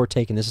had before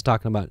taken. This is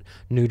talking about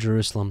New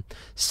Jerusalem,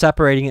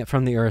 separating it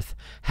from the earth,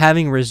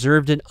 having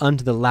reserved it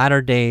unto the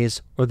latter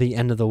days or the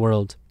end of the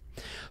world.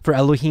 For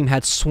Elohim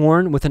had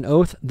sworn with an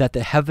oath that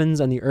the heavens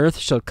and the earth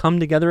shall come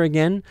together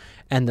again,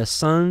 and the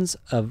sons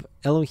of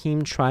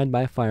Elohim tried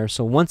by fire.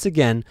 So once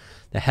again,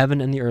 the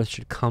heaven and the earth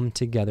should come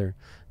together.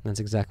 And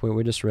that's exactly what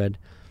we just read.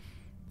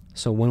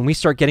 So when we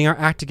start getting our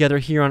act together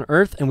here on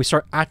earth, and we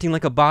start acting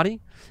like a body,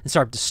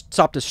 and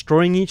stop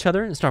destroying each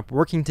other, and start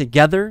working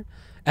together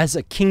as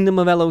a kingdom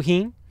of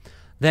Elohim,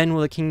 then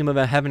will the kingdom of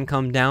heaven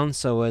come down,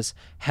 so as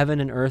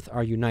heaven and earth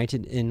are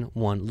united in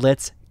one.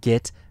 Let's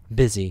get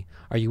busy.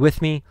 Are you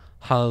with me?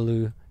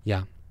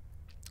 Hallelujah.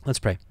 Let's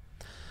pray.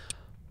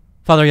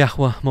 Father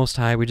Yahweh, Most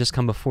High, we just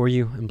come before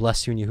you and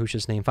bless you in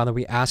Yahushua's name. Father,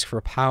 we ask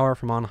for power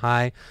from on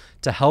high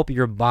to help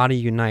your body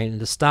unite and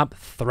to stop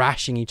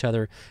thrashing each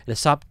other, and to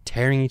stop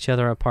tearing each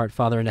other apart,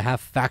 Father, and to have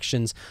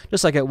factions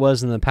just like it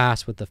was in the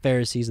past with the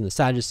Pharisees and the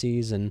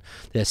Sadducees and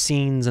the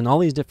Essenes and all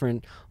these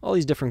different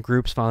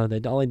groups, Father.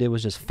 That all they did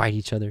was just fight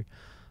each other.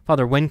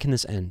 Father, when can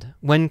this end?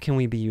 When can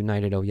we be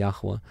united, O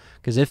Yahweh?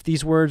 Because if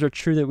these words are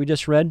true that we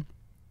just read,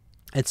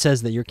 it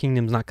says that your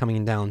kingdom's not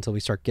coming down until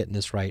we start getting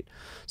this right.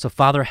 So,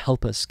 Father,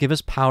 help us. Give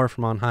us power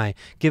from on high.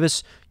 Give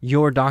us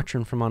your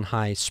doctrine from on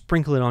high.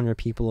 Sprinkle it on your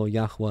people, O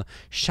Yahweh.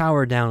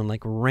 Shower down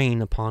like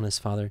rain upon us,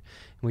 Father. And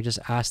we just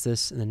ask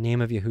this in the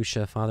name of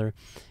Yahushua, Father.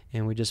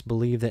 And we just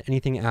believe that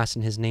anything asked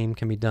in his name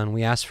can be done.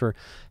 We ask for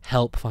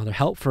help, Father.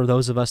 Help for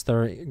those of us that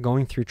are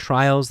going through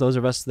trials, those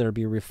of us that are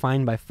being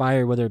refined by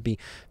fire, whether it be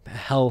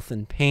health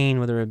and pain,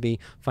 whether it be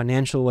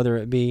financial, whether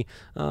it be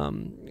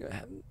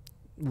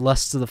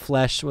lusts of the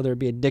flesh, whether it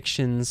be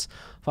addictions,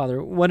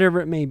 Father, whatever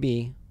it may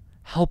be.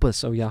 Help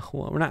us, O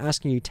Yahweh. We're not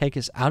asking you to take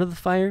us out of the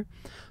fire,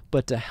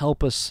 but to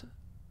help us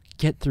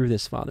get through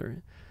this,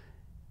 Father.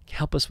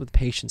 Help us with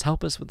patience.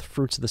 Help us with the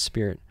fruits of the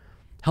Spirit.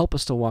 Help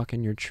us to walk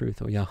in your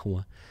truth, O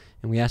Yahweh.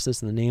 And we ask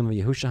this in the name of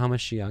Yahushua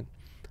HaMashiach.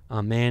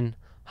 Amen.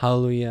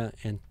 Hallelujah.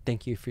 And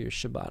thank you for your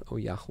Shabbat, O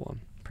Yahweh.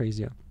 Praise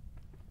you.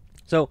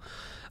 So,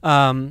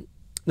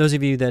 those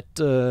of you that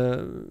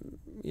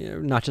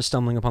not just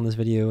stumbling upon this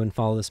video and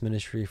follow this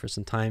ministry for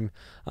some time,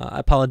 I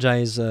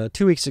apologize.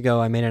 2 weeks ago,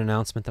 I made an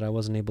announcement that I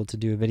wasn't able to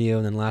do a video,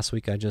 and then last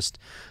week I just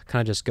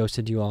kind of just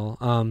ghosted you all.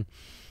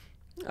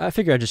 I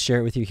figured I'd just share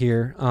it with you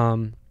here.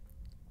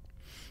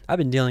 I've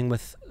been dealing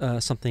with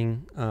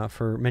something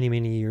for many,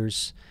 many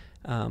years.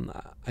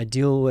 I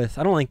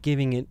don't like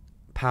giving it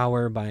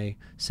power by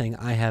saying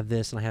I have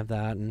this and I have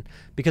that, and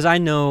because I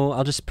know,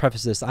 I'll just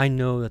preface this, I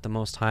know that the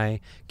Most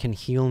High can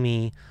heal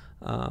me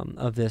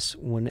of this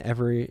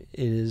whenever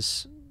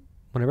it's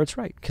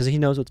right, because he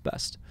knows what's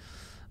best.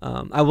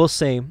 I will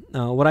say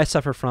what I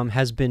suffer from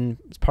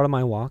it's part of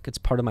my walk. It's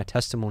part of my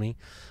testimony.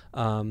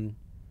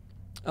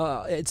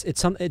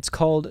 It's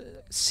called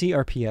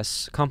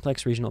CRPS,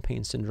 Complex Regional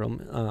Pain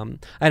Syndrome.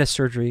 I had a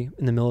surgery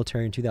in the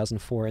military in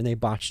 2004, and they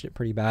botched it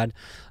pretty bad.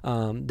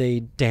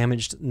 They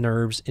damaged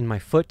nerves in my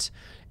foot,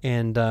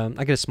 and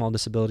I get a small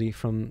disability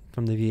from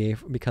the VA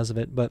because of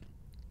it, but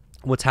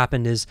what's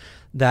happened is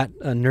that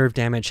nerve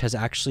damage has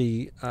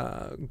actually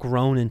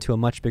grown into a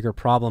much bigger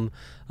problem,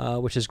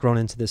 which has grown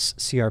into this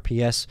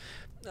CRPS.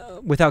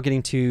 Without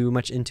getting too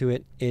much into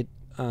it,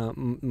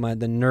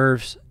 the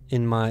nerves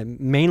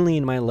mainly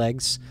in my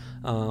legs,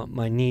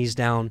 my knees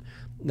down,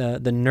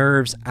 the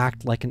nerves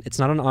act like it's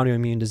not an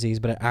autoimmune disease,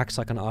 but it acts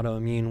like an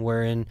autoimmune,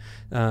 wherein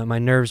my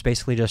nerves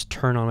basically just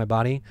turn on my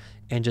body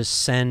and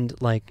just send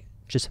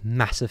just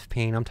massive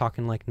pain. I'm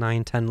talking like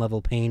 9-10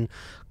 level pain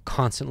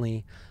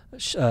constantly.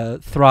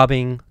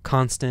 Throbbing,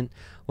 constant,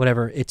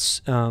 whatever.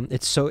 I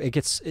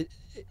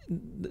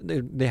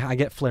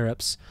get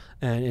flare-ups,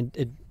 and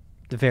it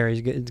varies.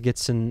 It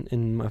gets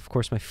in of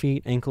course, my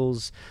feet,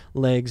 ankles,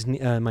 legs,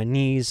 my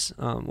knees,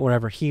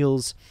 whatever,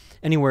 heels,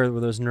 anywhere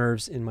where those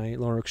nerves in my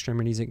lower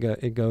extremities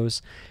it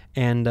goes.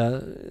 And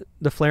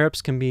the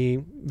flare-ups can be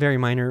very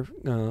minor,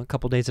 a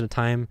couple days at a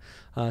time,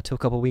 to a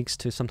couple weeks,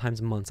 to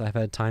sometimes months. I've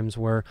had times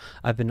where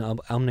I've been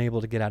unable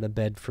to get out of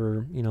bed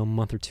for a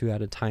month or two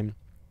at a time.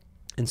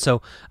 And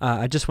so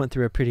I just went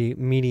through a pretty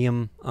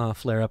medium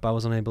flare-up. I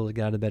was unable to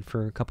get out of bed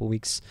for a couple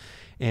weeks,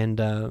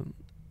 and it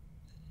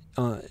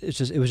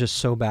was just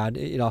so bad.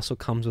 It also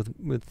comes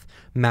with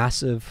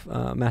massive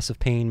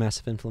pain,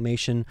 massive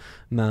inflammation,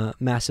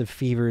 massive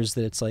fevers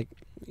that it's like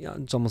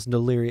it's almost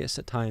delirious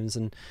at times,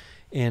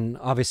 and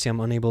obviously I'm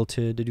unable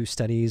to do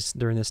studies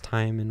during this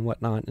time and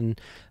whatnot.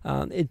 And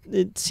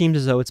it seems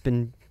as though it's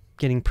been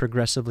getting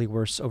progressively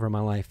worse over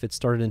my life. It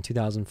started in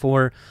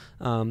 2004.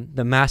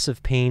 The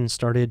massive pain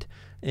started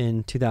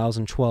in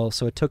 2012,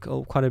 so it took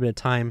quite a bit of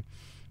time.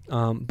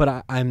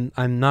 But I'm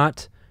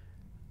not.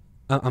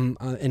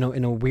 In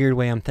a weird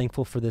way, I'm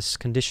thankful for this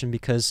condition,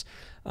 because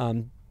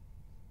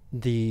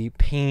the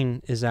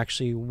pain is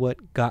actually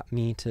what got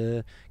me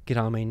to get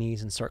on my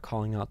knees and start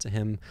calling out to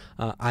him.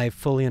 I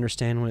fully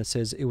understand when it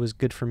says it was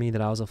good for me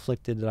that I was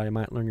afflicted, that I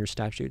might learn your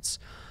statutes.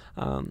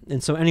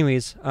 And so,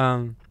 anyways.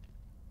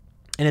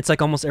 And it's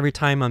like almost every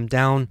time I'm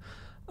down,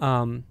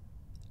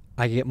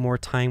 I get more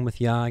time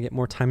with Yah. I get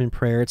more time in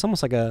prayer. It's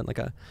almost like I don't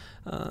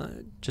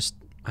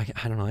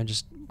know. I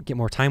just get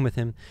more time with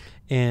him,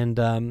 and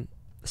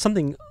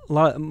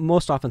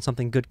most often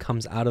something good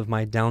comes out of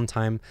my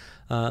downtime.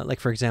 Like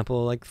for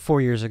example, like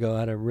 4 years ago,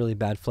 I had a really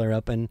bad flare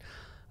up, and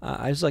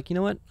I was like, you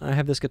know what? I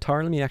have this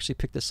guitar. Let me actually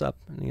pick this up.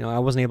 I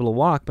wasn't able to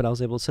walk, but I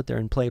was able to sit there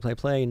and play,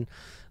 and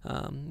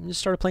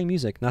just started playing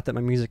music. Not that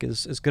my music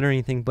is good or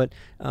anything, but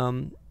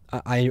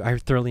I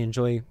thoroughly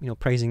enjoy,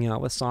 praising out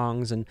with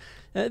songs, and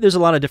there's a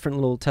lot of different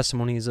little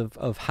testimonies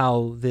of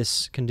how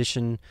this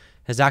condition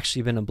has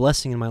actually been a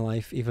blessing in my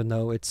life, even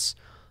though it's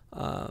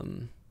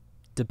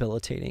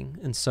debilitating.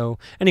 And so,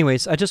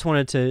 anyways, I just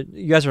wanted to,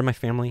 you guys are my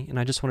family, and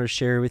I just wanted to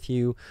share with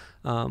you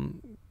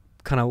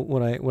kind of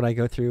what I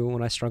go through,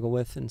 what I struggle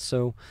with. And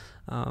so,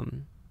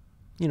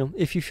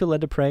 if you feel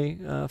led to pray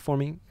for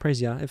me,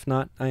 praise Yah. If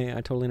not,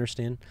 I totally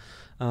understand.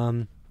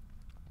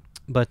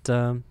 But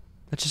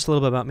that's just a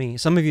little bit about me.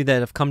 Some of you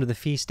that have come to the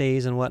feast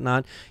days and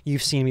whatnot,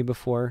 you've seen me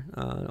before.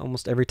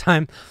 Almost every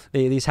time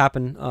these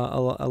happen a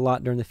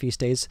lot during the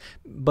feast days.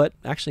 But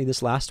actually,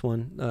 this last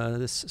one,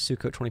 this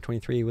Sukkot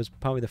 2023, was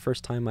probably the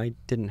first time I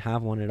didn't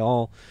have one at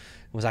all.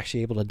 I was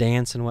actually able to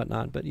dance and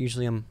whatnot. But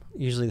usually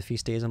the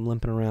feast days, I'm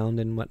limping around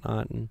and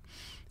whatnot.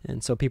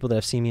 And so people that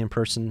have seen me in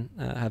person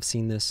have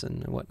seen this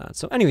and whatnot.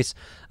 So anyways,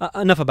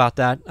 enough about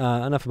that.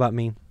 Enough about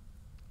me.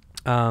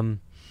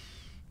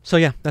 So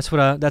yeah, that's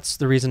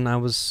the reason I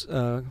was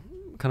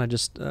kind of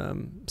just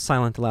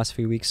silent the last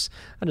few weeks.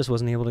 I just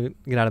wasn't able to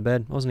get out of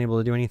bed. I wasn't able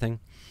to do anything.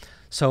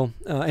 So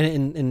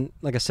and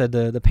like I said,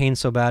 the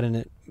pain's so bad,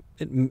 and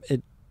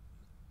it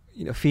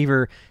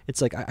fever.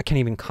 It's like I can't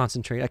even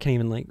concentrate. I can't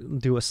even like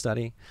do a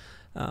study.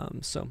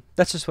 So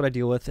that's just what I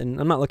deal with,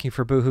 and I'm not looking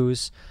for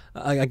boo-hoos.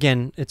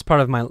 Again, it's part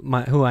of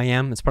my who I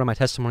am. It's part of my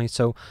testimony.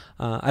 So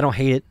I don't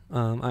hate it.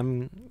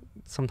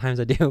 Sometimes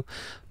I do,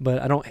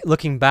 but I don't.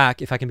 Looking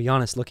back, if I can be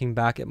honest, looking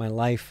back at my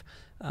life,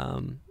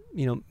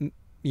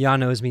 Yah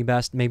knows me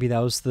best. Maybe that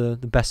was the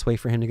best way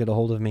for him to get a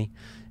hold of me,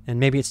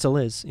 and maybe it still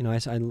is.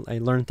 I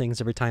learn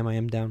things every time I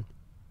am down.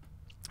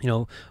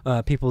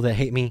 People that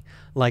hate me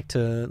like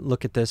to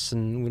look at this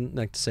and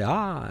like to say,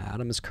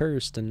 Adam is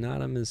cursed, and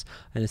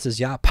it says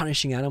Yah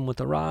punishing Adam with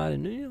a rod,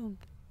 and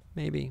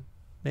maybe,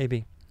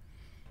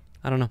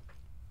 I don't know,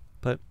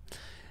 but.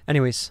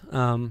 Anyways,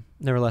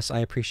 nevertheless, I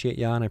appreciate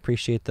Yah, and I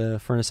appreciate the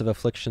furnace of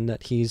affliction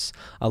that he's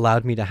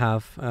allowed me to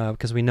have,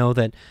 because we know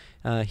that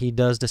he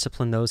does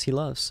discipline those he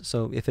loves.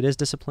 So if it is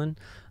discipline,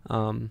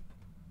 I'm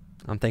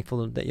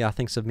thankful that Yah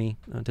thinks of me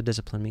to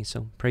discipline me.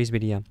 So praise be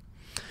to Yah.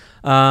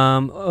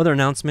 Other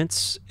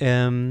announcements.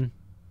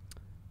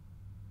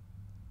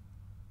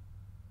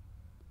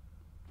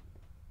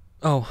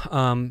 We'll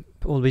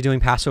be doing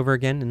Passover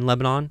again in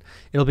Lebanon.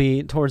 It'll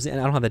be towards the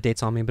end. I don't have the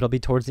dates on me, but it'll be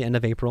towards the end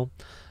of April.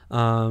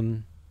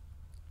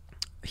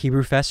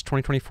 Hebrew Fest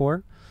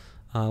 2024.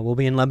 We'll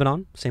be in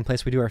Lebanon, same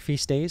place we do our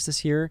feast days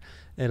this year.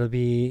 It'll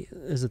be,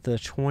 is it the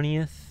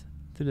 20th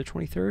through the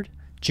 23rd?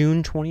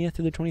 June 20th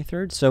through the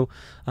 23rd. So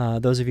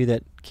those of you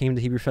that came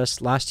to Hebrew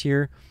Fest last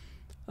year,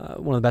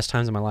 one of the best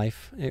times of my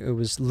life. It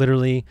was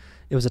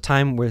a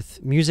time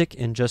with music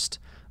and just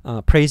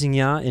praising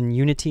Yah in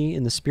unity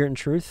in the spirit and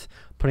truth,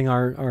 putting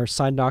our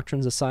side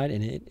doctrines aside,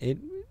 and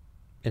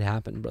it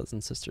happened, brothers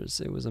and sisters.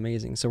 It was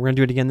amazing. So we're going to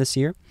do it again this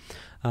year,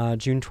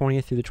 June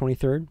 20th through the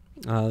 23rd.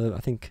 I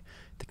think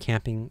the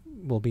camping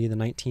will be the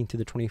 19th through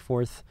the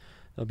 24th.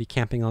 They'll be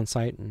camping on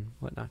site and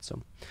whatnot.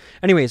 So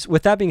anyways,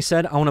 with that being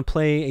said, I want to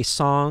play a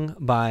song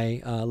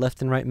by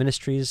Left and Right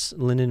Ministries,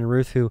 Lyndon and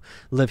Ruth, who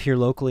live here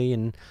locally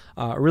and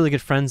are really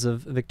good friends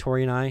of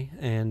Victoria and I.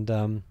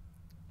 And,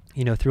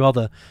 through all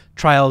the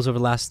trials over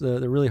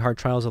the really hard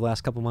trials of the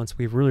last couple of months,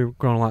 we've really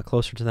grown a lot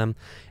closer to them.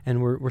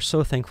 And we're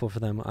so thankful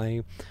for them.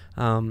 I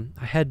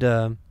had,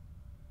 I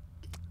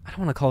don't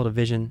want to call it a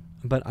vision,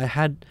 but I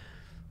had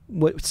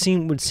what would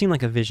seem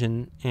like a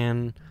vision.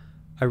 And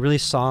I really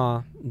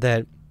saw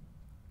that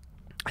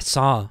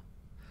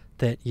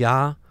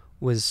Yah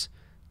was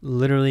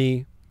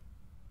literally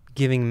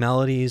giving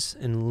melodies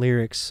and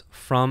lyrics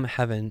from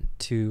heaven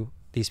to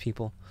these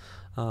people,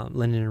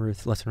 Lyndon and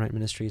Ruth, Left and Right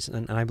Ministries,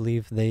 and I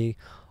believe they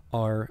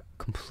are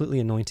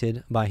completely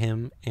anointed by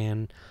him,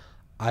 and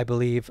I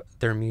believe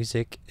their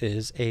music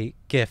is a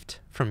gift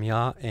from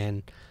Yah,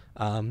 and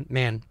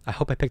man, I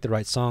hope I picked the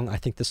right song. I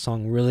think this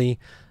song really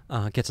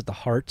gets at the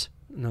heart,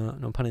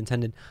 no pun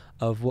intended,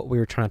 of what we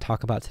were trying to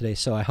talk about today.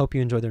 So I hope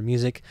you enjoy their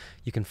music.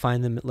 You can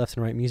find them at Left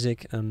and Right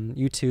Music on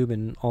YouTube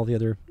and all the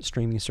other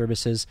streaming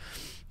services.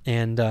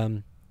 And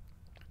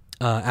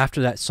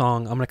after that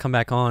song, I'm going to come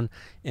back on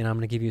and I'm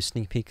going to give you a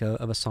sneak peek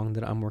of a song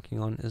that I'm working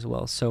on as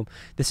well. So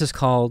this is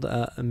called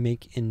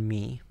Make in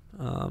Me.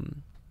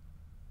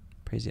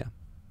 Praise Yah.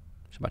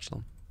 Shabbat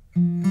Shalom.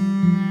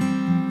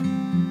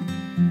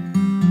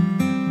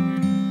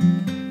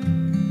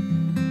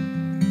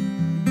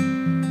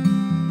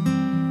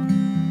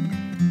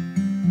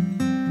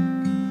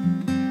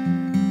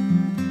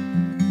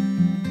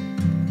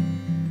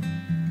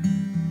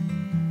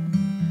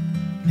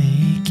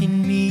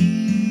 Making me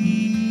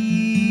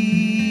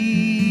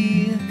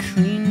a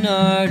clean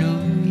heart,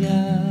 oh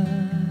Yah,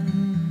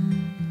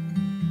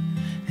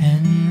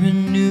 and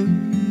renew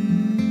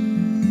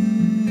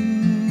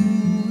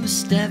a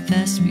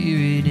steadfast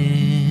spirit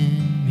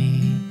in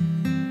me.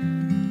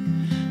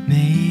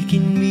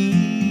 Making me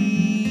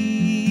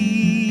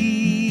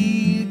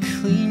a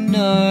clean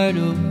heart,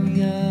 oh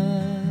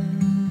Yah,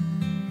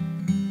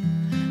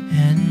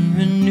 and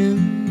renew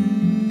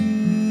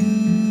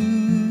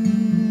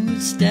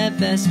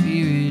steadfast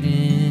spirit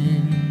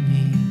in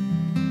me.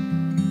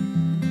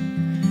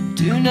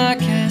 Do not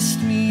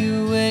cast me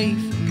away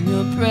from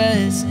your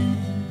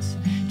presence.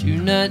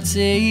 Do not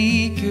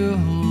take your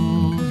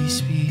Holy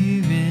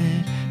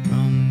Spirit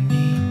from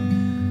me.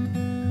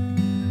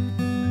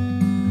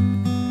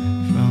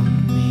 From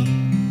me.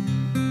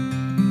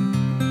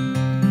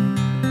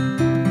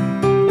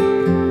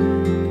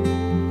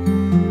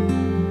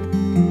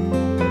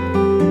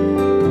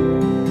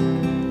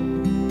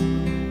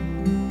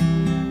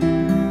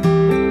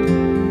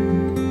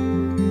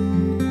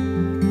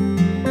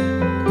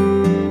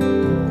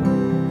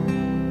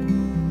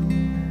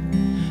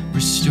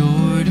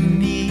 Restore to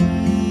me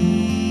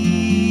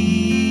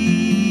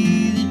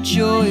the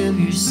joy of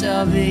your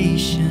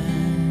salvation,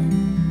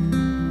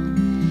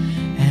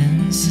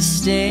 and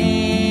sustain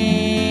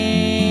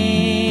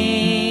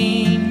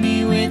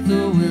me with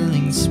a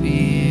willing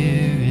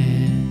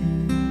spirit.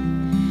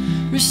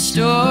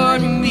 Restore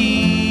to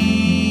me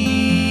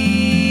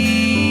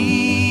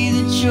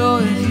the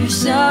joy of your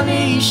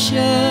salvation,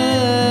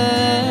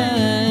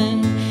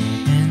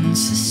 and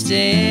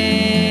sustain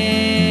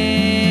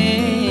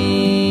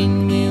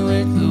me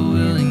with a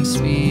willing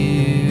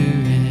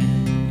spirit,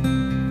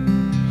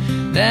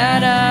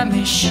 that I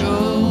may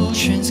show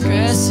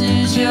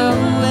transgressors your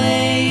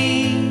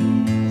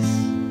ways,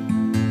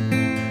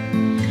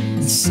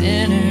 and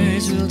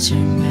sinners will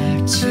turn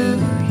back to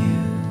you.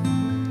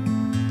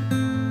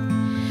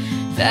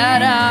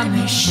 That I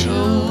may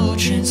show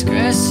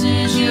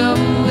transgressors your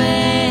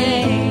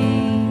ways,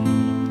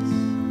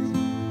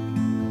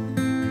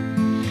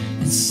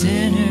 and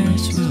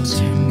sinners will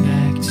turn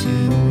back to you.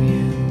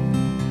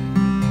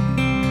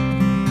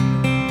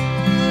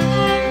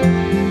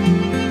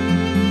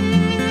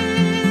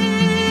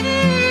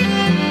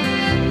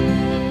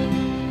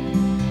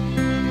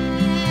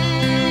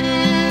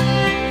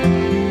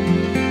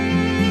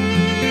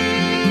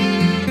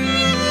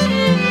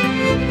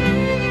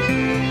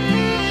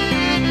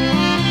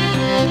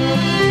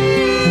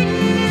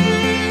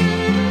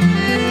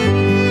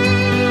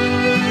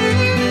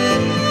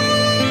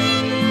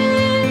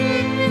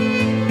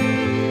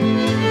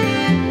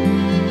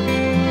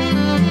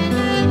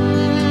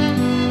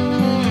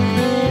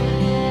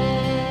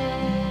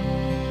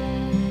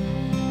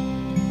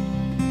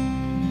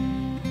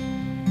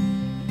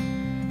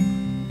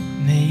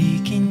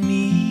 Making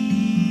me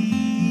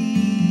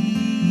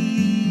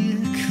a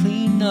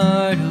clean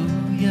heart, oh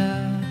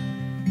yeah,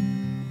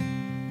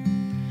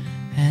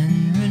 and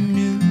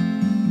renew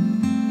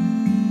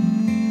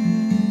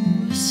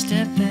a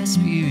steadfast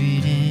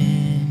spirit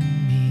in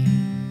me.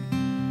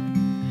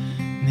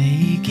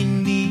 Making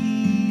me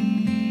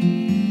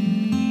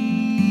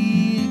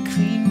a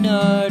clean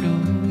heart,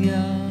 oh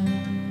yeah,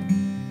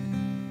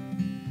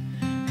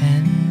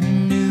 and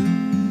renew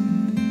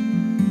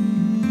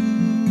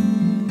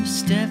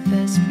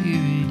steadfast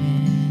spirit in